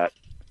about that.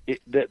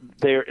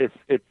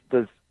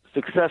 The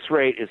success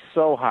rate is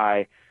so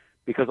high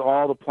because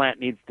all the plant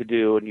needs to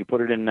do, and you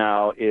put it in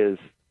now, is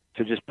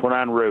to just put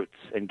on roots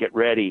and get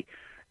ready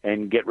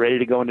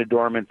to go into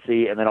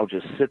dormancy, and then it'll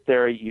just sit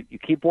there. You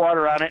keep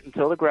water on it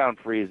until the ground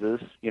freezes,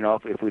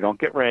 if we don't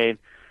get rain,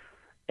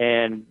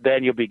 and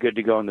then you'll be good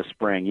to go in the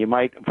spring. You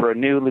might, for a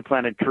newly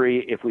planted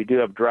tree, if we do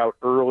have drought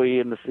early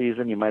in the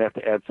season, you might have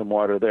to add some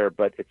water there,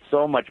 but it's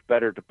so much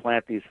better to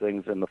plant these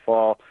things in the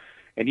fall.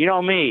 And you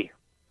know me,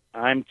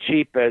 I'm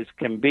cheap as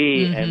can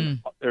be, and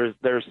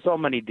there's so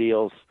many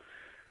deals.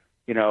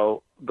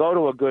 Go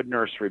to a good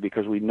nursery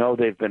because we know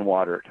they've been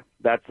watered.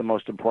 That's the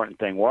most important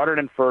thing, watered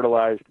and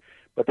fertilized.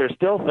 But there's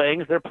still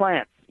things, they're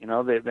plants. They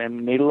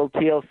need a little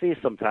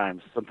TLC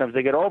sometimes. Sometimes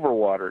they get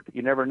overwatered.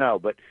 You never know.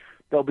 But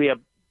there'll be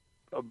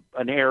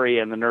an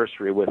area in the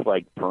nursery with,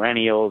 like,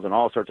 perennials and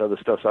all sorts of other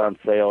stuff on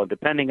sale. And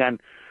depending on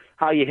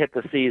how you hit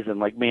the season,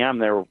 like me, I'm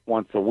there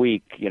once a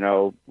week,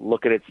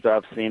 looking at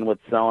stuff, seeing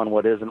what's selling,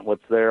 what isn't,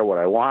 what's there, what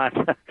I want,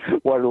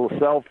 what it'll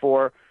sell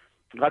for.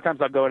 A lot of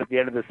times I'll go in at the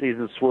end of the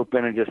season, swoop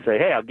in and just say,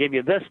 hey, I'll give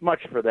you this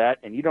much for that,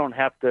 and you don't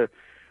have to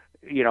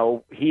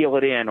heal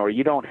it in, or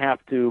you don't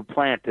have to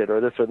plant it,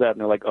 or this or that. And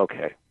they're like,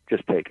 okay,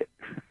 just take it.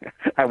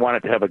 I want it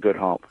to have a good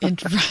home.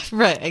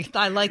 Right.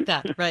 I like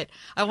that. Right.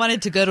 I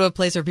wanted to go to a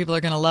place where people are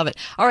going to love it.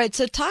 All right.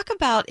 So talk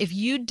about if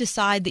you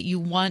decide that you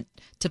want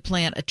to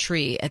plant a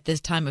tree at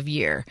this time of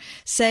year.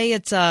 Say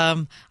it's,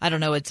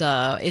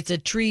 it's a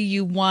tree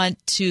you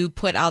want to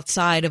put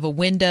outside of a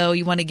window.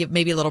 You want to give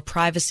maybe a little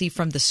privacy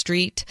from the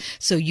street.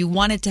 So you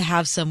want it to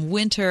have some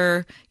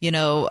winter,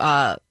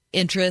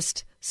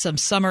 interest, some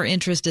summer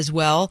interest as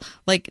well.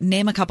 Like,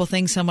 name a couple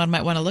things someone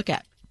might want to look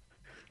at.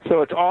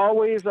 So it's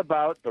always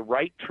about the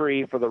right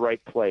tree for the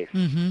right place.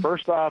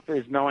 First off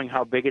is knowing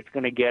how big it's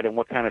going to get and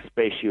what kind of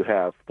space you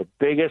have.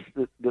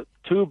 The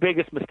two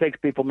biggest mistakes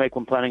people make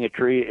when planting a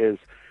tree is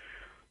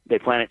they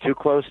plant it too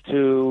close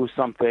to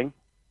something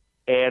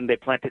and they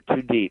plant it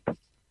too deep.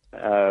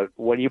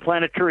 When you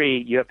plant a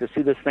tree, you have to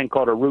see this thing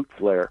called a root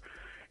flare,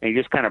 and you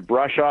just kind of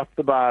brush off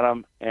the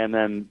bottom, and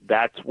then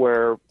that's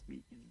where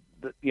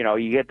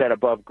you get that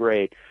above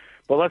grade.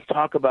 But let's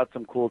talk about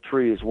some cool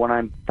trees. When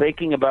I'm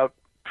thinking about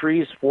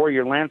trees for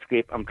your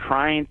landscape, I'm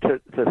trying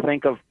to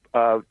think of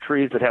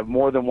trees that have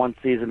more than one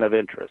season of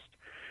interest.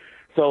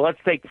 So let's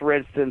take, for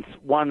instance,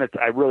 one that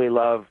I really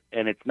love,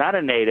 and it's not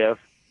a native.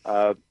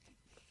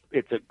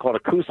 It's called a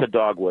Coosa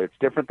dogwood. It's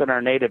different than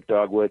our native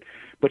dogwood,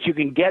 but you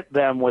can get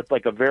them with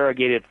like a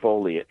variegated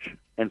foliage.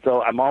 And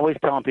so I'm always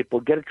telling people,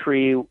 get a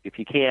tree, if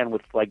you can,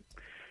 with like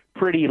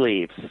pretty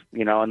leaves,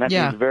 and that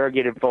means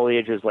variegated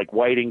foliage is like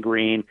white and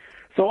green.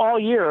 So all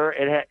year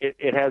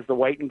it has the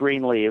white and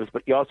green leaves,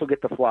 but you also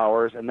get the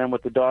flowers. And then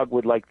with the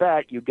dogwood like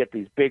that, you get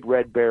these big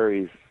red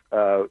berries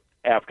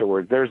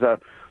afterwards. There's a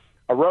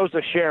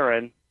Rosa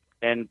Sharon,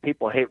 and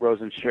people hate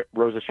Rosa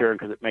Sharon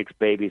because it makes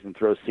babies and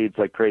throws seeds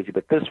like crazy.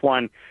 But this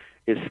one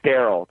is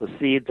sterile. The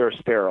seeds are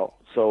sterile,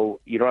 so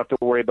you don't have to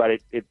worry about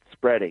it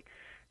spreading.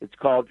 It's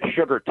called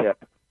sugar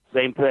tip.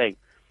 Same thing.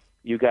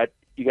 You got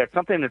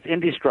something that's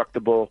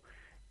indestructible.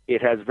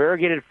 It has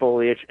variegated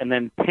foliage and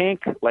then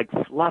pink, like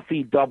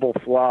fluffy double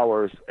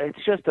flowers. It's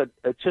just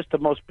the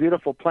most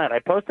beautiful plant. I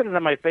posted it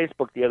on my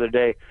Facebook the other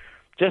day,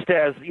 just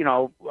as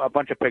a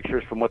bunch of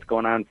pictures from what's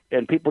going on,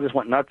 and people just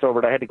went nuts over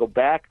it. I had to go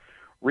back,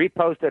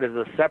 repost it as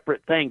a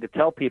separate thing to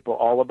tell people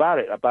all about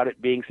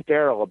it being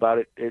sterile,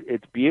 about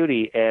its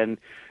beauty and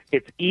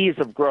its ease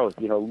of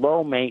growth.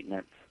 Low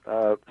maintenance.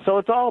 So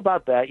it's all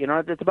about that.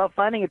 It's about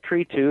finding a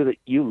tree too that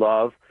you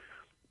love.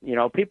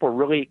 People are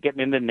really getting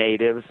into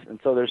natives, and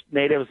so there's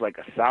natives like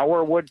a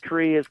sourwood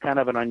tree is kind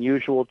of an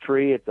unusual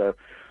tree. It's a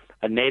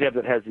native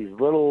that has these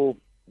little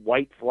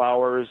white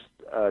flowers,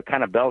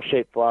 kind of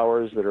bell-shaped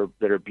flowers that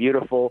are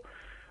beautiful.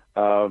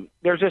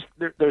 There's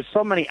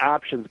so many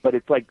options, but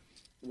it's like,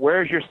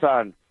 where's your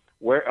sun?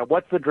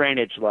 What's the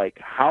drainage like?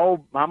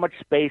 How much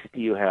space do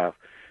you have?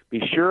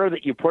 Be sure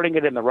that you're putting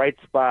it in the right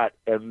spot,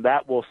 and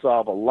that will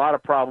solve a lot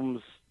of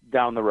problems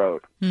down the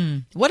road.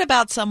 What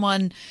about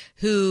someone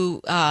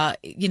who,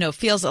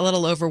 feels a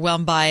little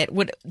overwhelmed by it?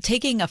 Would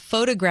taking a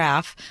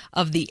photograph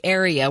of the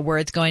area where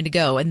it's going to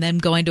go and then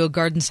going to a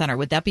garden center,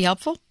 would that be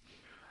helpful?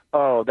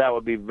 Oh, that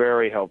would be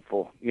very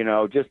helpful. If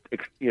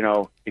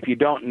you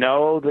don't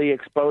know the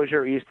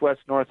exposure, east, west,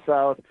 north,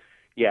 south,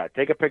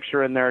 take a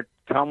picture in there.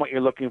 Tell them what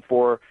you're looking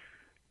for.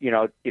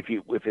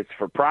 If it's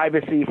for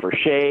privacy, for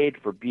shade,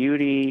 for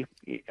beauty,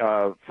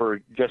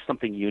 for just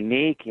something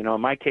unique. In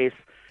my case,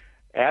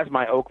 as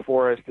my oak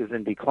forest is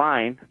in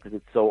decline because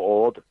it's so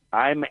old,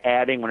 I'm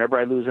adding, whenever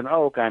I lose an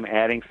oak, I'm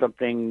adding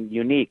something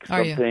unique,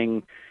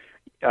 something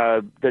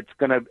that's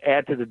going to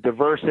add to the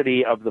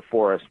diversity of the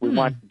forest. We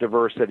want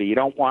diversity. You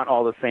don't want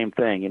all the same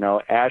thing.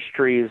 Ash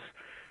trees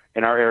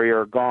in our area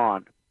are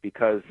gone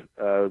because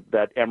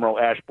that emerald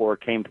ash borer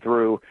came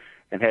through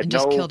and had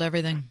just killed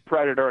everything.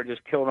 Predator and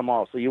just killed them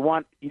all. So you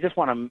just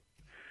want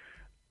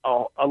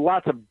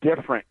lots of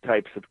different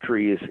types of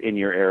trees in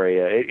your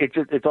area.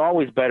 It's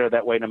always better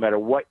that way, no matter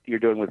what you're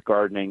doing with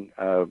gardening.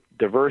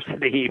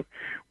 Diversity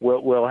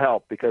will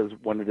help, because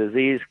when a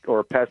disease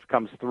or a pest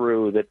comes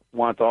through that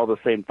wants all the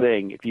same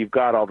thing, if you've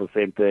got all the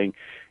same thing,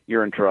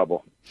 you're in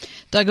trouble.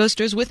 Doug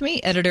Oster is with me,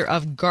 editor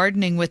of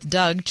Gardening with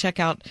Doug. Check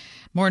out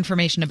more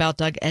information about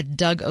Doug at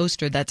Doug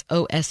Oster. That's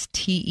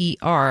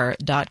OSTER.com.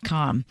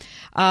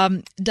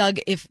 Doug,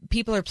 if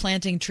people are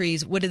planting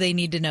trees, what do they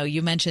need to know?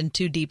 You mentioned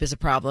too deep is a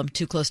problem,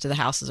 too close to the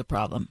house is a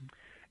problem.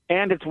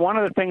 And it's one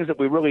of the things that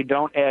we really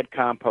don't add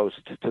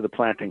compost to the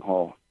planting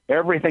hole.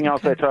 Everything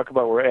else I talk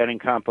about, we're adding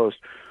compost.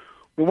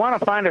 We want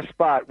to find a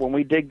spot when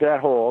we dig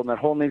that hole, and that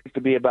hole needs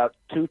to be about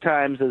 2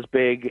 times as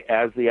big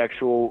as the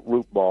actual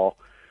root ball.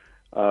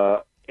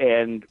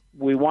 And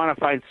we want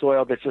to find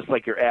soil that's just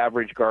like your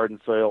average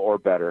garden soil or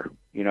better.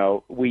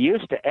 We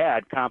used to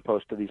add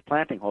compost to these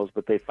planting holes,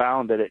 but they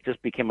found that it just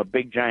became a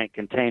big giant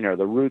container.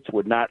 The roots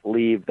would not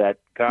leave that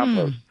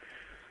compost.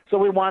 So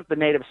we want the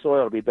native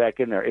soil to be back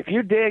in there. If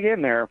you dig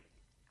in there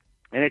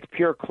and it's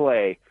pure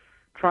clay,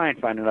 try and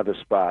find another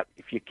spot.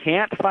 If you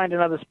can't find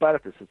another spot,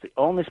 if this is the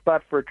only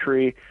spot for a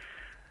tree,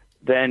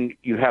 then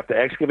you have to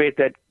excavate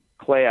that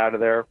clay out of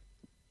there,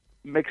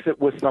 mix it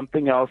with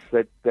something else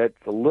that's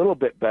a little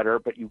bit better,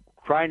 but you're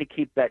trying to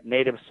keep that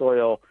native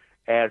soil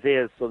as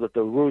is so that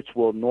the roots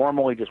will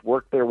normally just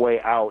work their way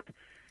out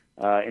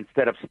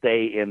instead of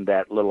stay in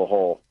that little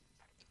hole.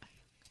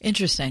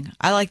 Interesting.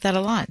 I like that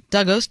a lot.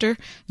 Doug Oster,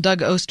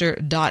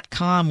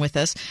 DougOster.com with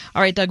us.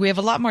 All right, Doug, we have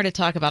a lot more to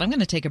talk about. I'm going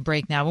to take a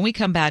break now. When we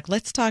come back,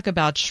 let's talk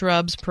about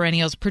shrubs,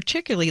 perennials,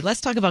 particularly let's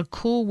talk about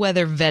cool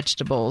weather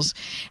vegetables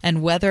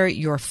and whether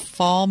your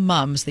fall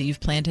mums that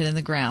you've planted in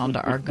the ground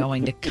are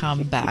going to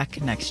come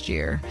back next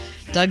year.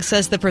 Doug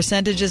says the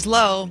percentage is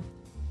low,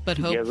 but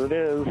hope, yes, it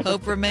is.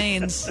 Hope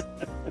remains.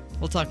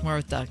 We'll talk more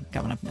with Doug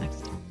coming up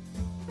next.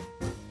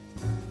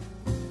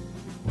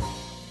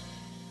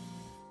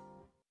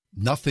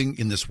 Nothing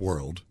in this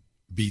world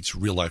beats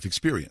real-life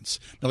experience.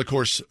 Now, of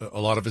course, a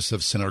lot of us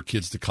have sent our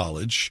kids to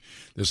college.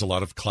 There's a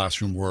lot of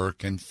classroom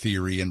work and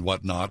theory and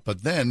whatnot.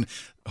 But then,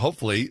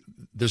 hopefully,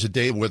 there's a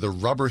day where the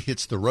rubber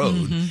hits the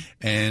road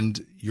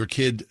and your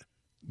kid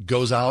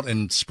goes out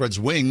and spreads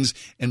wings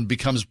and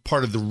becomes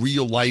part of the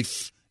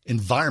real-life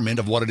environment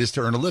of what it is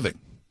to earn a living.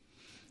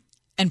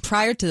 And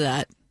prior to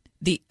that,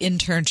 the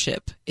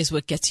internship is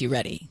what gets you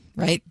ready,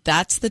 right?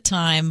 That's the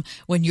time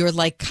when you're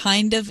like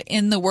kind of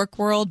in the work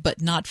world,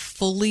 but not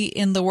fully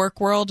in the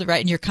work world, right?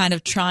 And you're kind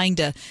of trying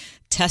to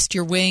test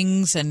your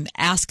wings and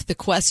ask the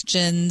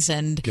questions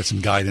and get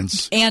some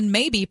guidance and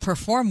maybe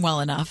perform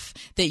well enough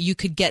that you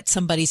could get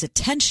somebody's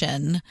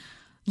attention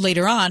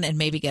later on and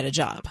maybe get a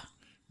job.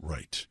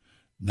 Right.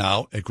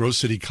 Now, at Grove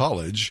City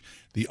College,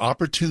 the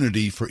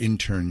opportunity for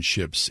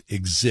internships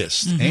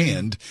exists,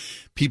 and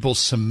people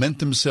cement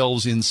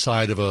themselves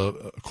inside of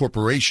a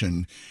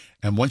corporation.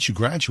 And once you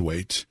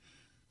graduate,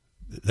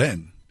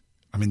 then,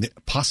 the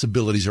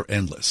possibilities are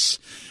endless.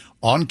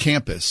 On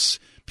campus,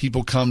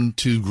 people come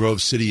to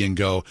Grove City and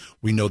go,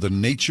 we know the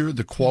nature,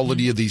 the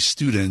quality of these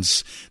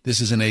students.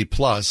 This is an A+.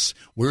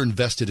 We're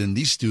invested in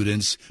these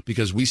students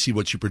because we see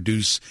what you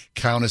produce.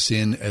 Count us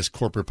in as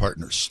corporate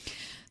partners.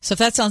 So if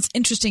that sounds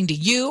interesting to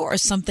you or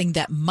something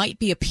that might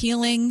be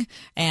appealing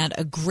and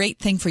a great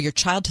thing for your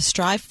child to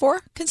strive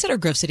for, consider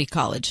Grove City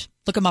College.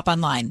 Look them up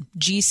online,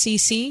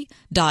 gcc.edu.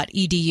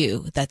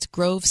 That's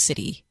Grove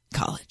City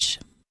College.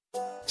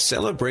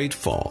 Celebrate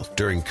fall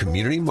during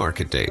Community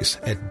Market Days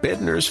at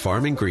Bednar's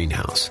Farm and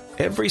Greenhouse.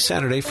 Every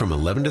Saturday from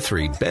 11 to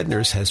 3,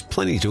 Bednar's has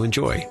plenty to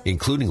enjoy,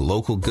 including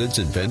local goods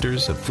and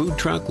vendors, a food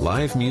truck,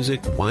 live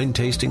music, wine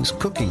tastings,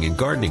 cooking and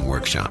gardening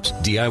workshops,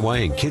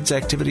 DIY and kids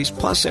activities,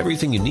 plus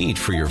everything you need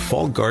for your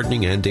fall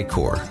gardening and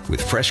decor,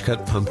 with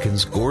fresh-cut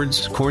pumpkins,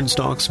 gourds, corn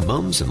stalks,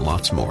 mums, and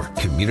lots more.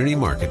 Community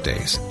Market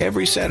Days,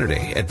 every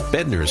Saturday at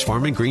Bednar's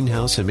Farm and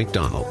Greenhouse in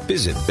McDonald.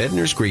 Visit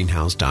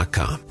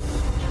bednarsgreenhouse.com.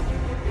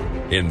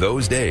 In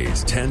those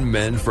days, 10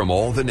 men from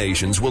all the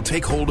nations will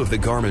take hold of the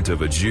garment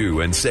of a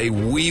Jew and say,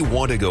 "We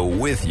want to go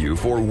with you,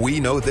 for we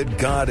know that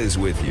God is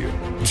with you."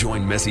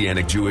 Join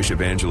Messianic Jewish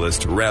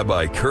evangelist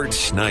Rabbi Kurt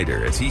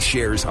Schneider as he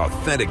shares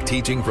authentic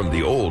teaching from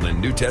the Old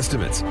and New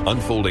Testaments,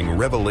 unfolding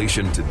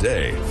revelation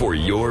today for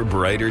your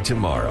brighter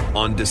tomorrow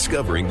on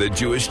Discovering the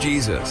Jewish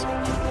Jesus.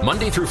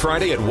 Monday through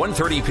Friday at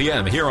 1:30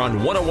 p.m. here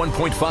on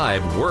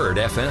 101.5 Word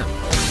FM.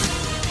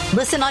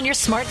 Listen on your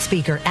smart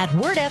speaker at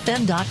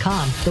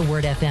wordfm.com, the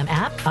Word FM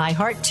app,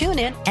 iHeart,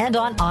 TuneIn, and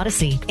on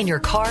Odyssey. In your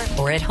car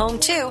or at home,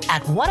 too,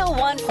 at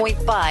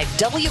 101.5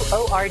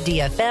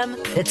 WORD-FM,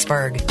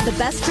 Pittsburgh. The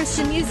best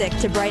Christian music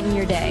to brighten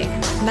your day.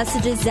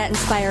 Messages that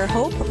inspire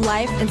hope,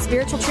 life, and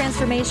spiritual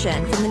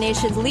transformation from the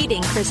nation's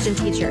leading Christian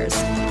teachers.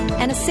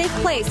 And a safe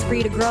place for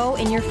you to grow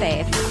in your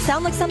faith.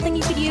 Sound like something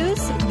you could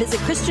use? Visit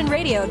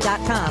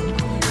ChristianRadio.com.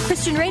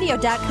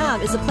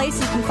 ChristianRadio.com is a place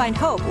you can find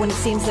hope when it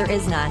seems there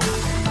is none.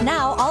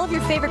 Now, all of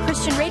your favorite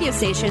Christian radio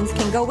stations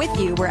can go with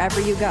you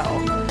wherever you go.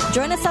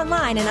 Join us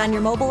online and on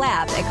your mobile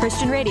app at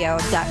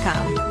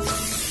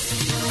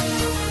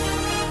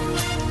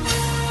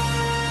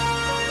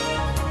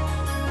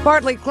ChristianRadio.com.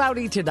 Partly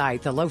cloudy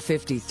tonight, the low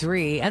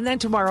 53, and then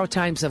tomorrow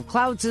times of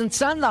clouds and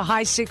sun, the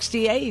high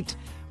 68.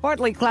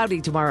 Partly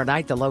cloudy tomorrow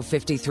night, the low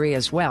 53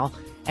 as well.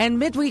 And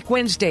midweek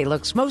Wednesday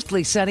looks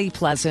mostly sunny,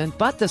 pleasant,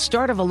 but the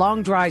start of a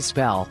long dry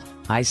spell,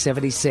 high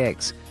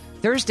 76.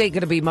 Thursday going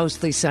to be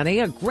mostly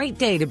sunny, a great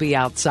day to be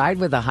outside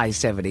with a high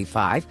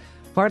 75.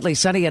 Partly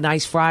sunny, a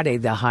nice Friday,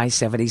 the high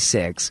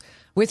 76.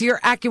 With your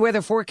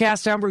AccuWeather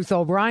forecast, I'm Ruth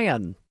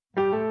O'Brien.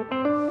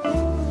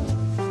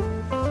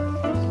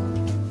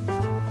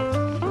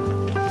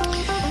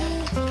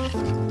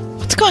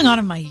 What's going on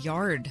in my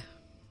yard?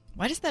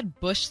 Why does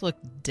that bush look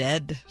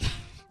dead?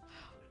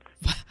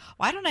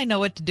 Why don't I know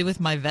what to do with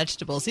my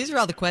vegetables? These are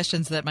all the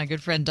questions that my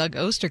good friend Doug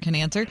Oster can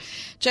answer.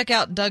 Check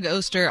out Doug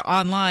Oster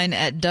online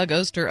at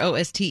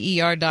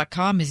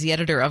DougOster.com. He's the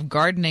editor of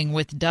Gardening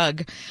with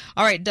Doug.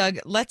 All right, Doug,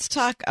 let's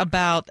talk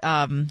about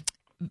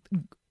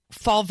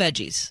fall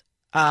veggies.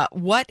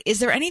 Is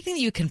there anything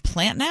that you can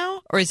plant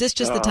now, or is this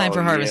just the time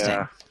for harvesting?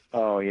 Yeah.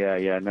 Oh,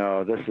 yeah.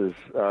 No, this is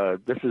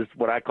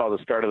what I call the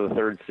start of the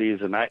third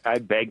season. I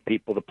beg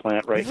people to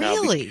plant right now.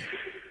 Really?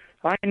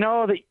 I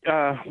know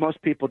that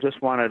most people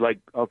just want to,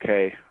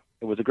 okay,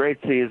 it was a great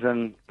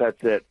season,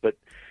 that's it. But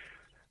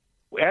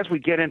as we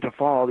get into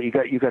fall, you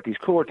got these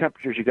cooler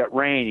temperatures, you got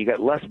rain, you got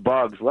less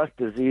bugs, less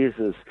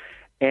diseases,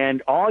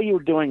 and all you're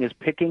doing is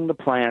picking the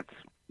plants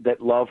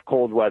that love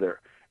cold weather.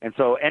 And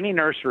so any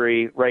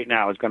nursery right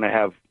now is going to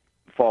have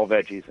fall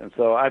veggies. And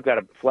so I've got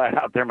a flat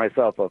out there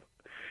myself of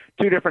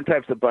 2 different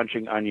types of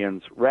bunching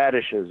onions,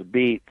 radishes,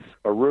 beets,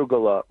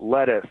 arugula,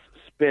 lettuce,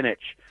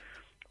 spinach.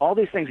 All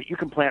these things that you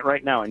can plant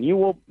right now, and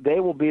they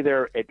will be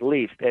there at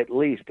least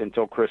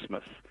until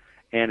Christmas.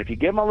 And if you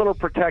give them a little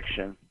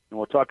protection, and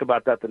we'll talk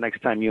about that the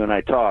next time you and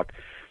I talk,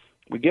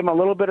 we give them a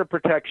little bit of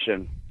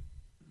protection,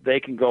 they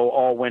can go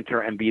all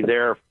winter and be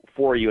there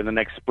for you in the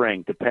next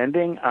spring,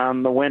 depending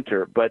on the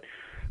winter. But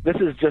this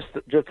is just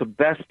the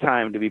best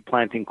time to be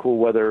planting cool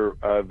weather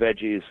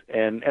veggies.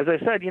 And as I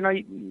said,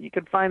 you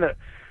can find them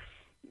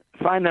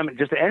at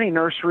just any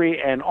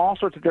nursery and all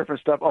sorts of different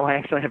stuff. Oh, I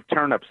actually have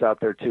turnips out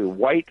there too,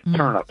 white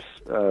turnips.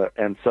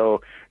 And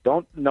so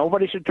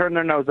nobody should turn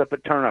their nose up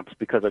at turnips,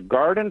 because a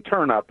garden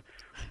turnip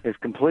is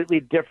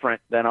completely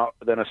different than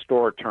a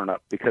store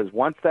turnip, because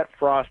once that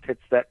frost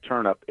hits that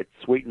turnip, it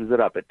sweetens it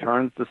up. It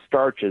turns the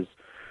starches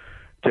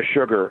to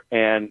sugar,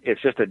 and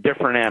it's just a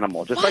different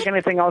animal, just like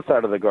anything else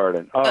out of the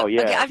garden. Oh,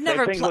 yeah. Okay, I've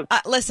never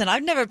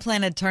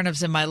planted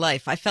turnips in my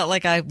life. I felt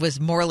like I was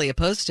morally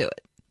opposed to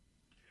it.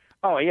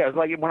 Oh, yeah. It's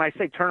like when I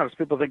say turnips,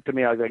 people think to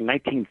me I was like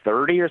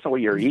 1930 or so,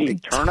 you're eating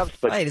turnips.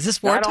 But wait, is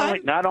this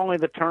wartime? Not only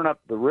the turnip,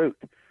 the root,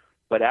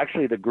 but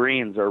actually the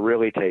greens are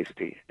really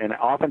tasty. And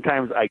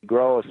oftentimes I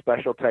grow a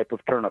special type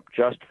of turnip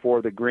just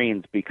for the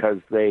greens, because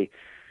they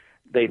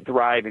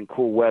thrive in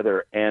cool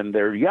weather and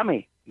they're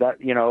yummy.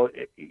 Turnip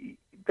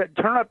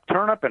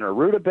and a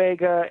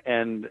rutabaga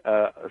and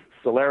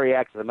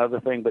celeriac is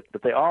another thing, but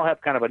they all have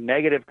kind of a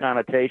negative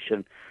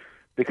connotation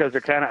because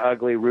they're kind of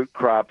ugly root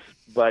crops.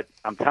 But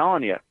I'm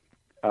telling you,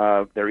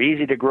 they're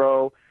easy to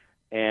grow,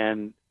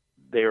 and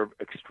they're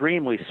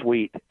extremely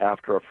sweet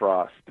after a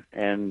frost,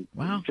 and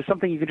just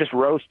something you can just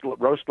roast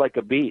like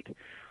a beet.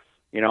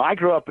 I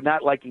grew up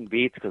not liking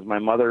beets because my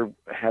mother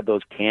had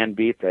those canned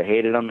beets. I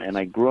hated them, and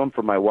I grew them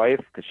for my wife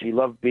because she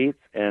loved beets.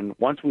 And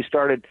once she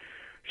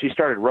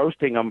started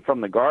roasting them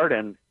from the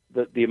garden,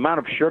 the amount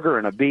of sugar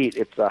in a beet,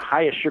 it's the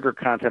highest sugar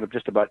content of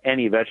just about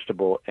any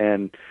vegetable,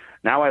 and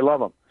now I love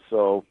them.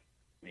 So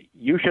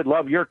you should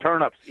love your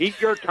turnips. Eat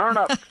your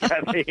turnips,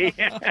 Kathy.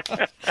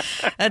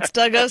 That's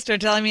Doug Oster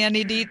telling me I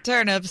need to eat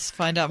turnips.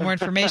 Find out more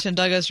information,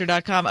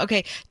 DougOster.com.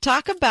 Okay,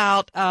 talk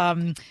about,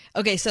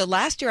 so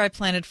last year I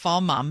planted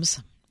fall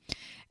mums.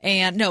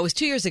 And no, it was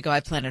 2 years ago I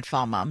planted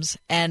fall mums.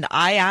 And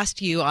I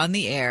asked you on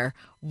the air,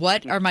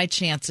 what are my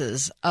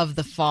chances of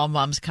the fall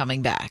mums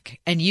coming back?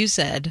 And you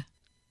said...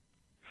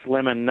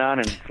 Slim and none,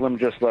 and Slim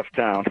just left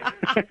town.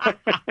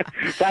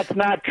 That's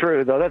not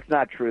true,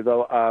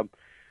 though.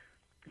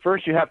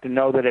 First, you have to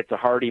know that it's a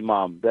hardy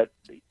mom. That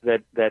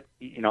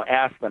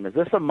ask them, is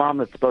this a mom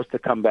that's supposed to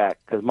come back?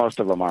 Because most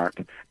of them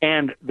aren't,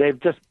 and they've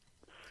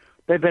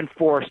been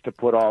forced to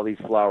put all these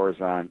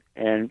flowers on.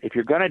 And if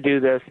you're going to do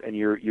this, and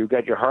you've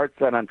got your heart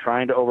set on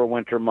trying to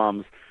overwinter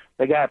mums,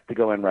 they have to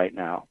go in right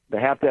now. They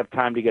have to have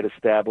time to get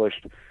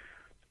established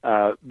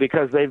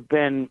because they've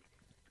been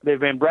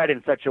bred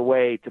in such a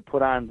way to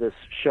put on this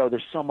show.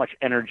 There's so much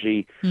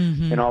energy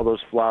in all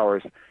those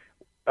flowers.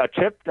 A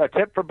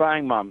tip for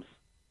buying mums: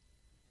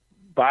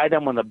 buy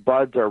them when the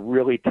buds are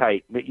really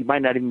tight. You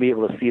might not even be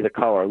able to see the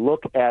color.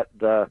 Look at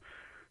the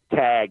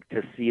tag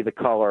to see the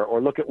color,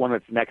 or look at one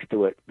that's next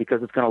to it,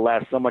 because it's going to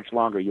last so much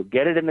longer. You'll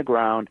get it in the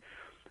ground,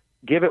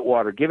 give it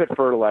water, give it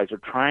fertilizer,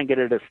 try and get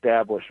it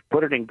established,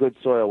 put it in good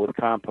soil with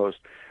compost.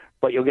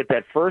 But you'll get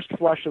that first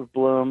flush of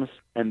blooms,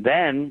 and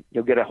then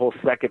you'll get a whole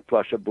second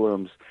flush of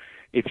blooms.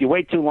 If you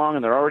wait too long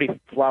and they're already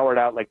flowered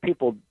out, like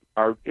people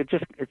are, it's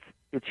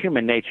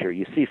human nature.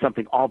 You see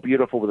something all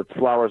beautiful with its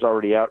flowers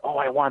already out. Oh,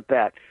 I want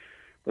that.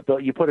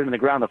 But you put it in the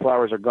ground, the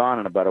flowers are gone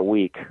in about a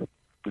week,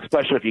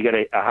 especially if you get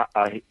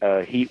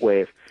a heat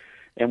wave.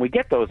 And we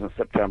get those in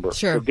September.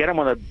 Sure. So get them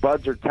when the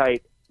buds are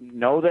tight.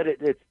 Know that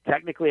it's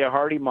technically a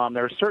hardy mom.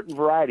 There are certain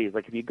varieties,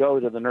 like if you go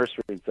to the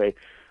nursery and say,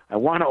 I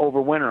want to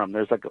overwinter them,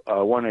 there's like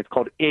one, it's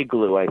called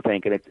Igloo, I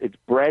think, and it's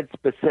bred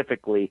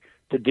specifically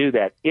to do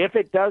that. If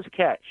it does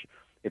catch,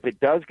 if it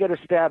does get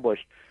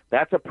established,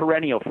 that's a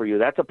perennial for you.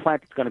 That's a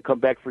plant that's going to come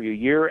back for you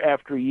year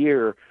after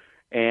year.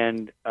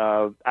 And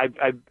I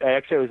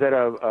actually was at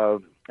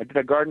I did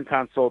a garden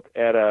consult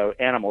at an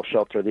animal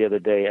shelter the other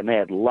day, and they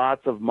had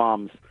lots of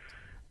moms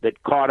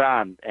that caught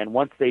on. And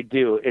once they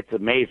do, it's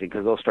amazing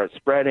because they'll start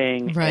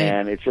spreading, right.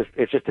 And it's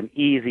just an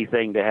easy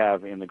thing to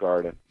have in the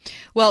garden.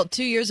 Well,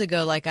 2 years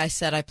ago, like I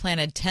said, I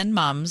planted 10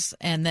 mums,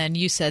 and then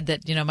you said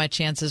that, my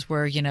chances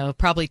were,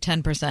 probably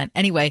 10%.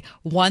 Anyway,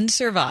 one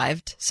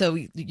survived. So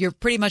your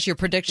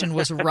prediction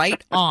was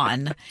right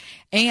on.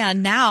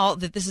 And now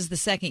that this is the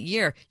second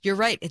year, you're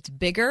right. It's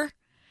bigger.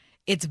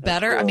 It's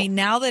better. Cool. I mean,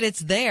 now that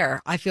it's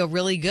there, I feel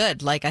really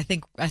good. Like, I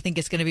think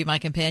it's going to be my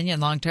companion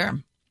long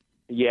term.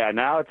 Yeah,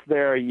 now it's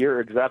there. You're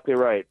exactly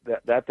right.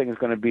 That thing is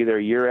going to be there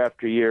year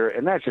after year,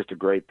 and that's just a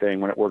great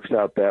thing when it works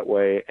out that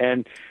way.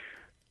 And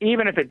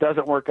even if it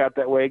doesn't work out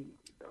that way,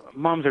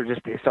 mums are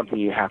just something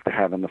you have to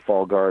have in the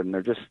fall garden.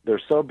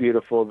 They're so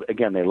beautiful.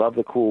 Again, they love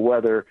the cool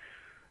weather,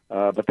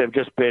 but they've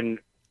just been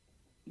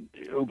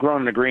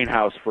grown in a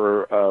greenhouse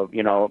for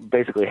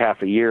basically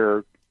half a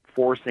year,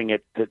 forcing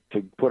it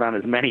to put on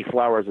as many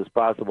flowers as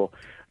possible.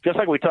 Just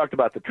like we talked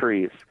about the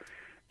trees.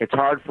 It's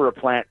hard for a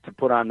plant to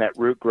put on that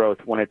root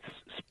growth when it's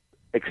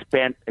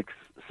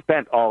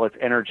spent all its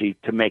energy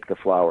to make the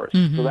flowers.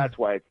 Mm-hmm. So that's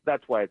why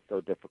it's so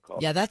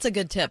difficult. Yeah, that's a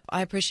good tip.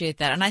 I appreciate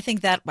that. And I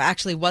think that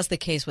actually was the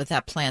case with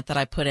that plant that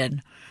I put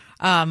in.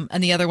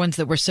 And the other ones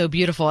that were so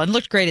beautiful and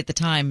looked great at the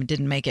time and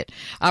didn't make it.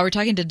 We're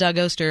talking to Doug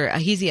Oster.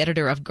 He's the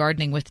editor of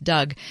Gardening with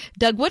Doug.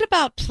 Doug, what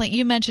about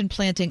you mentioned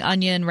planting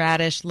onion,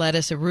 radish,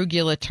 lettuce,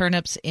 arugula,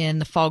 turnips in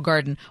the fall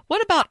garden.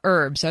 What about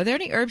herbs? Are there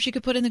any herbs you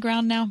could put in the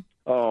ground now?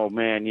 Oh,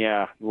 man,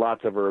 yeah,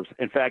 lots of herbs.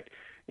 In fact,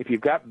 if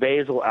you've got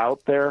basil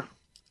out there,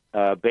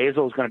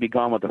 basil is going to be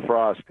gone with the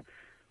frost.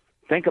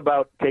 Think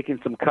about taking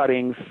some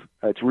cuttings.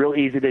 It's real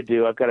easy to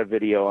do. I've got a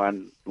video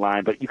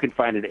online, but you can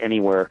find it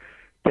anywhere.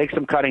 Take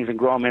some cuttings and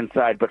grow them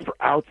inside. But for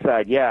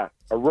outside, yeah,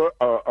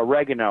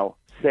 oregano,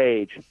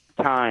 sage,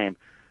 thyme.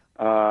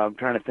 I'm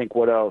trying to think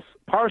what else.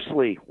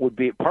 Parsley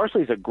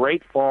is a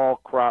great fall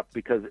crop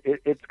because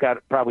it's got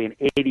probably an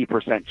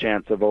 80%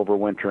 chance of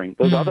overwintering.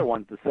 Those other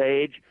ones, the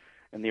sage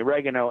and the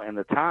oregano and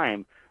the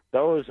thyme,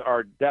 those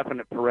are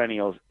definite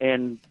perennials.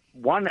 And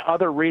one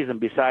other reason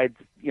besides,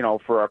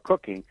 for our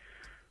cooking,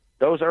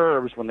 those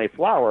herbs, when they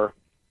flower,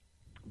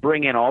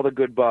 bring in all the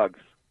good bugs.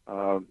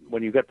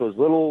 When you get those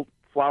little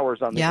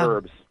flowers on the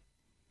herbs,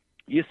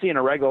 you see an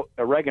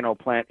oregano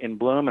plant in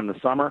bloom in the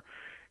summer,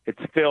 it's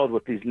filled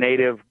with these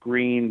native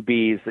green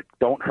bees that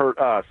don't hurt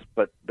us,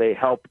 but they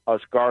help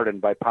us garden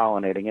by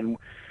pollinating. And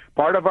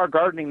part of our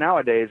gardening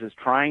nowadays is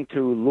trying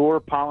to lure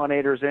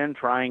pollinators in,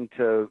 trying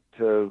to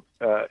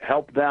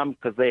help them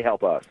because they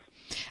help us.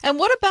 And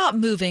what about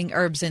moving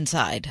herbs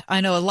inside?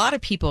 I know a lot of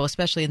people,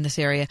 especially in this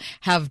area,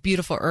 have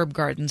beautiful herb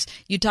gardens.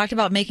 You talked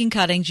about making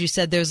cuttings. You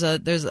said there's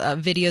a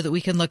video that we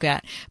can look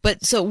at.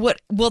 But so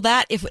what will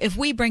that, if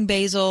we bring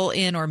basil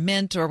in or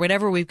mint or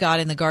whatever we've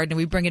got in the garden, and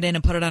we bring it in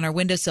and put it on our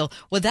windowsill,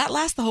 would that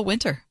last the whole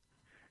winter?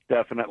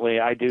 Definitely.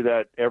 I do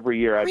that every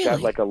year. I've Really?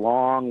 got like a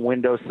long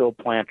windowsill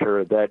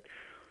planter that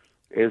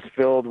is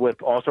filled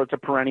with all sorts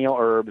of perennial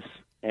herbs,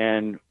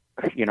 and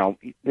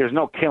there's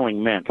no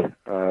killing mint.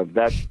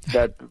 That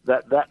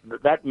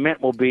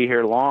mint will be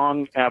here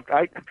long after.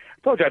 I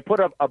told you I put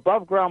an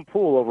above ground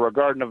pool over a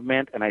garden of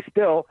mint, and I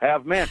still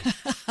have mint.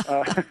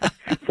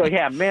 So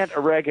yeah, mint,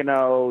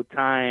 oregano,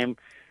 thyme.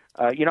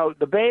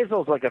 The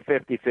basil's like a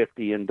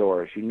 50-50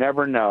 indoors. You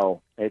never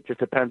know. It just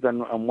depends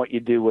on what you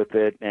do with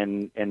it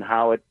and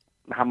how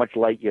much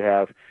light you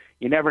have.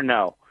 You never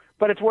know.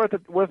 but it's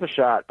worth a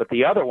shot. But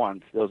the other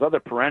ones, those other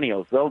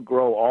perennials, they'll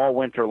grow all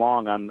winter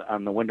long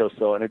on the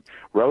windowsill. And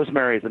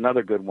rosemary is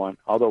another good one.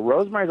 Although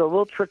rosemary is a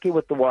little tricky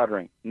with the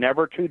watering.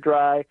 Never too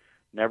dry,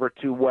 never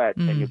too wet,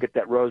 and you get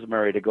that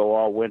rosemary to go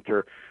all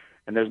winter.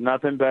 And there's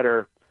nothing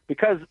better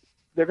because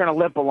they're going to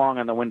limp along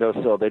on the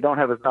windowsill. They don't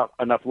have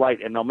enough light,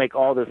 and they'll make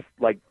all this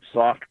like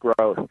soft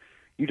growth.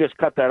 You just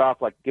cut that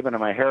off like giving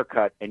them a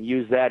haircut and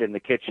use that in the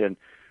kitchen.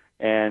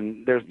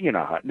 And there's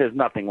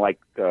nothing like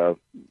the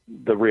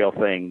real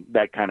thing,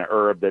 that kind of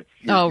herb that's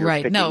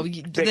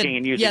picking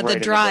and using the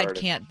dried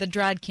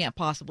can't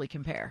possibly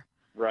compare.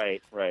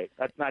 Right.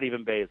 That's not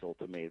even basil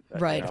to me.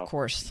 Right, of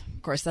course.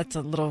 That's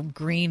a little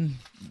green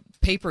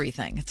papery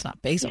thing. It's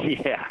not basil.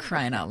 Yeah.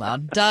 Crying out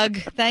loud. Doug,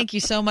 thank you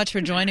so much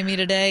for joining me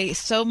today.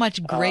 So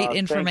much great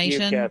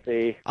information. Thank you,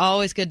 Kathy.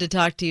 Always good to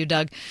talk to you,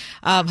 Doug.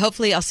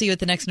 Hopefully I'll see you at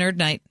the next Nerd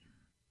Night.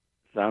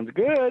 Sounds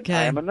good. Okay.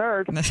 I am a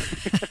nerd.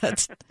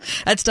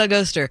 That's Doug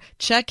Oster.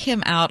 Check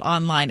him out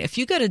online. If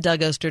you go to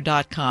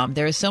DougOster.com,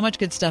 there is so much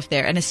good stuff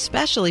there. And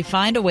especially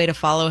find a way to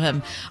follow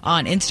him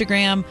on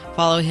Instagram,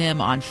 follow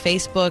him on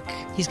Facebook.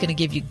 He's going to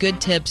give you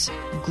good tips,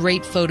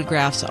 great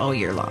photographs all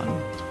year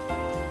long.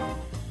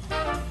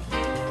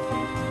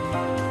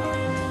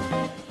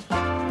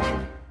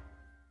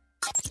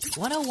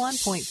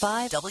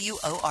 .5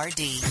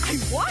 WORD. I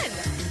won!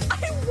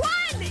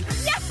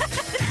 Yes!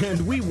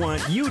 And we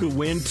want you to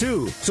win,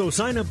 too. So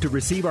sign up to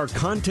receive our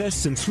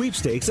contests and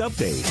sweepstakes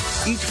update.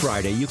 Each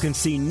Friday, you can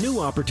see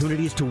new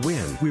opportunities to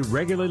win. We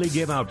regularly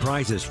give out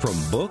prizes from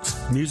books,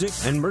 music,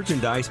 and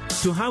merchandise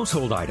to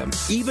household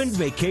items, even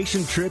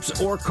vacation trips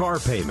or car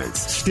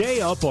payments. Stay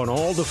up on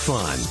all the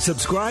fun.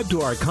 Subscribe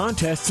to our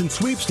contests and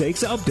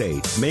sweepstakes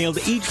update, mailed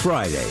each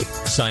Friday.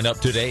 Sign up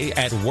today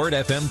at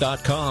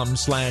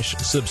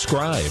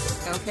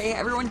wordfm.com/subscribe. Okay,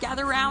 everyone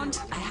gather around.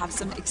 I have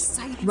some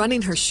exciting...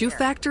 Running her shoe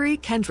factory,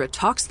 Kendra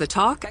talks the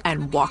talk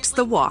and walks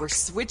the walk. We're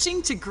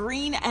switching to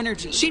green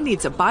energy. She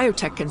needs a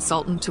biotech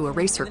consultant to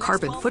erase her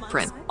carbon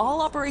footprint.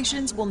 All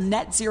operations will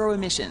net zero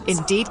emissions.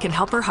 Indeed can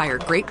help her hire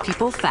great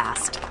people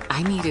fast.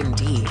 I need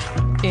Indeed.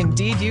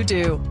 Indeed you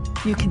do.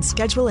 You can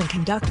schedule and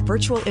conduct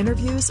virtual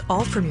interviews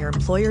all from your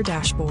employer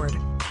dashboard.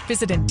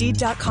 Visit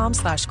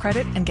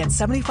Indeed.com/credit and get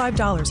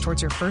 $75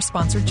 towards your first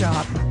sponsored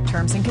job.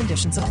 Terms and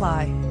conditions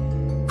apply.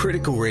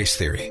 Critical race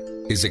theory.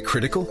 Is it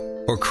critical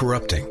or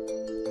corrupting?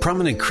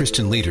 Prominent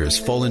Christian leaders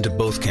fall into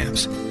both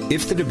camps.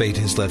 If the debate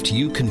has left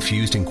you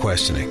confused and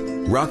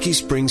questioning, Rocky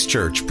Springs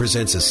Church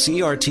presents a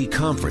CRT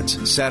conference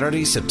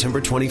Saturday,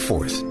 September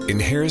 24th in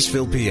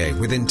Harrisville, PA,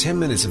 within 10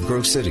 minutes of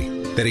Grove City,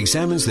 that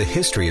examines the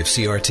history of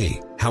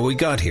CRT, how we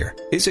got here,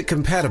 is it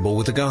compatible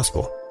with the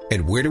gospel,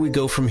 and where do we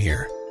go from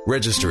here?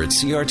 Register at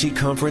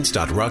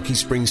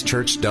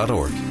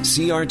crtconference.rockysprings.church.org.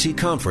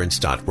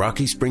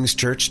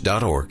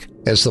 crtconference.rockysprings.church.org.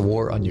 As the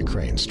war on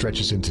Ukraine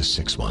stretches into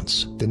 6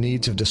 months, the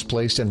needs of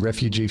displaced and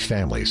refugee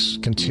families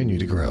continue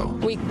to grow.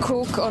 We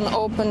cook on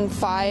open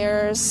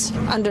fires,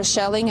 under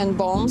shelling and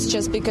bombs,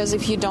 just because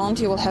if you don't,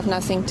 you will have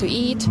nothing to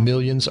eat.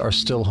 Millions are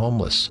still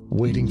homeless,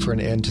 waiting for an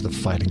end to the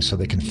fighting so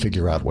they can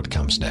figure out what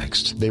comes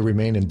next. They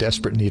remain in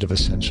desperate need of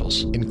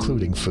essentials,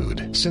 including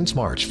food. Since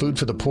March, Food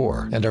for the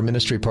Poor and our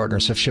ministry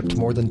partners have shipped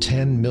more than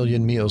 10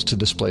 million meals to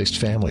displaced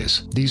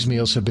families. These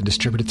meals have been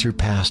distributed through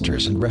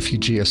pastors and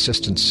refugee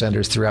assistance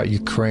centers throughout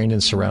Ukraine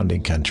and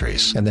surrounding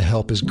countries, and the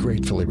help is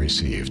gratefully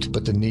received,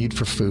 but the need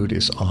for food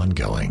is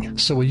ongoing.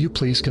 So will you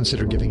please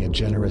consider giving a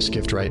generous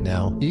gift right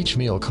now? Each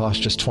meal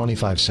costs just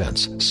 25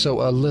 cents,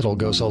 so a little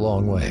goes a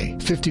long way.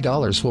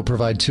 $50 will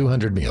provide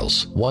 200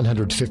 meals.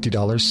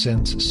 $150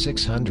 sends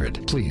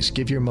 600. Please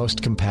give your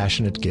most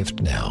compassionate gift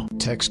now.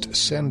 Text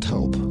SEND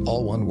HOPE,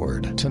 all one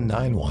word, to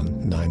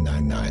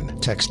 91999.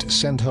 Text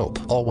SEND HOPE,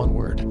 all one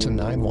word, to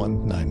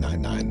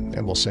 91999,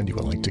 and we'll send you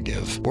a link to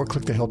give. Or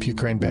click the Help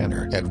Ukraine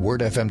banner at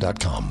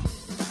wordfm.com.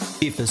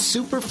 If a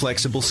super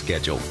flexible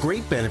schedule,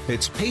 great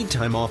benefits, paid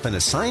time off, and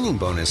a signing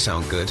bonus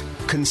sound good,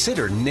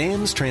 consider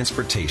NAMS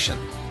Transportation.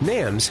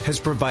 NAMS has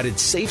provided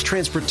safe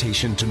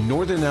transportation to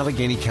Northern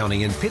Allegheny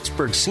County and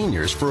Pittsburgh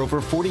seniors for over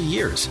 40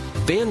 years.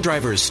 Van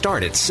drivers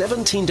start at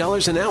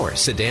 $17 an hour,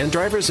 sedan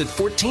drivers at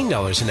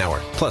 $14 an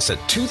hour, plus a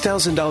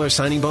 $2,000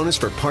 signing bonus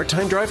for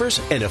part-time drivers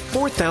and a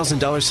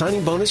 $4,000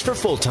 signing bonus for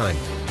full-time.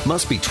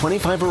 Must be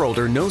 25 or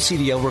older, no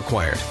CDL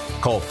required.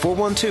 Call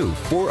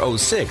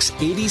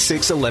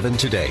 412-406-8611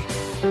 today.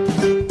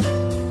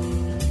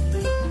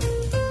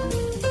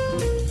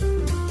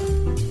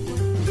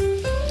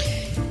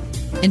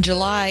 In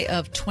July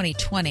of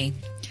 2020,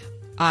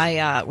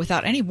 I,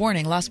 without any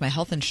warning, lost my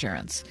health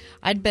insurance.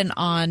 I'd been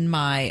on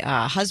my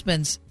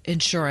husband's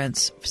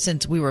insurance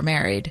since we were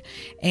married.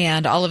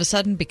 And all of a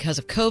sudden, because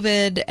of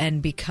COVID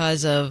and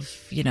because of,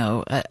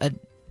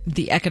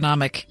 the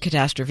economic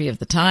catastrophe of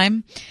the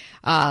time,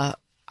 I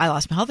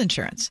lost my health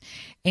insurance.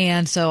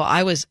 And so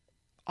I was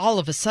all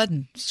of a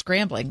sudden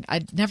scrambling.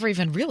 I'd never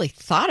even really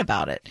thought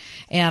about it.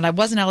 And I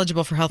wasn't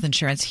eligible for health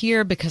insurance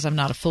here because I'm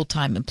not a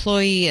full-time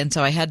employee. And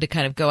so I had to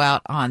kind of go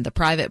out on the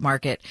private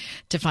market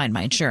to find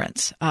my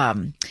insurance.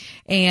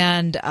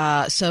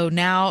 So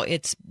now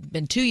it's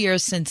been 2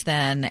 years since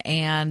then,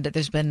 and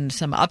there's been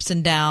some ups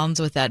and downs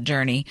with that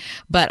journey.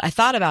 But I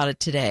thought about it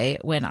today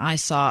when I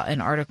saw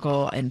an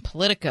article in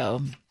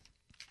Politico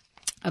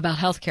about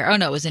healthcare. Oh,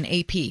 no, it was in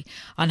AP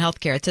on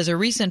healthcare. It says a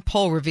recent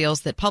poll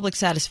reveals that public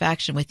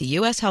satisfaction with the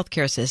U.S.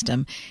 healthcare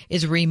system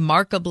is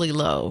remarkably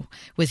low,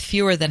 with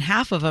fewer than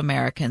half of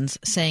Americans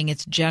saying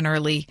it's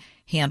generally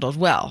handled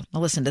well. Now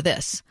listen to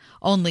this.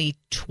 Only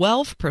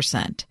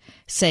 12%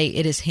 say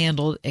it is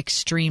handled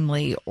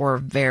extremely or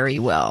very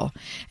well.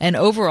 And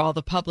overall,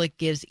 the public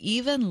gives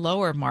even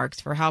lower marks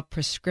for how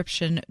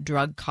prescription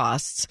drug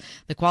costs,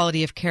 the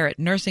quality of care at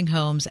nursing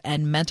homes,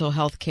 and mental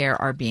health care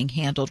are being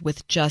handled,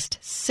 with just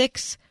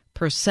 6%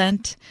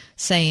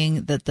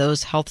 saying that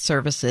those health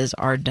services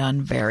are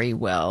done very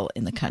well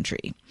in the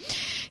country.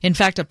 In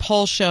fact, a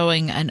poll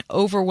showing an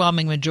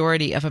overwhelming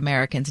majority of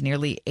Americans,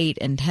 nearly 8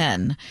 in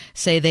 10,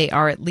 say they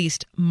are at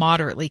least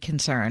moderately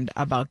concerned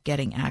about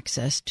getting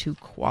access to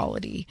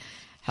quality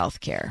health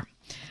care.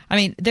 I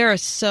mean, there are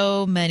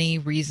so many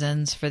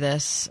reasons for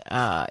this.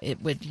 It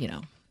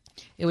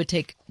would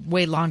take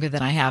way longer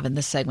than I have in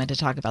this segment to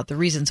talk about the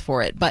reasons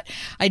for it. But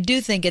I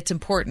do think it's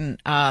important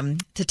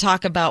to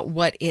talk about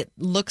what it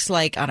looks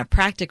like on a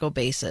practical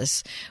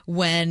basis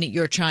when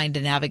you're trying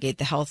to navigate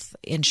the health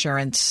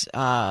insurance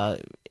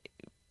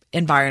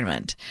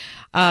environment.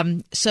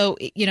 I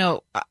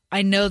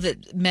know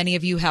that many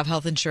of you have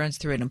health insurance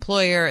through an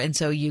employer, and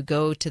so you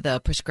go to the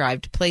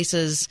prescribed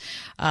places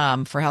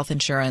for health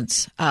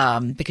insurance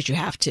because you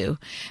have to.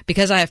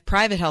 Because I have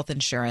private health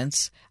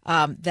insurance,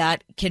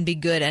 that can be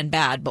good and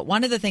bad. But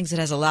one of the things that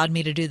has allowed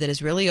me to do that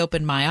has really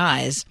opened my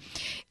eyes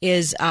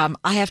is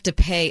I have to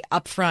pay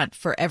upfront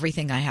for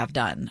everything I have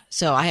done.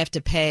 So I have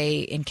to pay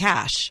in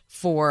cash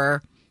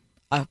for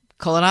a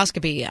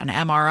colonoscopy, an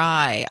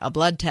MRI, a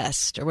blood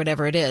test, or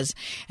whatever it is.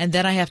 And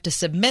then I have to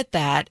submit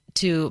that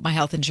to my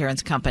health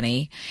insurance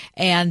company,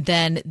 and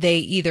then they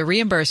either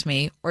reimburse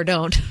me or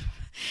don't.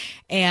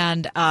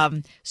 And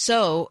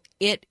so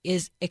it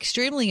is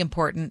extremely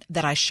important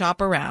that I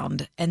shop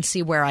around and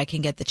see where I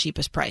can get the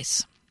cheapest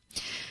price.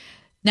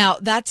 Now,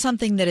 that's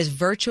something that is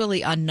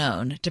virtually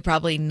unknown to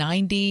probably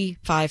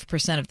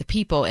 95% of the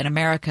people in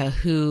America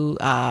who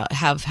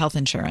have health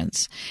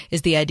insurance,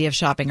 is the idea of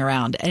shopping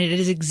around. And it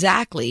is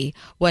exactly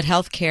what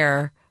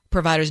healthcare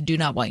providers do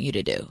not want you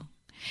to do.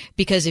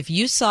 Because if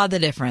you saw the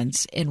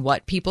difference in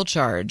what people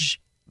charge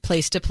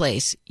place to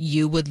place,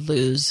 you would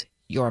lose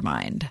your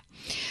mind.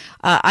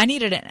 I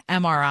needed an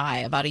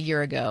MRI about a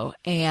year ago,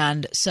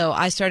 and so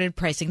I started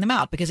pricing them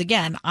out because,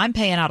 again, I'm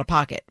paying out of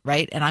pocket,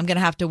 right? And I'm going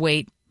to have to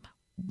wait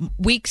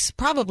weeks,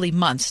 probably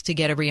months, to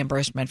get a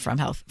reimbursement from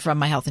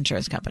my health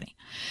insurance company.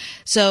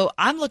 So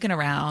I'm looking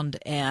around,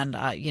 and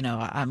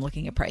I'm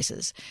looking at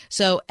prices.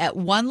 So at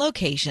one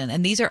location,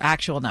 and these are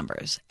actual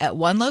numbers, at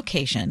one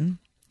location,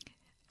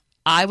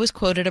 I was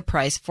quoted a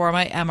price for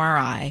my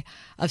MRI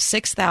of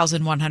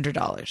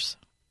 $6,100.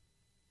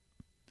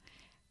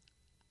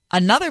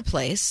 Another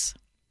place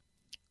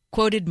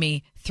quoted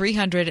me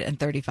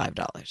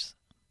 $335.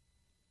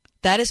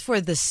 That is for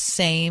the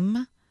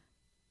same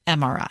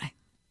MRI.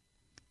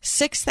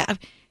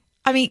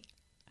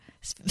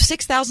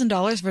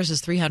 $6,000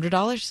 versus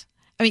 $300.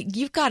 I mean,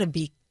 you've got to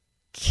be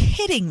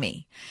kidding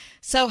me.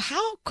 So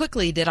how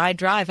quickly did I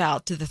drive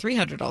out to the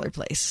 $300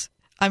 place?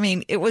 I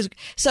mean, it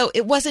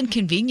wasn't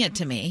convenient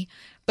to me,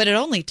 but it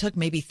only took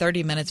maybe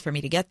 30 minutes for me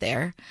to get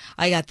there.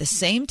 I got the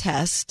same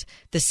test.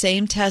 The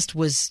same test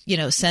was,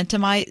 sent to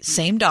my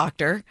same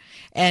doctor,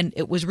 and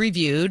it was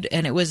reviewed,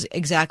 and it was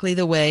exactly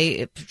the way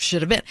it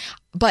should have been.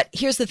 But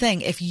here's the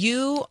thing. If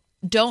you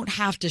don't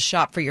have to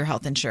shop for your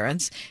health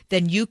insurance,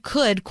 then you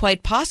could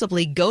quite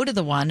possibly go to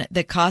the one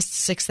that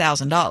costs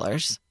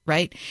 $6,000,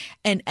 right?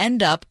 And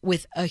end up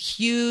with a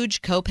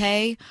huge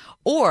copay,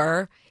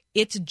 or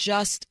it's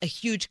just a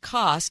huge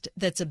cost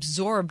that's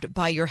absorbed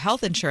by your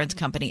health insurance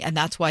company, and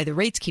that's why the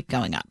rates keep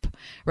going up,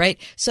 right?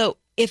 So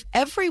if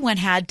everyone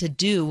had to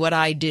do what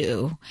I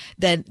do,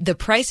 then the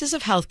prices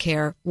of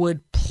healthcare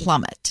would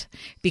plummet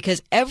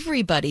because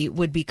everybody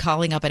would be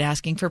calling up and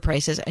asking for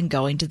prices and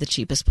going to the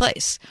cheapest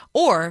place.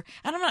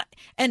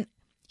 And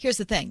here's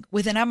the thing.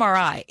 With an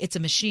MRI, it's a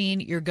machine.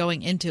 You're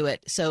going into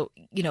it. So,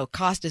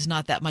 cost is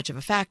not that much of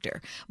a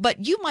factor.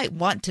 But you might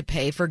want to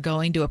pay for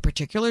going to a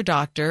particular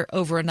doctor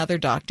over another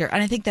doctor.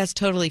 And I think that's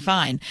totally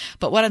fine.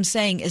 But what I'm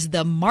saying is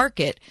the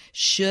market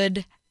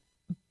should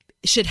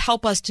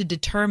help us to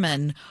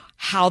determine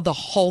how the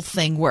whole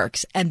thing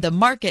works. And the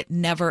market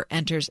never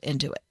enters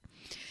into it.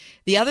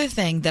 The other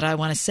thing that I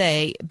want to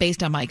say,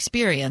 based on my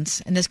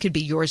experience, and this could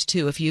be yours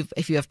too if you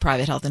have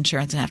private health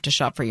insurance and have to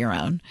shop for your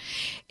own,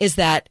 is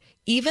that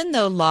even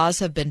though laws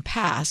have been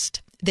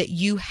passed that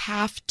you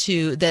have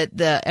to,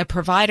 a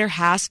provider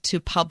has to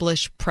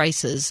publish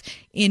prices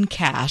in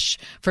cash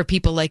for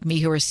people like me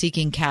who are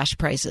seeking cash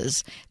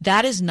prices.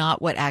 That is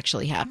not what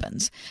actually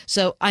happens.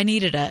 So I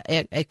needed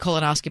a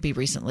colonoscopy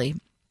recently.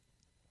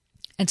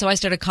 And so I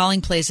started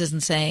calling places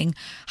and saying,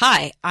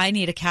 hi, I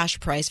need a cash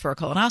price for a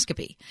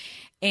colonoscopy.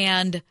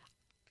 And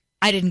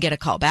I didn't get a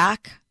call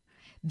back.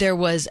 There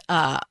was,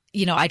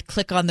 I'd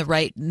click on the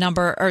right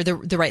number or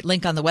the right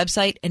link on the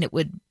website and it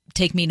would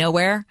take me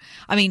nowhere.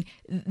 I mean,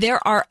 there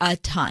are a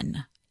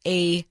ton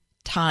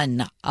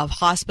of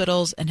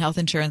hospitals and health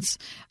insurance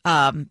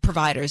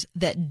providers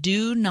that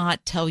do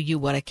not tell you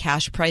what a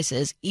cash price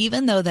is,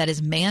 even though that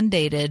is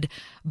mandated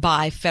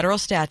by federal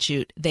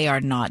statute. They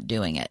are not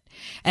doing it.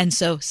 And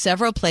so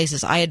several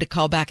places I had to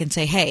call back and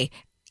say, hey,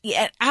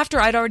 after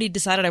I'd already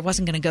decided I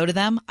wasn't going to go to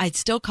them, I'd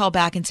still call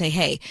back and say,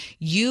 hey,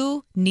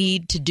 you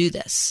need to do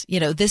this.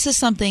 This is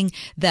something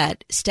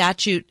that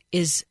statute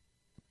has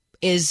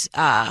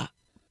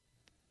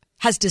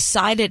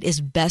decided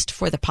is best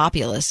for the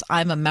populace.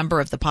 I'm a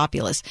member of the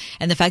populace,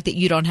 and the fact that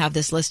you don't have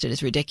this listed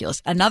is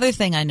ridiculous. Another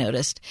thing I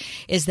noticed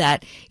is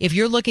that if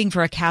you're looking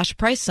for a cash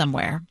price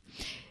somewhere,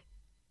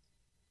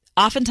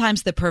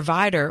 oftentimes the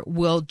provider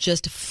will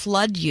just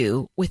flood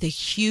you with a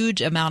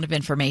huge amount of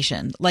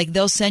information. Like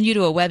they'll send you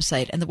to a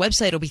website and the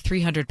website will be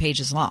 300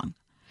 pages long.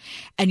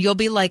 And you'll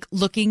be like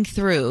looking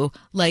through,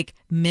 like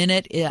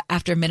minute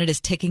after minute is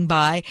ticking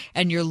by,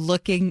 and you're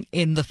looking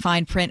in the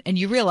fine print and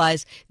you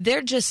realize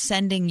they're just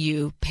sending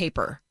you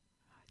paper.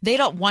 They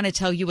don't want to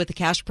tell you what the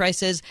cash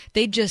price is.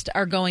 They just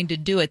are going to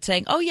do it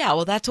saying, oh yeah,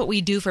 well, that's what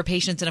we do for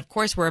patients. And of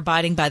course we're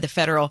abiding by the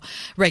federal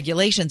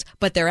regulations,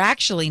 but they're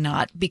actually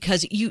not,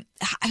 because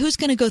who's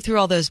going to go through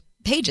all those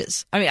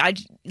pages? I mean,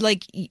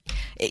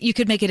 you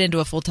could make it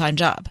into a full-time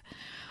job.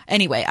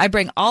 Anyway, I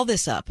bring all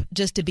this up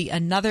just to be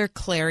another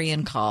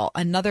clarion call,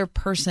 another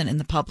person in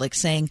the public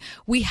saying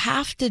we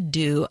have to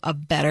do a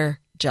better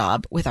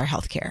job with our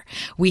healthcare.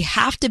 We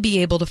have to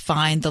be able to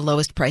find the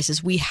lowest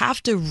prices. We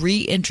have to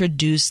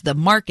reintroduce the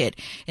market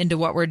into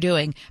what we're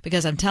doing,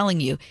 because I'm telling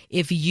you,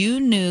 if you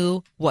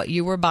knew what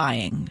you were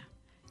buying,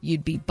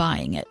 you'd be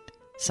buying it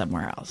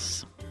somewhere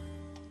else.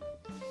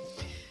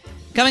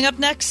 Coming up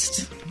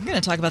next, we're going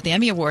to talk about the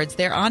Emmy Awards.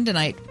 They're on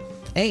tonight.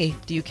 A,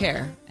 do you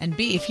care? And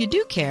B, if you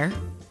do care,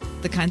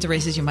 the kinds of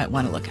races you might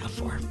want to look out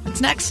for.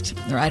 That's next.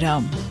 The Ride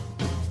Home.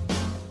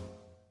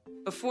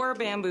 Before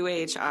Bamboo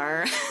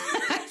HR,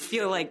 I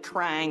feel like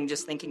crying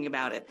just thinking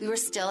about it. We were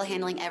still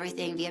handling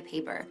everything via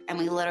paper, and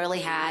we literally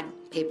had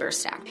paper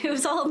stacked. It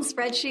was all in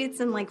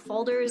spreadsheets and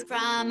folders.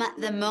 From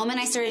the moment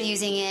I started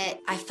using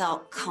it, I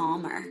felt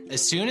calmer.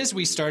 As soon as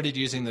we started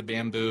using the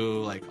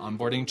Bamboo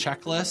onboarding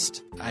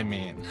checklist,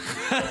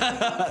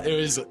 it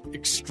was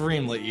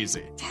extremely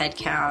easy. Head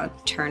count,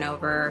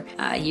 turnover,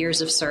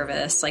 years of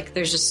service.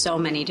 There's just so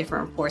many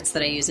different reports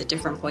that I use at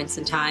different points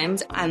in time.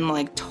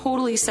 I'm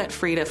totally set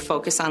free to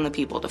focus on the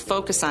people, to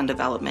focus on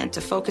development,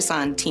 to focus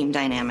on team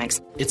dynamics.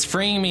 It's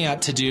freeing me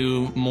up to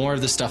do more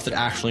of the stuff that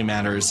actually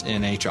matters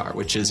in HR,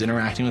 which is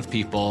interacting with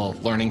people,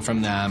 learning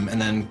from them,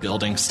 and then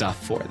building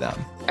stuff for them.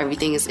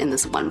 Everything is in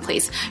this one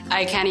place.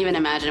 I can't even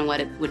imagine what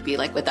it would be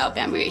like without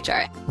Bamboo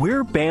HR.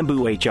 We're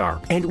Bamboo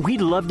HR, and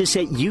we'd love to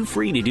set you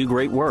free to do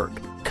great work.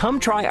 Come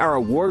try our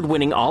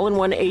award-winning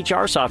all-in-one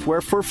HR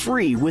software for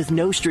free with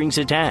no strings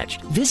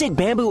attached. Visit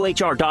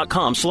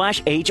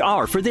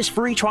bamboohr.com/HR for this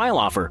free trial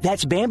offer.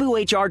 That's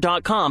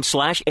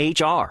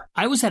bamboohr.com/HR.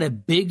 I was at a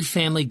big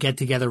family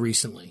get-together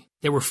recently.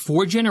 There were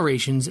 4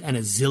 generations and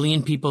a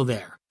zillion people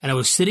there, and I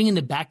was sitting in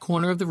the back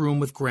corner of the room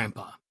with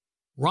Grandpa.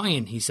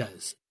 Ryan, he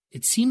says,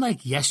 it seemed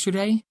like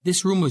yesterday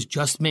this room was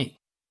just me.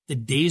 The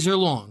days are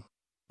long,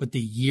 but the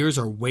years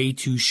are way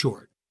too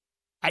short.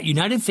 At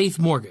United Faith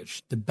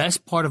Mortgage, the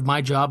best part of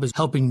my job is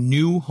helping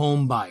new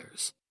home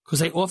buyers,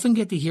 because I often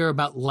get to hear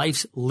about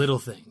life's little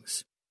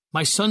things.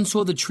 My son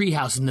saw the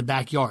treehouse in the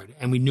backyard,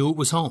 and we knew it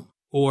was home.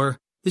 Or,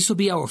 this will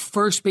be our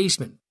first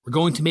basement. We're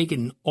going to make it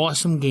an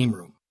awesome game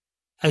room.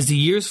 As the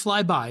years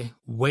fly by,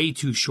 way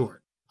too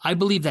short, I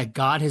believe that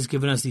God has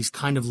given us these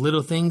kind of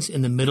little things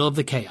in the middle of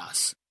the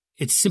chaos.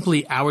 It's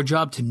simply our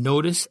job to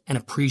notice and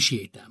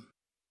appreciate them.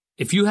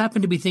 If you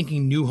happen to be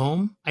thinking new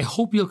home, I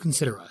hope you'll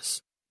consider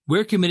us.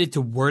 We're committed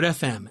to Word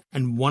FM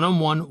and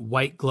one-on-one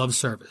white glove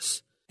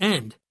service.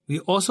 And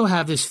we also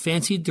have this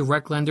fancy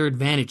direct lender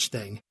advantage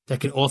thing that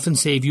can often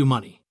save you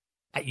money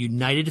at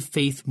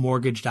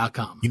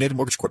UnitedFaithMortgage.com. United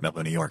Mortgage Corp,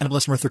 Melville, New York.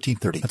 NMLS number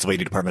 1330.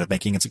 Pennsylvania Department of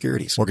Banking and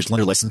Securities. Mortgage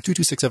lender license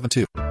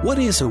 22672. What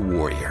is a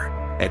warrior?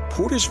 At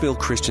Portersville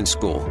Christian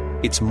School,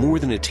 it's more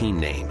than a team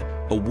name.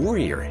 A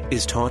warrior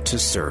is taught to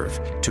serve,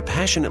 to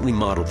passionately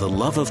model the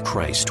love of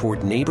Christ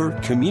toward neighbor,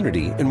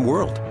 community, and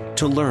world,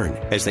 to learn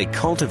as they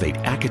cultivate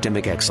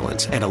academic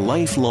excellence and a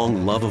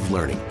lifelong love of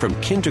learning from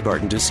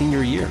kindergarten to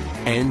senior year,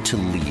 and to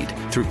lead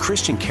through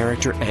Christian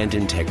character and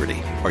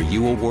integrity. Are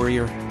you a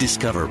warrior?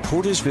 Discover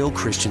Portersville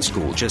Christian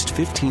School, just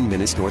 15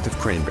 minutes north of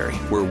Cranberry,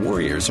 where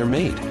warriors are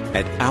made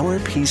at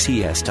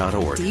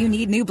ourpcs.org. Do you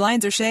need new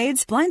blinds or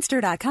shades?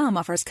 Blindster.com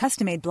offers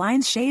custom-made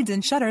blinds, shades,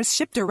 and shutters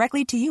shipped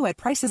directly to you at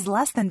prices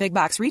less than big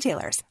box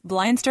retailers.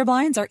 Blindster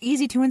blinds are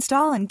easy to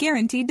install and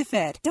guaranteed to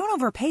fit. Don't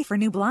overpay for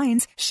new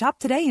blinds. Shop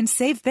today and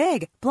save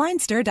big.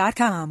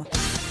 Blindster.com.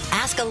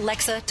 Ask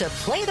Alexa to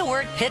play the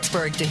word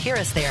Pittsburgh to hear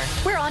us there.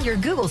 We're on your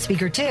Google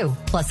speaker too,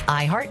 plus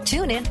iHeart,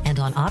 TuneIn, and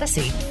on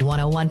Odyssey.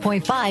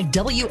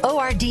 101.5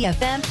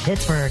 WORD-FM,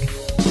 Pittsburgh.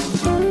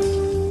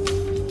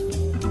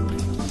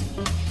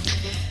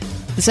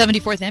 The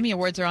 74th Emmy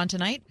Awards are on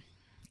tonight,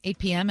 8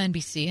 p.m.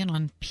 NBC and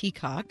on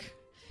Peacock.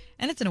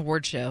 And it's an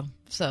award show,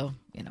 so,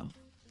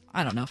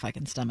 I don't know if I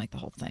can stomach the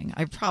whole thing.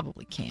 I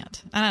probably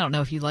can't. And I don't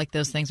know if you like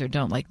those things or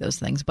don't like those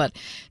things. But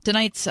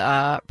tonight's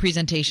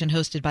presentation,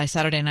 hosted by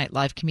Saturday Night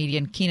Live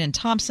comedian Kenan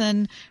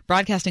Thompson,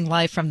 broadcasting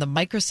live from the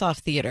Microsoft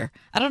Theater.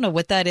 I don't know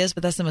what that is,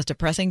 but that's the most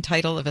depressing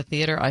title of a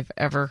theater I've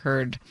ever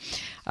heard.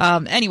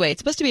 Anyway, it's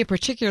supposed to be a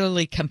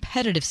particularly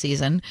competitive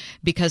season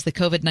because the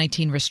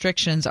COVID-19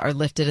 restrictions are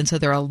lifted, and so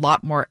there are a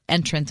lot more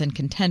entrants and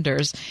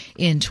contenders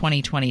in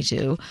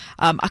 2022.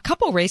 A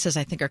couple races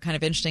I think are kind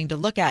of interesting to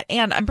look at,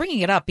 and I'm bringing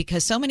it up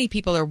because so many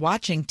people are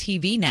watching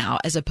TV now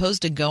as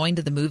opposed to going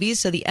to the movies,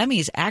 so the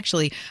Emmys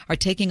actually are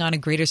taking on a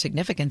greater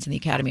significance in the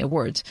Academy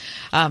Awards.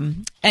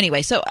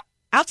 Anyway, so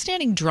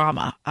outstanding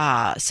drama,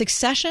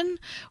 Succession,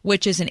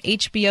 which is an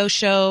HBO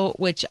show,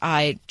 which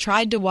I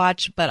tried to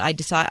watch, but I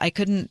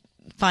couldn't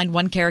find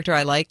one character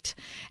I liked,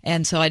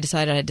 and so I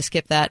decided I had to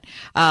skip that.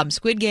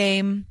 Squid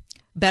Game,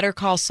 Better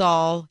Call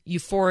Saul,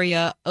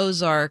 Euphoria,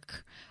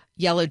 Ozark,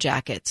 Yellow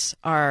Jackets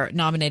are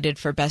nominated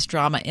for Best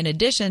Drama, in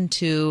addition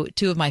to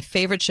two of my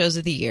favorite shows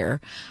of the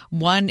year.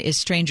 One is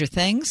Stranger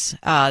Things.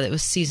 That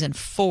was season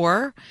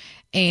 4.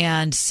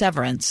 And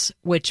Severance,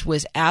 which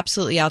was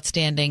absolutely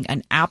outstanding,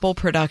 an Apple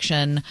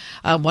production,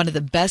 one of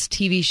the best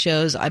TV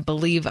shows, I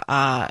believe,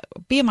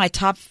 be in my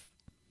top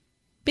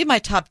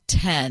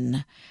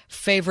 10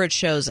 favorite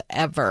shows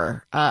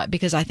ever,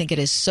 because I think it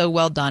is so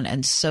well done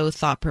and so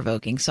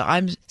thought-provoking. So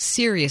I'm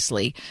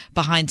seriously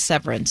behind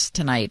Severance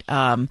tonight.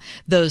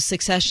 Though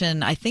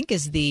Succession, I think,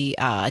 is the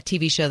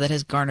TV show that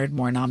has garnered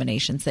more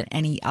nominations than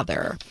any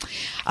other.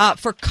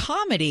 For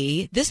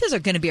comedy, this is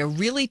going to be a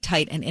really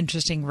tight and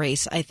interesting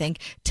race, I think.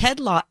 Ted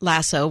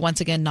Lasso, once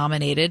again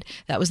nominated.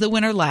 That was the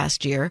winner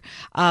last year.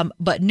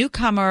 But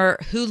newcomer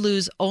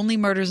Hulu's Only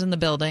Murders in the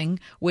Building,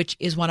 which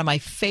is one of my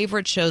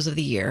favorite shows of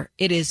the year.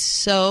 It is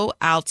so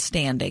outstanding.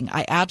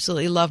 I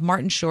absolutely love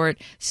Martin Short,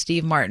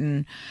 Steve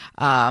Martin,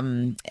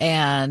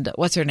 and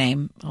what's her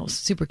name? Oh,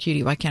 super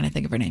cutie. Why can't I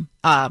think of her name?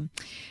 And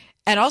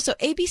also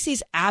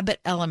ABC's Abbott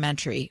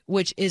Elementary,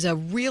 which is a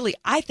really,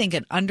 I think,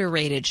 an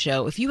underrated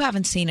show. If you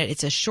haven't seen it,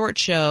 it's a short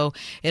show.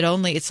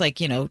 It's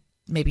like,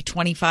 maybe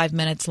 25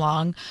 minutes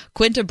long.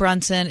 Quinta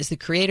Brunson is the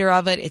creator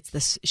of it.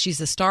 She's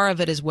the star of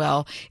it as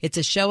well. It's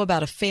a show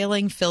about a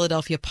failing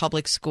Philadelphia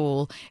public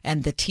school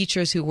and the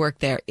teachers who work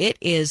there. It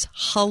is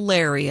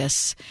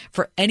hilarious.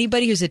 For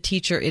anybody who's a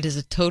teacher, it is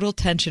a total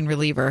tension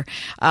reliever.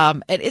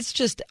 And it's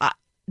just...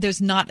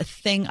 there's not a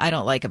thing I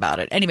don't like about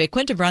it. Anyway,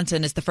 Quinta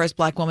Brunson is the first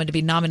Black woman to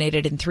be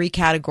nominated in 3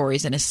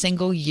 categories in a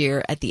single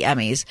year at the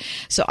Emmys.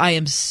 So I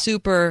am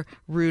super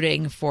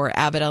rooting for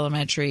Abbott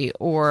Elementary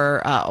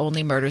or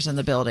Only Murders in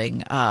the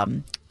Building.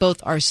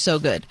 Both are so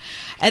good.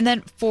 And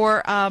then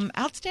for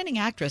Outstanding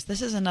Actress,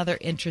 this is another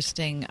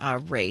interesting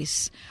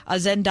race.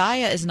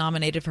 Zendaya is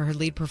nominated for her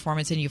lead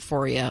performance in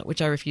Euphoria,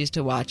 which I refuse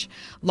to watch.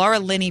 Laura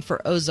Linney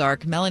for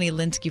Ozark, Melanie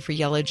Lynskey for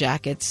Yellow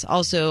Jackets.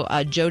 Also,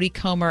 Jodie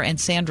Comer and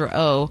Sandra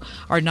Oh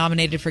are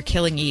nominated for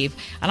Killing Eve.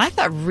 And I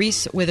thought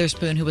Reese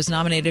Witherspoon, who was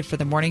nominated for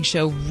The Morning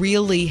Show,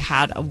 really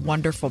had a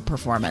wonderful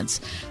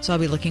performance. So I'll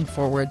be looking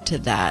forward to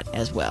that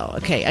as well.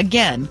 Okay,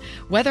 again,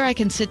 whether I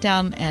can sit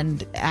down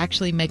and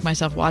actually make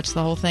myself watch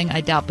the whole thing,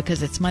 I doubt,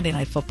 because it's Monday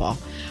Night Football.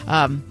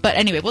 But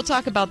anyway, we'll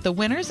talk about the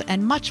winners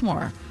and much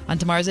more on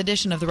tomorrow's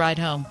edition of The Ride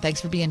Home.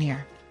 Thanks for being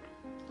here.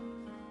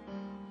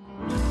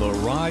 The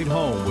Ride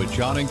Home with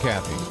John and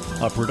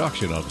Kathy, a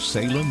production of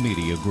Salem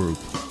Media Group.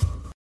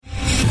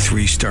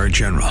 3-star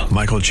General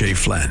Michael J.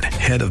 Flynn,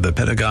 head of the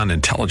Pentagon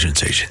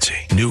Intelligence Agency,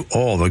 knew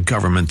all the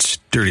government's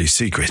dirty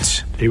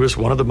secrets. He was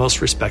one of the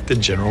most respected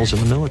generals in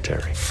the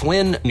military.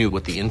 Flynn knew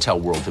what the intel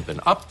world had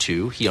been up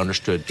to. He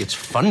understood its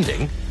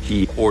funding.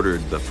 He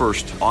ordered the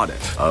first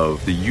audit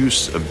of the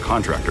use of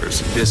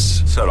contractors.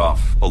 This set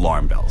off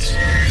alarm bells.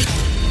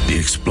 The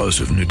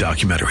explosive new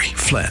documentary,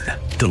 Flynn,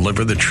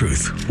 Deliver the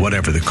Truth,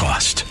 Whatever the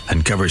Cost,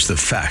 uncovers the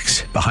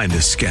facts behind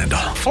this scandal.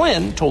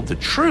 Flynn told the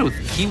truth.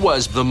 He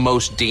was the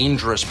most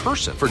dangerous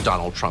person for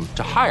Donald Trump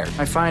to hire.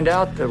 I find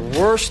out the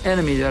worst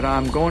enemy that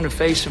I'm going to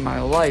face in my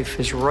life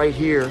is right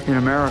here in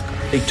America.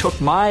 They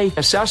took my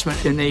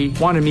assessment and they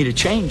wanted me to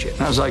change it.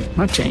 And I was like, I'm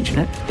not changing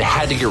it. They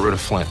had to get rid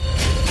of Flynn.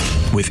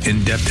 With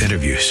in-depth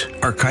interviews,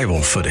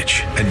 archival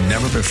footage, and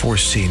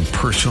never-before-seen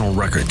personal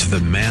records of the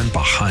man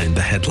behind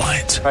the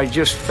headlines. I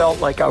just felt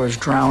like I was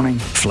drowning.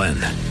 Flynn,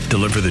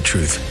 deliver the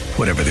truth,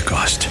 whatever the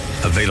cost.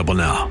 Available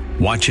now.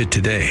 Watch it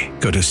today.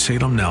 Go to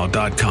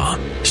salemnow.com.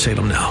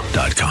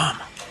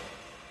 salemnow.com.